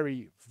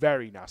very,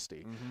 very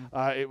nasty.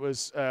 It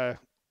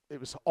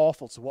was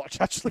awful to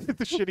watch, actually,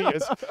 the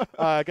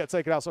shittiers get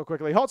taken out so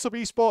quickly. Hot Tub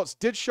Esports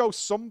did show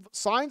some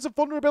signs of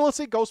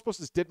vulnerability.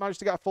 Ghostbusters did manage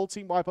to get a full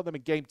team wipe on them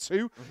in Game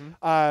 2,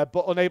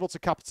 but unable to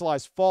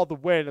capitalize for the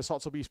win as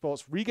Hot Tub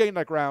Esports regained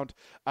their ground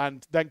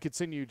and then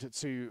continued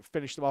to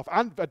finish them off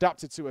and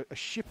adapted to a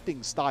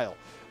shifting style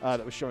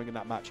that was showing in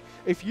that match.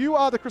 If you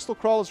are the Crystal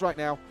Crawlers right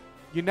now,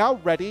 you're now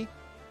ready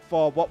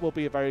for what will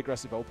be a very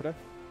aggressive opener.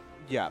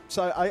 Yeah,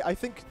 so I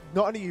think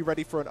not only are you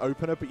ready for an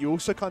opener, but you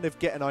also kind of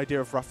get an idea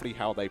of roughly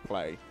how they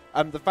play.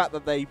 And the fact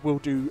that they will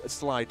do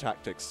slide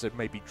tactics to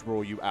maybe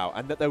draw you out,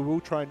 and that they will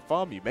try and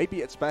farm you.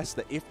 Maybe it's best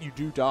that if you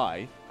do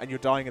die, and you're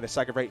dying in a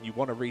staggered rate and you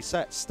want to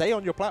reset, stay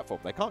on your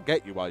platform. They can't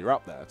get you while you're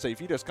up there. So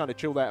if you just kind of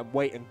chill there and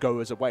wait and go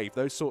as a wave,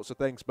 those sorts of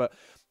things. But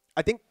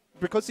I think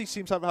because these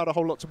teams haven't had a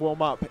whole lot to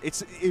warm up,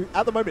 at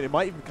the moment it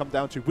might even come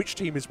down to which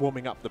team is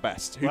warming up the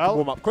best, who can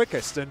warm up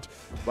quickest. And,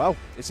 well,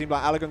 it seemed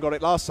like Allagan got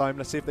it last time.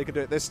 Let's see if they can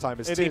do it this time.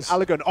 It's Team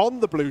Allagan on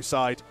the blue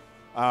side.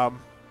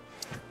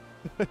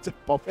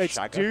 It's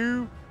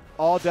do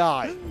or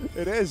die.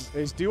 It is.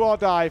 It's do or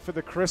die for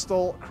the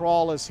Crystal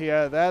Crawlers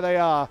here. There they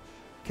are.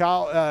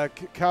 Kua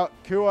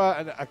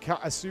and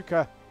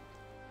Asuka.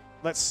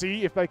 Let's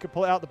see if they can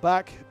pull it out the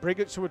back, bring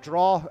it to a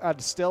draw,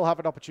 and still have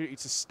an opportunity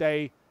to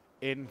stay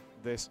in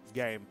this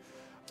game.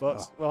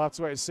 But we'll have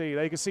to wait and see.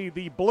 There you can see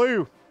the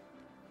blue,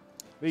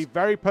 the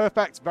very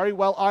perfect, very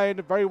well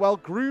ironed, very well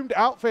groomed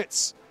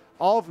outfits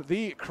of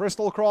the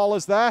Crystal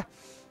Crawlers there.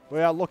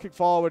 We are looking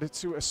forward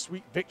to a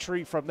sweet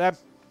victory from them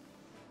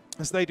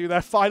as they do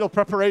their final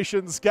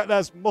preparations, get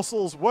their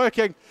muscles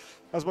working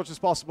as much as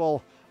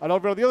possible. And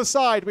over on the other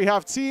side, we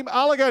have Team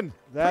Allagan.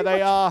 There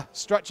they are,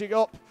 stretching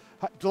up.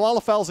 The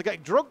Lalafels are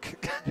getting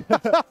drunk.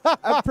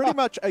 And pretty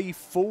much a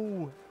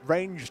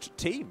full-ranged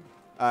team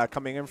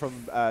coming in from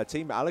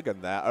Team Allagan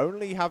there,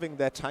 only having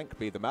their tank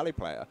be the melee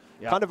player.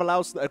 Kind of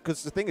allows,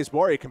 because the thing is,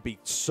 Warrior can be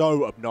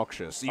so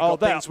obnoxious. You've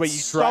got things where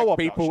you drag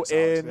people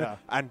in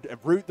and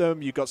root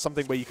them. You've got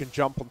something where you can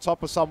jump on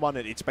top of someone,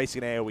 and it's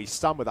basically an AoE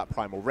stun with that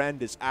Primal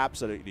Rend. It's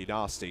absolutely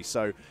nasty.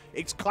 So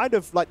it's kind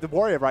of like the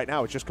Warrior right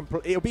now is just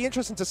it'll be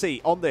interesting to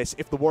see on this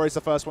if the Warrior's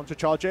the first one to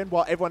charge in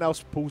while everyone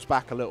else pulls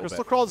back a little bit.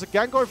 Crystal Crawlers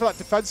again going for that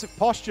defensive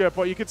posture,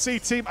 but you can see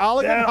Team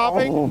Allagan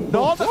having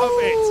none of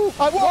it.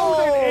 And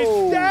Woden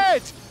is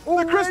dead.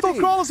 The Crystal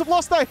Crawlers have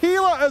lost their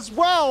healer as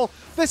well.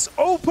 This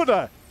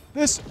opener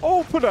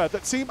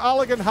that Team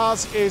Allagan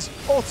has is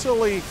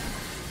utterly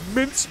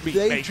mincemeat.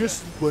 They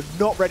just were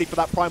not ready for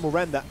that Primal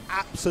Rend that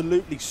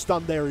absolutely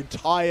stunned their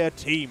entire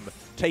team,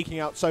 taking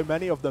out so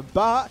many of them.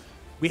 But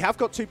we have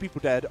got 2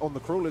 people dead on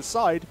the Crawlers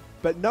side,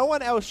 but no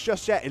one else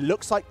just yet. It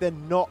looks like they're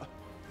not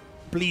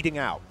bleeding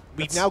out.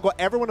 We've now got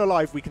everyone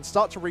alive. We can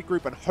start to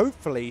regroup, and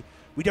hopefully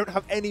we don't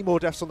have any more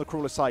deaths on the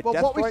Crawler side. Well,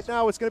 Death right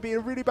now is going to be in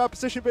a really bad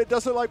position, but it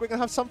does look like we're going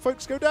to have some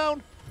folks go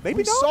down. Maybe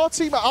we saw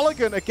Team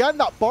Allagan, again,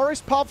 that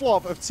Boris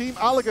Pavlov of Team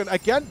Allagan,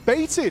 again,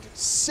 baited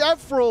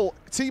several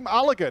Team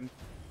Allagan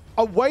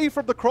away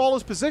from the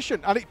Crawler's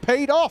position, and it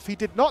paid off. He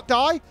did not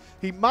die.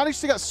 He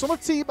managed to get some of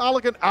Team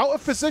Allagan out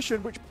of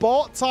position, which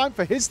bought time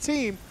for his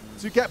team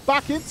to get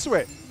back into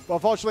it. But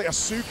unfortunately,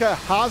 Asuka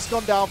has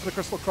gone down for the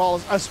Crystal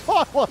Crawlers as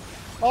well.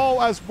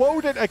 Oh, as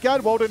Woden,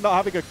 again, Woden not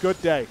having a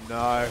good day.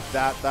 No,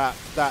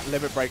 that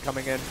limit break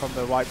coming in from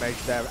the White Mage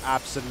there,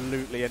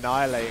 absolutely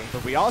annihilating.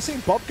 But we are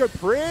seeing Bob go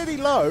pretty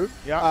low,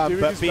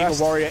 but being a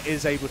Warrior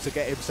is able to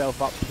get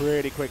himself up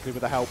pretty quickly with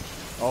the help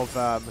of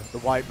the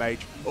White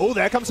Mage. Oh,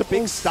 there comes a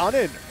big stun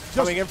in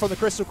coming in from the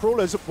Crystal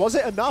Crawlers. Was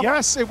it enough?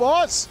 Yes, it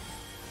was.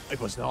 It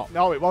was not.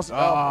 No, it wasn't.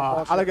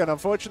 Allagan,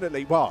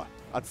 unfortunately,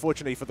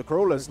 unfortunately for the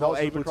Crawlers, not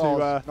able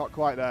to... not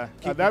quite there.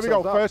 And there we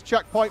go, first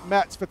checkpoint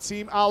met for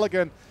Team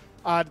Allagan.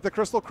 And the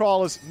Crystal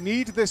Crawlers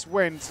need this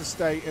win to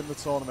stay in the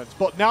tournament.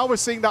 But now we're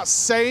seeing that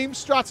same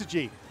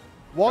strategy,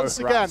 once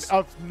again,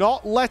 of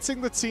not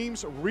letting the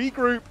teams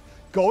regroup,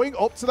 going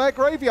up to their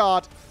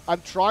graveyard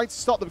and trying to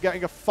stop them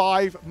getting a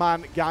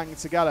 5-man gang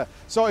together.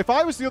 So if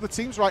I was the other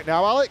teams right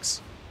now,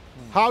 Alex,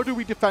 how do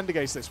we defend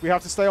against this? We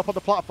have to stay up on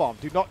the platform.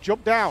 Do not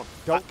jump down.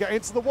 Don't get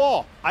into the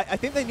war. I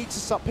think they need to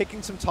start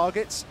picking some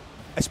targets,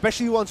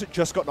 especially the ones that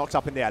just got knocked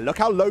up in the air. Look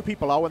how low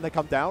people are when they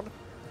come down.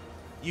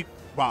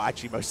 Well,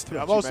 actually, most of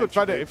them. Most of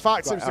them. In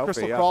fact, it was the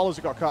Crystal Crawlers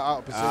who got cut out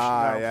of position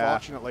there,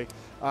 unfortunately.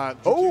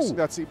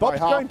 Bob's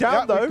going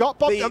down, though. We've got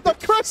Bob. The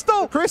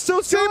Crystal! The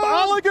Crystal Team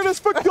Allagan has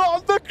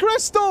forgotten the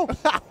Crystal!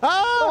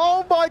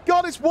 Oh my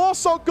god, it's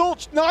Warsaw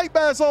Gulch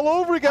nightmares all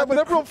over again with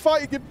everyone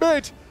fighting in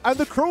mid. And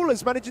the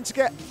Crawlers managing to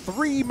get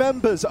 3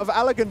 members of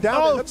Allagan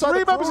down. Oh,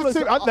 3 members of the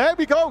team. And there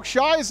we go.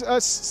 Shy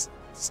has,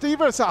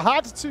 Stevens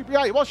had to,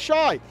 it was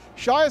Shy.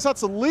 Shy has had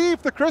to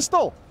leave the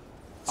Crystal.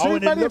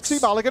 Too many of Team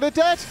Allagan are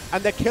dead.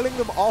 And they're killing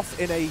them off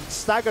in a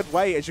staggered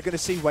way, as you're going to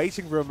see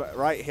Waiting Room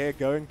right here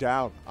going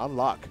down.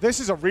 Unluck. This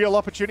is a real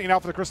opportunity now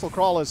for the Crystal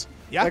Crawlers.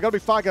 Yeah. They're going to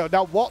be fighting.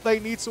 Now, what they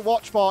need to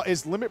watch for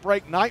is Limit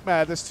Break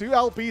Nightmare. There's 2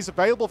 LBs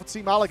available for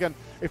Team Allagan.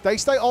 If they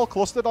stay all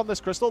clustered on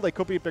this Crystal, they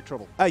could be in big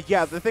trouble.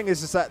 Yeah, the thing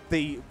is that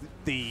the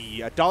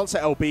Dancer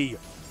LB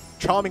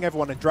charming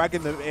everyone and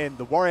dragging them in,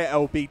 the Warrior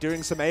LB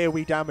doing some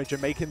AoE damage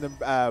and making them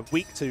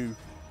weak to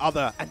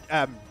other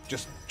and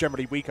just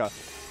generally weaker.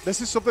 This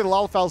is something the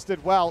Lalafels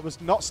did well. It was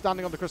not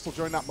standing on the Crystal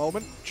during that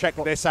moment. Check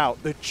this out.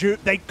 They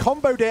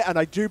comboed it, and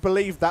I do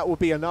believe that will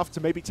be enough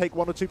to maybe take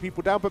 1 or 2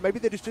 people down, but maybe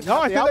they just didn't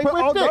have the output.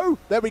 Oh, no.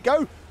 There we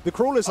go. The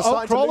Crawlers are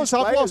starting to lose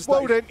Crawlers have lost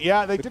Woden.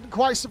 Yeah, they didn't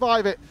quite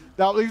survive it.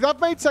 Now, they've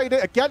maintained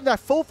it. Again, their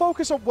full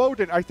focus on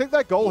Woden. I think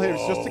their goal here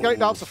is just to get it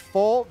down to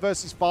 4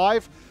 versus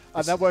 5.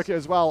 And then working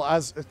as well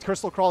as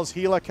Crystal Crawler's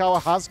healer Kawa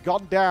has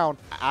gone down.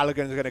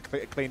 Allergan's going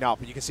to clean up.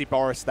 And you can see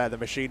Boris there, the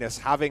machinist,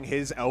 having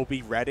his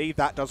LB ready.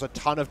 That does a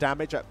ton of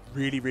damage at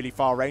really, really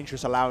far range,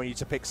 just allowing you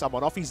to pick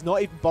someone off. He's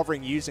not even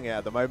bothering using it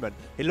at the moment.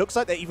 It looks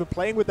like they're even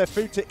playing with their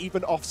food to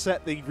even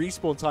offset the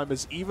respawn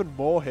timers even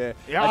more here.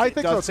 Yeah, I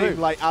think so too. It does seem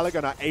like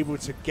Allergan are able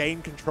to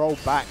gain control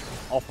back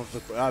off of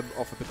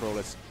the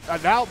Crawlers.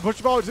 And now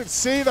much more to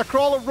see the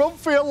Crawler run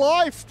for your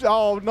life.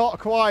 Oh, not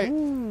quite.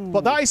 Ooh.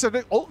 But that is,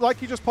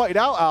 like you just pointed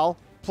out, Al,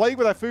 playing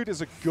with their food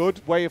is a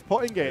good way of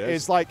putting it.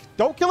 It's like,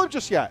 don't kill him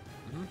just yet.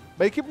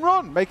 Make him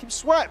run, make him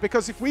sweat,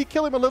 because if we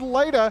kill him a little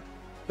later,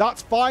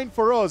 that's fine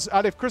for us.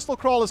 And if Crystal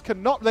Crawlers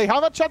cannot, they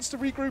have a chance to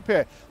regroup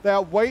here. They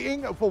are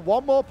waiting for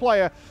one more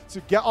player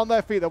to get on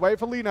their feet. They're waiting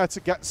for Lena to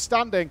get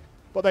standing.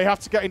 But they have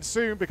to get in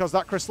soon because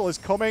that crystal is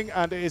coming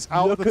and it is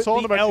out of the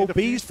tournament. Look at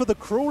the LBs for the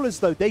Crawlers,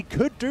 though. They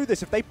could do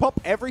this. If they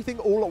pop everything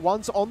all at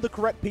once on the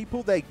correct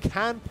people, they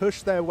can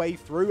push their way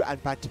through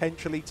and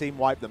potentially team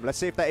wipe them. Let's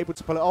see if they're able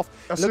to pull it off.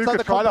 It looks like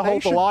they're trying to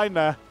hold the line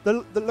there.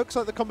 That looks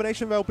like the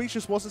combination of LBs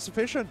just wasn't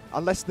sufficient.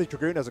 Unless the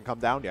Dragoon hasn't come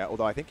down yet,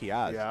 although I think he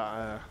has.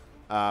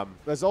 Yeah.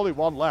 There's only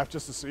one left.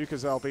 Just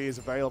Asuka's LB is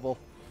available.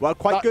 Well,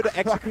 quite good at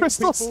executing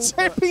Crystal's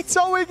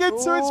tippy-toeing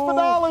into its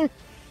finale.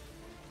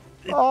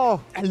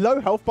 And low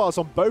health bars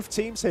on both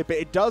teams here, but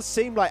it does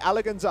seem like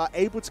Allergans are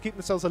able to keep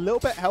themselves a little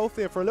bit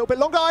healthier for a little bit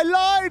longer. I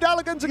lied!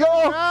 Allergans are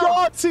going down!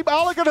 God! Team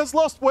Allergan has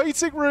lost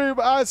waiting room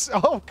as,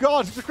 oh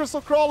God, the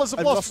Crystal Crawlers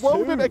have lost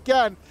Woden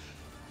again.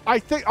 I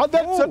think, and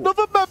then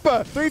another member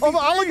of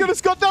Allergan has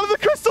gone down and the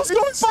Crystal's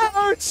gone back!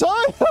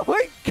 Overtime! Oh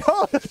my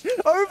God!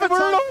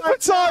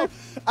 Overtime!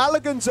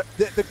 Allergans,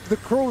 the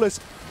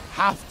Crawlers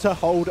have to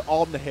hold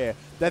on here.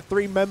 They're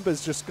three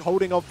members just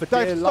holding on for dear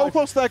life. They're so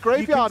close to their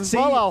graveyard as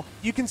well.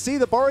 You can see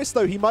the Boris,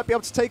 though. He might be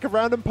able to take a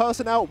random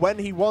person out when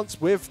he wants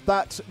with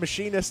that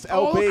machinist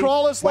LB. The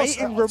Crawlers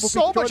waiting room will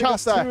so be much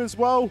health there as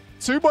well.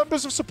 Two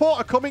members of support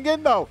are coming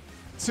in, though.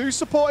 Two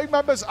supporting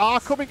members are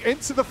coming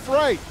into the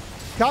fray.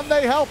 Can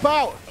they help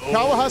out?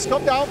 Kawa has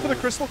come down for the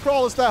Crystal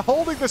Crawlers. They're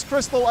holding this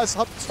crystal as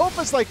tough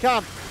as they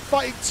can,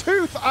 fighting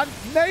tooth and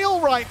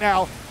nail right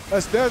now.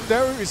 As there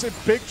is in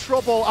big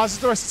trouble as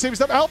the rest of the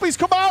teams. LB's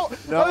come out!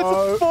 No. And it's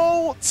a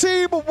full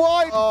team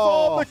wipe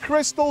for the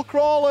Crystal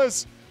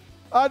Crawlers.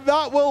 And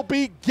that will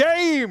be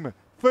game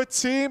for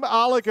Team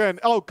Allergan.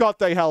 Oh, God,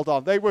 they held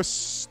on. That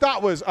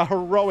was a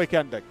heroic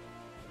ending.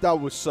 That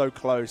was so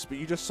close, but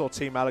you just saw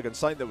Team Allergan.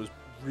 Something that was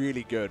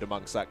really good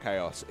amongst that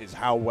chaos is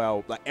how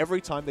well, like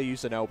every time they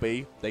used an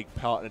LB, they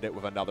partnered it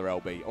with another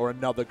LB or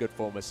another good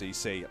form of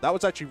CC. That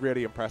was actually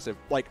really impressive.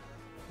 Like,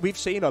 we've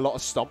seen a lot of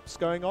stomps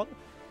going on.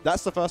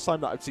 That's the first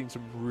time that I've seen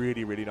some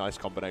really, really nice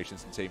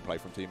combinations in team play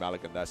from Team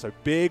Allergan there. So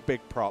big,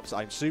 big props.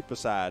 I'm super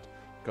sad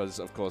because,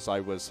 of course, I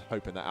was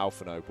hoping that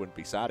Alphino wouldn't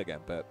be sad again,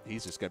 but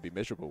he's just going to be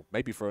miserable.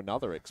 Maybe for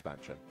another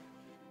expansion.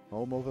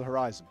 Home over the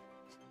horizon.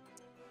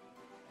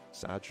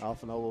 Sad.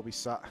 Alphino will be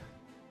sat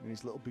in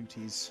his little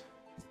booties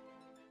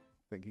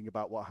thinking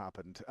about what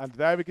happened. And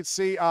there we can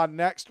see our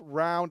next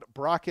round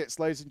brackets,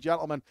 ladies and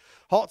gentlemen.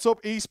 Hot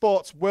Tub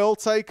Esports will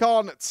take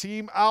on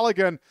Team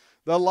Allergan.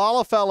 The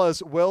Lala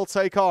fellas will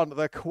take on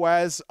the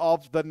Quez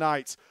of the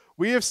Night.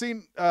 We have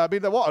seen,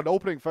 what an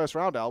opening first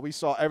round, Al. We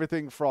saw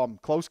everything from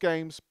close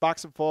games,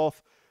 backs and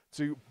forth,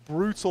 to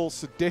brutal,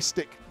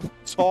 sadistic,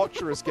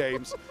 torturous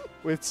games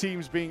with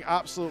teams being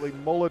absolutely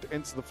mullered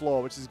into the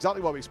floor, which is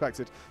exactly what we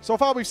expected. So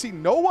far, we've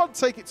seen no one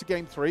take it to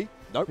game 3.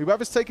 Nope.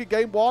 Whoever's taken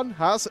game 1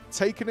 has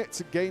taken it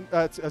to game,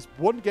 has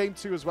won game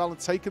 2 as well and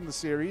taken the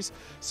series.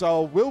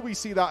 So will we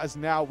see that as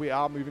now we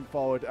are moving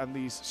forward and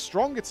these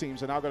stronger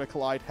teams are now going to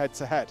collide head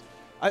to head?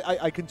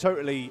 I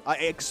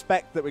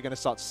expect that we're going to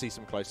start to see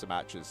some closer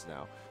matches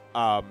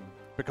now,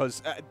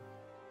 because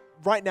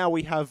right now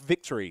we have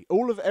victory.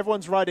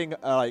 Everyone's riding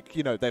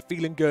they're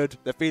feeling good,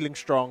 they're feeling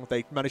strong.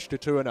 They managed to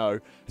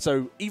 2-0.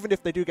 So even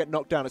if they do get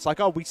knocked down, it's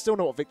like, oh, we still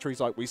know what victory's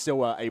like. We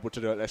still are able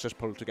to do it. Let's just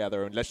pull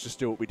together and let's just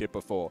do what we did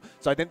before.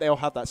 So I think they'll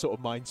have that sort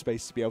of mind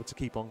space to be able to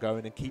keep on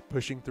going and keep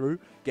pushing through,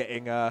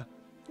 getting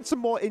some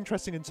more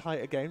interesting and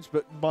tighter games.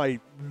 But my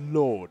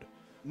lord.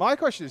 My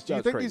question is, do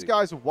you think crazy. these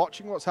guys are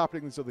watching what's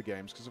happening in these other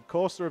games? Because, of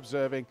course, they're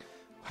observing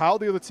how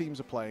the other teams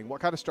are playing, what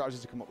kind of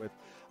strategies to come up with.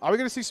 Are we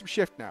going to see some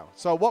shift now?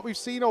 So what we've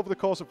seen over the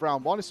course of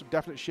round 1 is some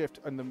definite shift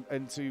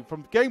into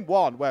from game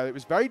 1, where it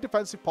was very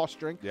defensive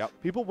posturing. Yep.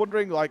 People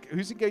wondering, like,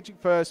 who's engaging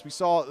first. We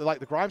saw, like,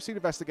 the Grime Scene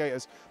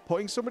Investigators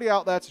putting somebody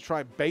out there to try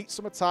and bait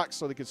some attacks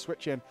so they could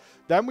switch in.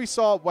 Then we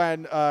saw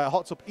when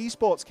Hot Tub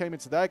Esports came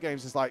into their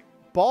games, it's like,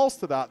 balls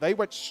to that. They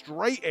went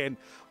straight in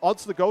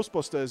onto the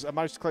Ghostbusters and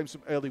managed to claim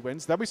some early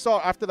wins. Then we saw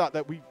after that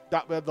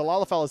the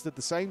Lala fellas did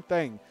the same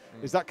thing.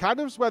 Is that kind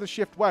of where the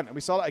shift went? And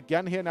we saw that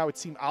again here now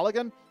with Team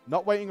Allergan,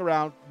 not waiting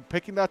around,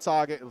 picking their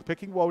target,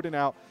 picking Woden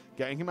out,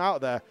 getting him out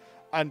of there.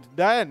 And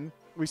then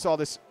we saw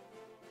this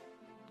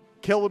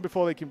kill them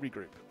before they can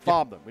regroup.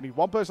 Farm them. We need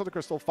one person on the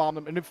crystal, farm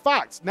them. And in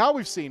fact, now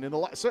we've seen,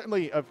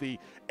 certainly of the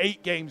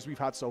 8 games we've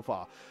had so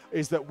far,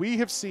 is that we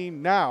have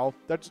seen now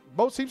that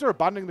most teams are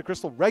abandoning the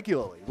crystal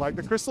regularly. Like,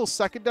 the crystal's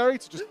secondary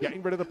to just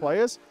getting rid of the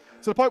players.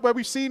 To the point where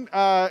we've seen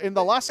in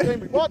the last game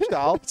we watched,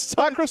 Al,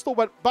 that crystal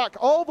went back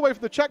all the way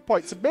from the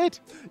checkpoint to mid.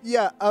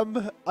 Yeah,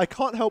 I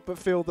can't help but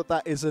feel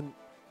that isn't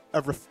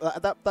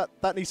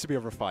that needs to be a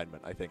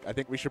refinement. I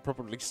think we should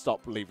probably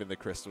stop leaving the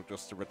crystal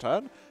just to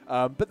return.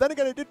 But then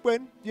again, it did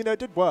win. You know, it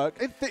did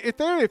work. In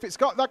theory, if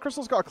that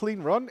crystal's got a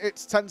clean run,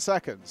 it's 10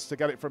 seconds to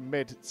get it from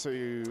mid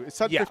to. It's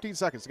 15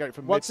 seconds to get it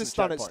from once mid it's to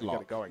done, checkpoint it's locked.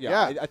 Get it going.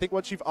 Yeah. I think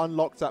once you've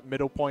unlocked that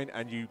middle point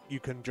and you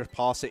can just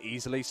pass it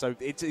easily, so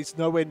it's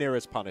nowhere near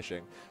as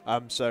punishing.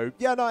 So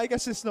yeah, no, I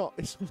guess it's not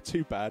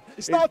too bad.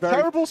 It's not a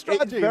terrible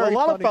strategy. Well, a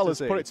lot of fellas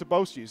put put it to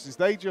most uses.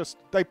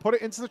 They put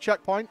it into the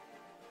checkpoint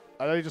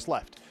and then they just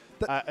left.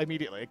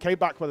 Immediately. It came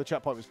back when the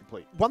checkpoint was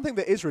complete. One thing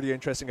that is really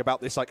interesting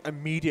about this, like,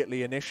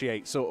 immediately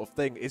initiate sort of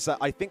thing is that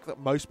I think that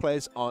most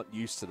players aren't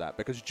used to that,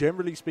 because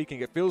generally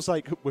speaking, it feels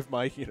like with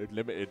my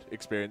limited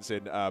experience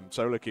in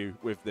solo queue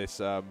with this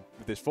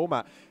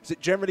format, is that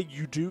generally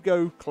you do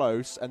go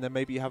close and then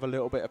maybe you have a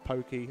little bit of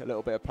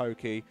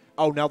pokey.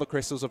 Oh, now the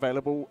crystal's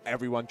available.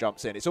 Everyone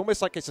jumps in. It's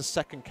almost like it's a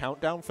second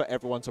countdown for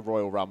everyone to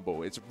Royal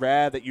Rumble. It's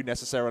rare that you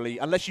necessarily,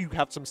 unless you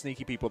have some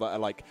sneaky people that are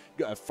like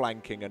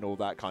flanking and all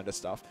that kind of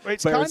stuff.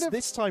 It's kind of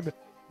this time,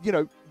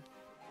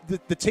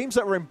 the teams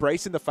that are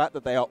embracing the fact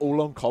that they are all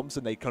on comms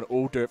and they can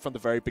all do it from the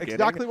very beginning.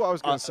 Exactly what I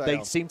was going to say.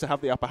 They seem to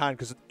have the upper hand,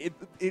 because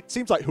it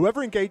seems like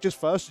whoever engages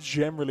first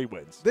generally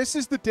wins. This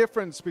is the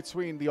difference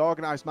between the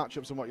organized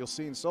matchups and what you'll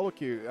see in solo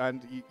queue,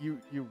 and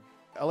you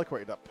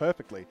eloquated that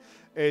perfectly,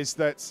 is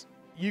that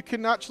you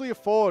can actually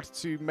afford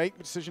to make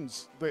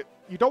decisions that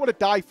you don't want to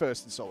die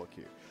first in solo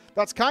queue.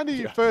 That's kind of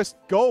your first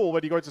goal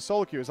when you go into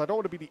solo queue, is I don't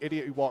want to be the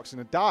idiot who walks in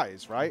and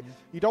dies, right? Mm-hmm.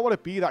 You don't want to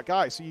be that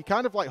guy. So you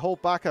kind of like hold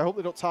back. I hope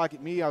they don't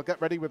target me. I'll get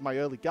ready with my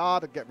early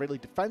guard and get really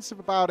defensive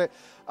about it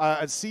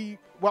and see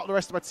what the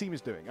rest of my team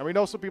is doing. And we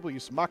know some people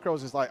use some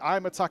macros as like,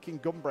 I'm attacking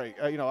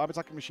Gunbreak, I'm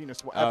attacking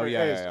Machinist, whatever it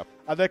is. Yeah.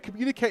 And they're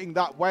communicating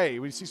that way.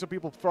 We see some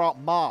people throw out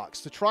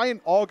marks to try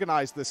and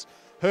organize this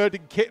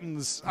herding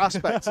kittens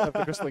aspect of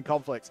the Crystalline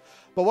conflict.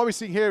 But what we're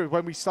seeing here is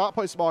when we start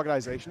putting some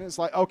organization, it's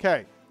like,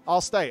 okay, I'll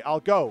stay.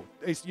 I'll go.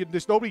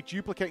 There's nobody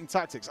duplicating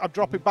tactics. I'm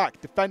dropping back.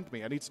 Defend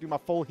me. I need to do my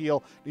full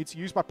heal. Need to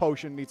use my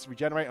potion. Need to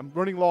regenerate. I'm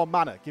running low on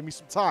mana. Give me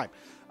some time.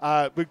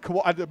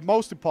 And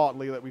most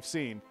importantly that we've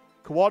seen,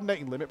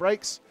 coordinating limit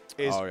breaks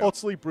is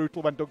utterly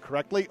brutal when done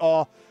correctly,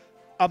 or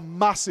a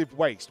massive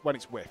waste when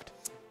it's whiffed.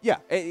 Yeah.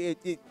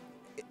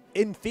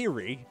 In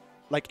theory,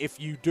 like, if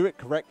you do it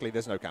correctly,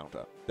 there's no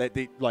counter.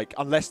 Like,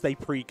 unless they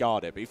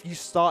pre-guard it. But if you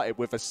start it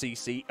with a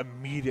CC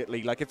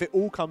immediately, like, if it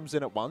all comes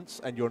in at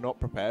once and you're not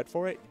prepared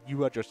for it,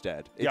 you are just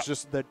dead. It's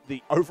just that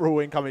the overall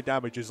incoming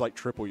damage is like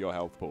triple your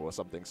health pool or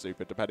something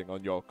stupid, depending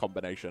on your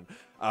combination.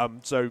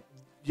 So,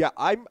 yeah,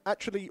 I'm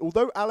actually,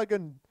 although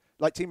Allagan,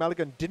 like Team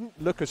Allagan,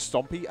 didn't look as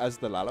stompy as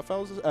the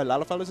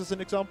Lalafellers as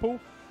an example,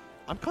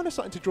 I'm kind of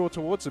starting to draw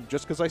towards them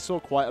just because I saw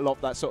quite a lot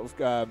of that sort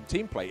of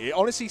team play. It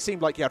honestly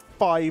seemed like you had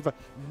 5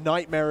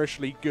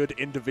 nightmarishly good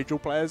individual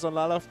players on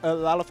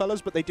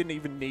Lalafellers, but they didn't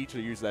even need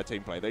to use their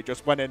team play. They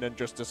just went in and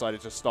just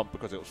decided to stomp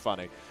because it was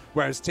funny.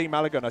 Whereas Team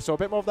Allagan, I saw a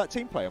bit more of that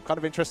team play. I'm kind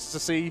of interested to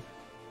see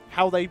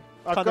how they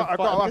I've got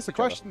to ask the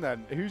question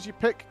then. Who's your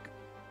pick?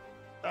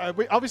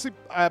 Obviously,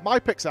 my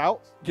pick's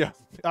out. Yeah.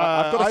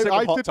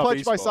 I did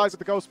pledge my side with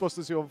the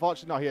Ghostbusters, who are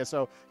unfortunately not here,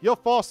 so you're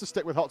forced to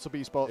stick with Hot Tub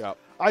Esports. Yep.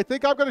 I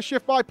think I'm going to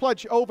shift my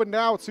pledge over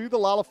now to the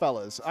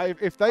Lalafellers.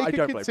 If they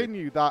can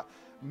continue that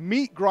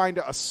meat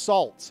grinder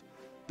assault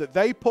that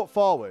they put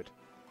forward,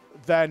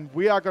 then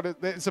we are going to...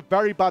 It's a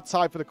very bad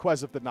time for the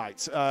Quez of the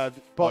night.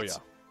 But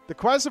the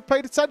Quez have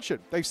paid attention.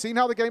 They've seen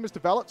how the game has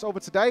developed over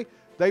today.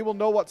 They will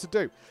know what to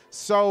do.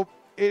 So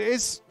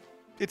it's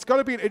going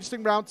to be an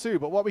interesting round 2,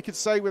 but what we can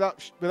say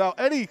without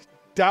any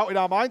doubt in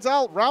our minds,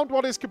 Al, round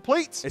 1 is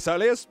complete. It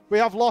certainly is. We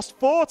have lost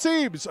 4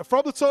 teams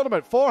from the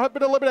tournament. 4 have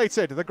been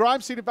eliminated. The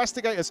Grime Scene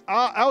Investigators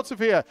are out of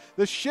here.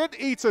 The Shit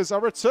Eaters are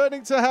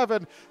returning to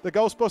heaven. The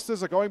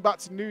Ghostbusters are going back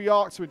to New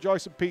York to enjoy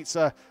some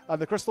pizza.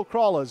 And the Crystal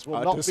Crawlers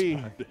will not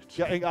be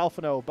getting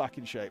Alphano back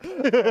in shape.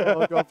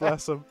 Oh, God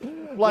bless them.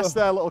 Bless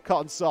their little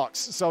cotton socks.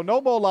 So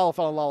no more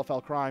Lalafell and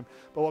Lalafell crime.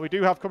 But what we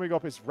do have coming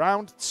up is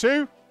round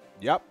 2.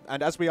 Yep,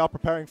 and as we are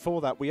preparing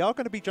for that, we are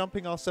going to be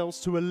jumping ourselves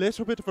to a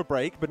little bit of a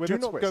break, but do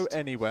not go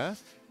anywhere.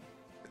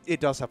 It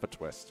does have a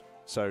twist,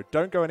 so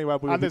don't go anywhere.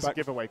 And there's a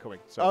giveaway coming.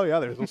 So. Oh, yeah,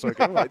 there's also a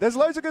giveaway. There's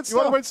loads of good stuff. You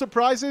want to win some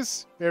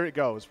prizes? Here it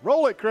goes.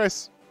 Roll it,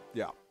 Chris.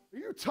 Yeah. Are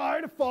you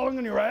tired of falling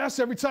on your ass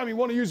every time you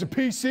want to use a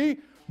PC?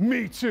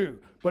 Me too,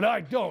 but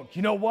I don't.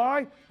 You know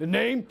why? The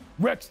name?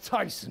 Rex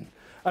Tyson.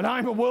 And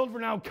I'm a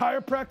world-renowned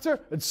chiropractor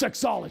and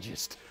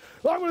sexologist.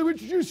 I'm going to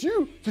introduce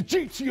you to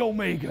GT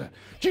Omega.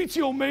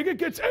 GT Omega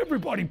gets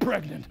everybody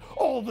pregnant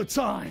all the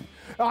time.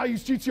 I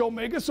use GT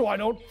Omega so I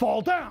don't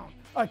fall down.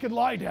 I could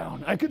lie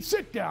down, I could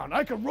sit down,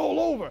 I could roll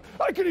over,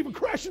 I could even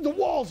crash into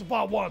walls if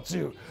I want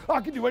to. I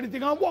can do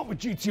anything I want with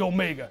GT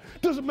Omega.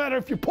 Doesn't matter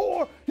if you're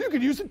poor, you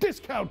can use a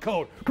discount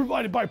code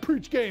provided by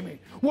Preach Gaming.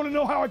 Want to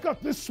know how I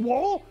got this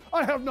swole?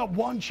 I have not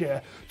 1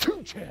 chair,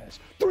 2 chairs,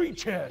 3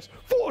 chairs,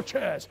 4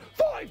 chairs,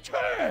 5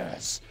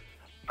 chairs.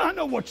 I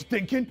know what you're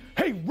thinking.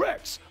 Hey,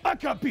 Rex, I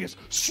can't be as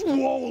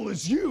swole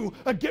as you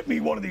and get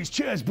me one of these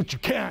chairs, but you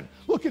can.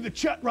 Look at the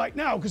chat right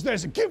now, because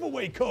there's a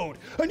giveaway code,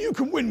 and you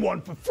can win one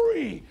for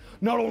free.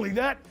 Not only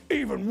that,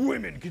 even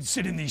women can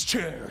sit in these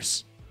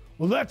chairs.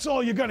 Well, that's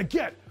all you're gonna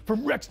get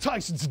from Rex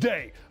Tyson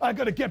today. I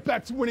gotta get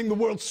back to winning the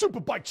World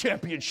Superbike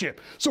Championship.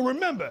 So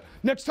remember,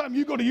 next time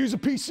you go to use a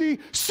PC,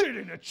 sit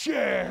in a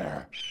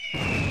chair.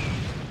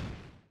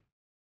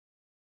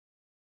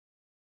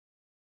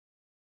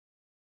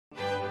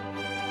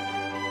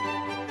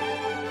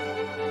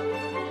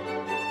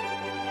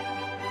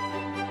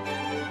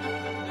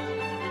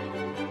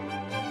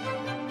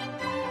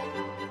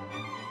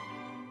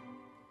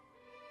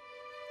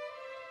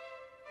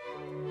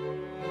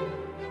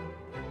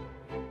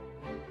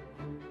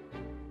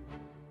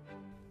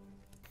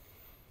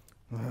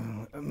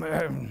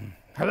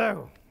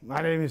 Hello,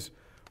 my name is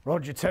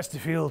Roger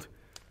Testerfield,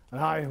 and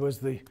I was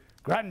the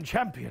Grand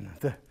Champion of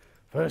the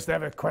first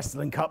ever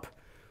Kwehstalline Cup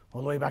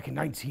all the way back in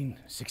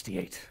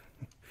 1968.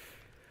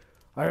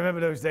 I remember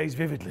those days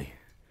vividly.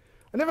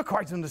 I never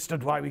quite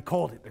understood why we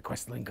called it the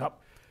Kwehstalline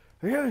Cup.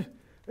 Have you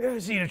ever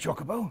seen a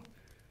chocobo?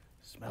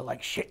 Smell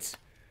like shit.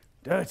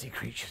 Dirty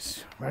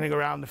creatures running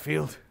around the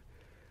field.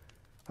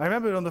 I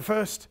remember on the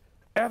first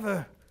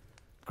ever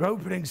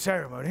opening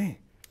ceremony,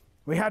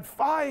 we had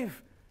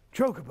 5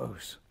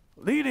 chocobos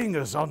leading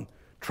us on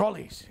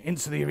trolleys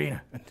into the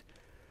arena, and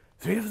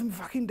 3 of them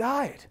fucking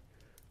died.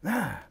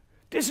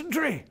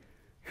 Dysentery!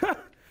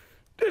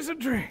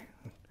 Dysentery!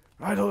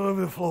 Right all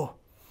over the floor.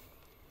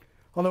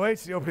 On the way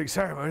to the opening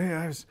ceremony,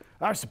 I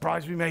was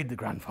surprised we made the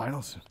grand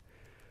finals.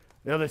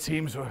 The other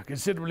teams were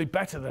considerably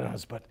better than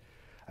us, but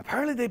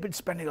apparently they'd been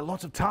spending a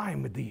lot of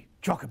time with the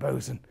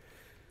chocobos, and,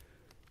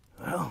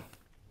 well,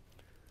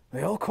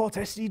 they all caught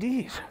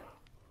STDs.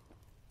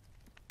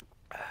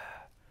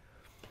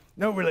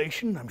 No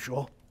relation, I'm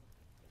sure.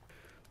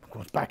 Of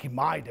course, back in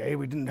my day,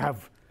 we didn't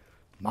have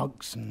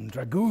monks and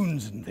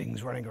dragoons and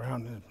things running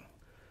around.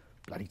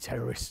 Bloody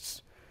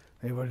terrorists.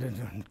 They were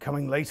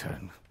coming later.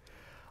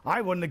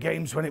 I won the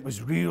games when it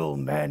was real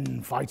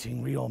men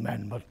fighting real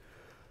men, but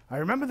I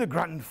remember the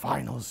grand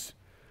finals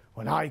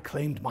when I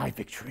claimed my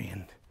victory,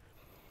 and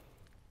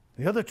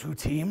the other 2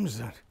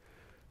 teams,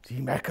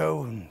 Team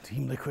Echo and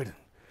Team Liquid,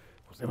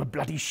 of course, they were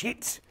bloody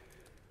shit.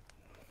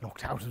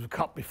 Knocked out of the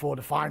cup before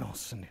the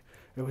finals, and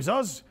it was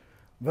us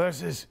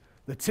versus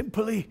the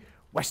Timperley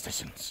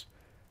Westersons,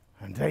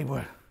 and they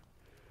were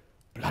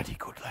bloody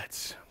good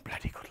lads,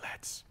 bloody good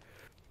lads.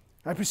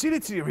 I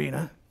proceeded to the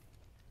arena,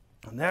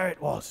 and there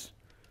it was,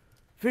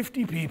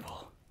 50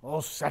 people,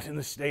 all sat in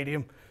the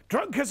stadium,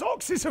 drunk as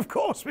oxes, of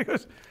course,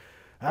 because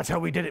that's how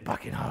we did it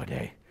back in our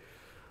day.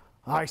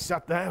 I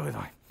sat there with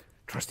my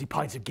trusty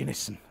pint of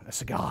Guinness and a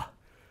cigar,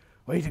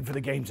 waiting for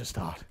the game to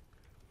start.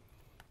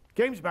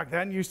 Games back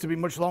then used to be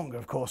much longer,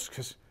 of course,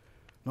 because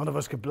none of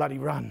us could bloody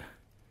run.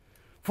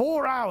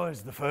 4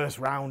 hours the first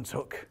round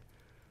took,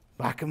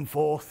 back and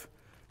forth.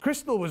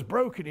 Crystal was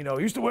broken, you know.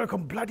 He used to work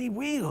on bloody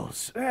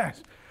wheels.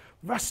 Yes,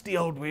 rusty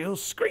old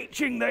wheels,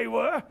 screeching they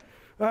were.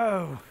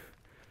 Oh,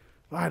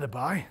 by the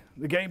by,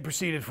 the game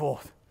proceeded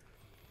forth.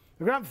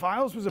 The grand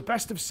finals was a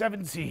best of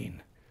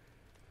 17.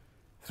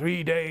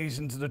 3 days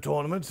into the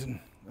tournament, and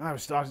I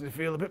was starting to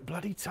feel a bit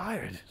bloody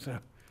tired, so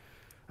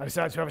I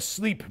decided to have a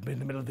sleep in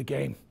the middle of the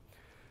game.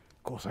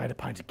 Of course, I had a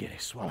pint of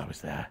Guinness while I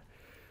was there.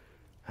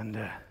 And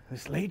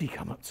this lady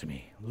come up to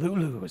me.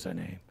 Lulu was her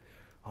name.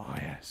 Oh,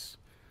 yes.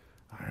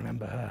 I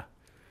remember her.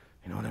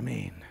 You know what I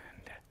mean?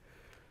 And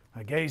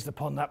I gazed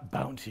upon that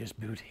bounteous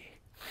booty.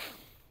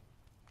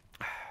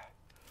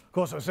 Of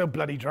course, I was so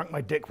bloody drunk, my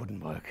dick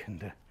wouldn't work.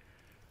 And,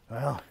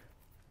 well,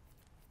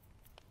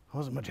 there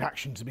wasn't much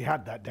action to be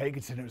had that day,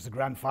 considering it was the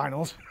grand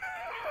finals.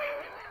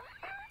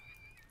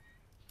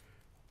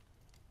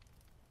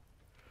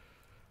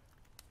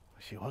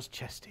 She was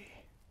chesty.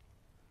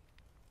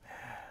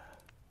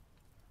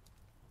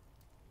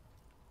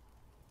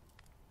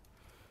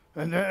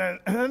 And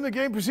then the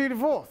game proceeded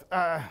forth.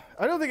 I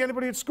don't think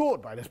anybody had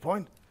scored by this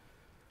point.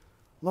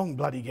 Long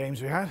bloody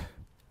games we had.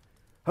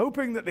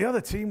 Hoping that the other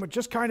team would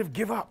just kind of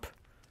give up.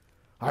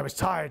 I was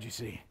tired, you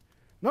see.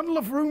 Not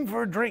enough room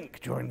for a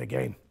drink during the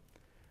game.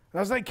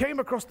 And as they came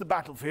across the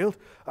battlefield,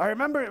 I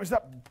remember it was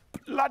that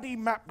bloody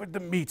map with the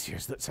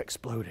meteors that's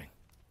exploding.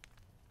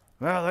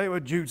 Well, they were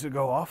due to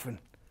go off, and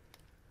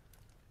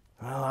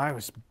well, I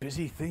was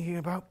busy thinking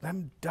about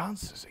them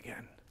dancers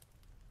again.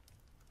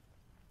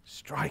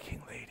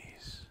 Striking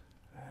ladies.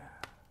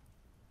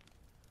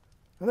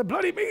 And the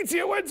bloody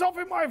meteor went off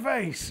in my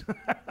face,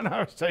 and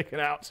I was taken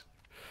out.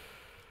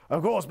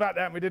 Of course, back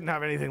then we didn't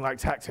have anything like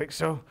tactics,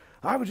 so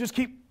I would just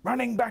keep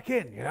running back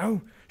in, you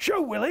know,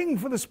 show willing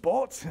for the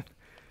sport,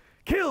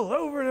 kill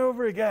over and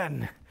over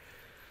again.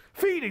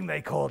 Feeding,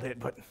 they called it,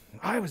 but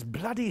I was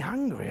bloody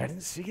hungry. I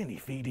didn't see any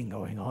feeding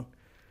going on.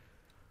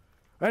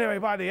 Anyway,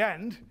 by the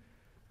end,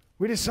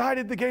 we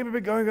decided the game had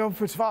been going on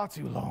for far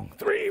too long.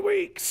 3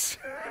 weeks!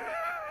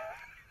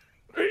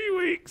 3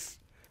 weeks!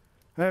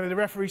 The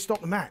referee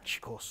stopped the match,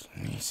 of course.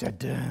 He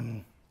said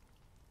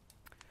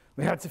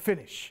we had to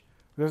finish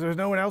because there was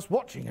no one else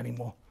watching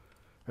anymore.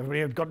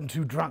 Everybody had gotten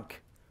too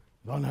drunk,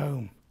 gone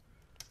home.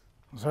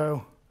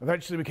 So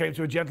eventually we came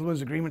to a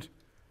gentleman's agreement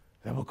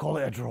that we'll call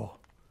it a draw.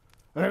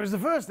 And it was the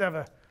first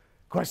ever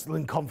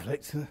Kwehstalline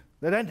conflict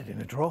that ended in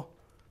a draw.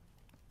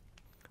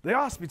 They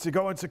asked me to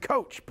go on to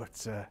coach,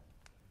 but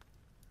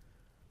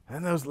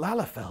then those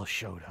Lalafels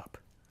showed up.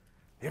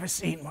 You ever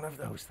seen one of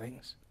those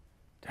things?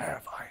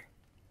 Terrifying.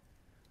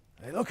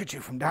 They look at you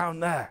from down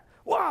there.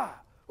 Wah!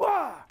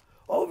 Wah!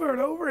 Over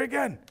and over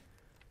again.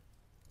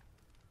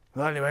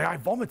 Well, anyway, I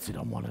vomited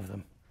on one of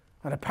them.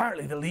 And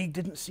apparently the league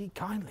didn't see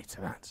kindly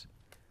to that.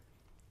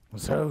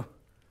 And so,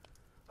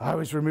 I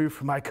was removed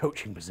from my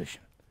coaching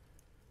position.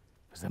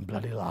 It was them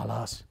bloody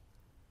Lalas.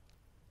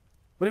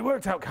 But it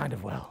worked out kind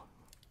of well.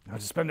 I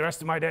had to spend the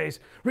rest of my days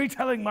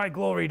retelling my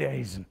glory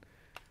days and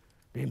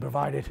being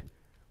provided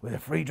with a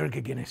free drink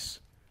of Guinness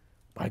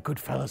by good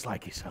fellas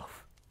like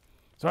yourself.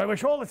 So I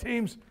wish all the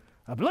teams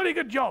a bloody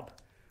good job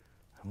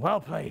and well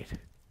played.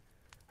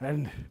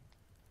 And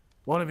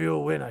one of you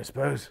will win, I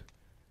suppose.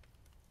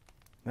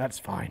 That's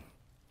fine.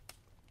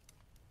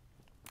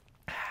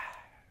 Are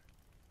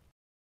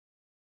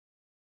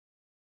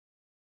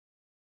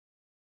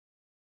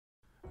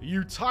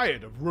you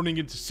tired of running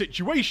into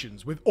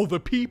situations with other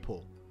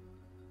people?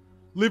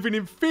 Living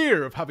in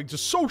fear of having to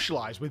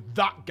socialize with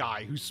that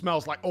guy who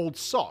smells like old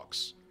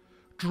socks?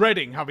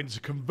 Dreading having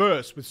to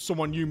converse with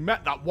someone you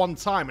met that one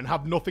time and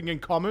have nothing in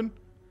common?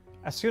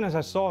 As soon as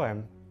I saw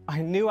him,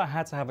 I knew I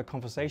had to have a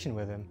conversation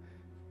with him.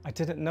 I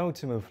didn't know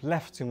to move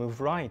left, to move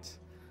right.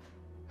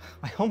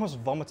 I almost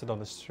vomited on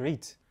the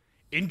street.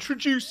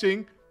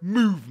 Introducing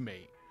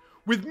MoveMate.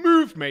 With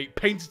MoveMate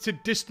patented to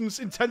distance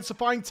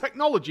intensifying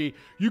technology,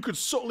 you could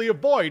subtly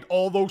avoid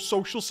all those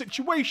social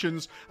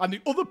situations and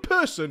the other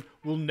person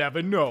will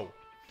never know.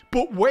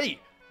 But wait,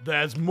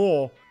 there's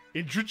more.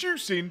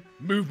 Introducing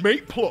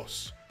MoveMate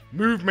Plus.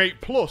 MoveMate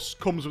Plus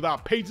comes with our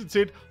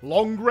patented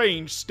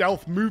long-range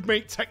stealth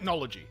MoveMate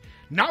technology.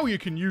 Now you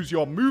can use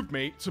your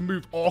MoveMate to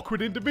move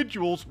awkward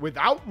individuals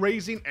without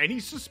raising any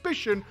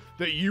suspicion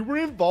that you were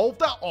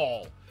involved at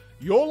all.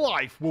 Your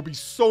life will be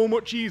so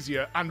much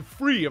easier and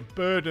free of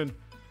burden.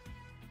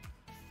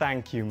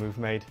 Thank you,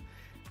 MoveMate.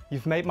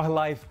 You've made my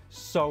life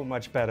so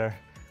much better.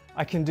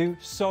 I can do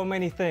so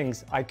many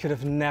things I could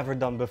have never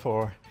done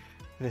before.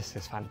 This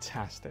is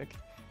fantastic.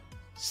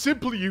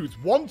 Simply use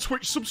 1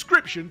 Twitch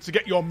subscription to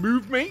get your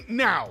MoveMate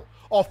now,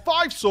 or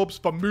 5 subs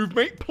for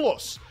MoveMate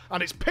Plus,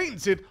 and its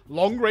patented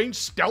long-range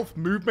stealth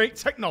MoveMate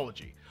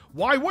technology.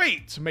 Why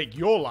wait to make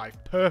your life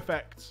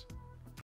perfect?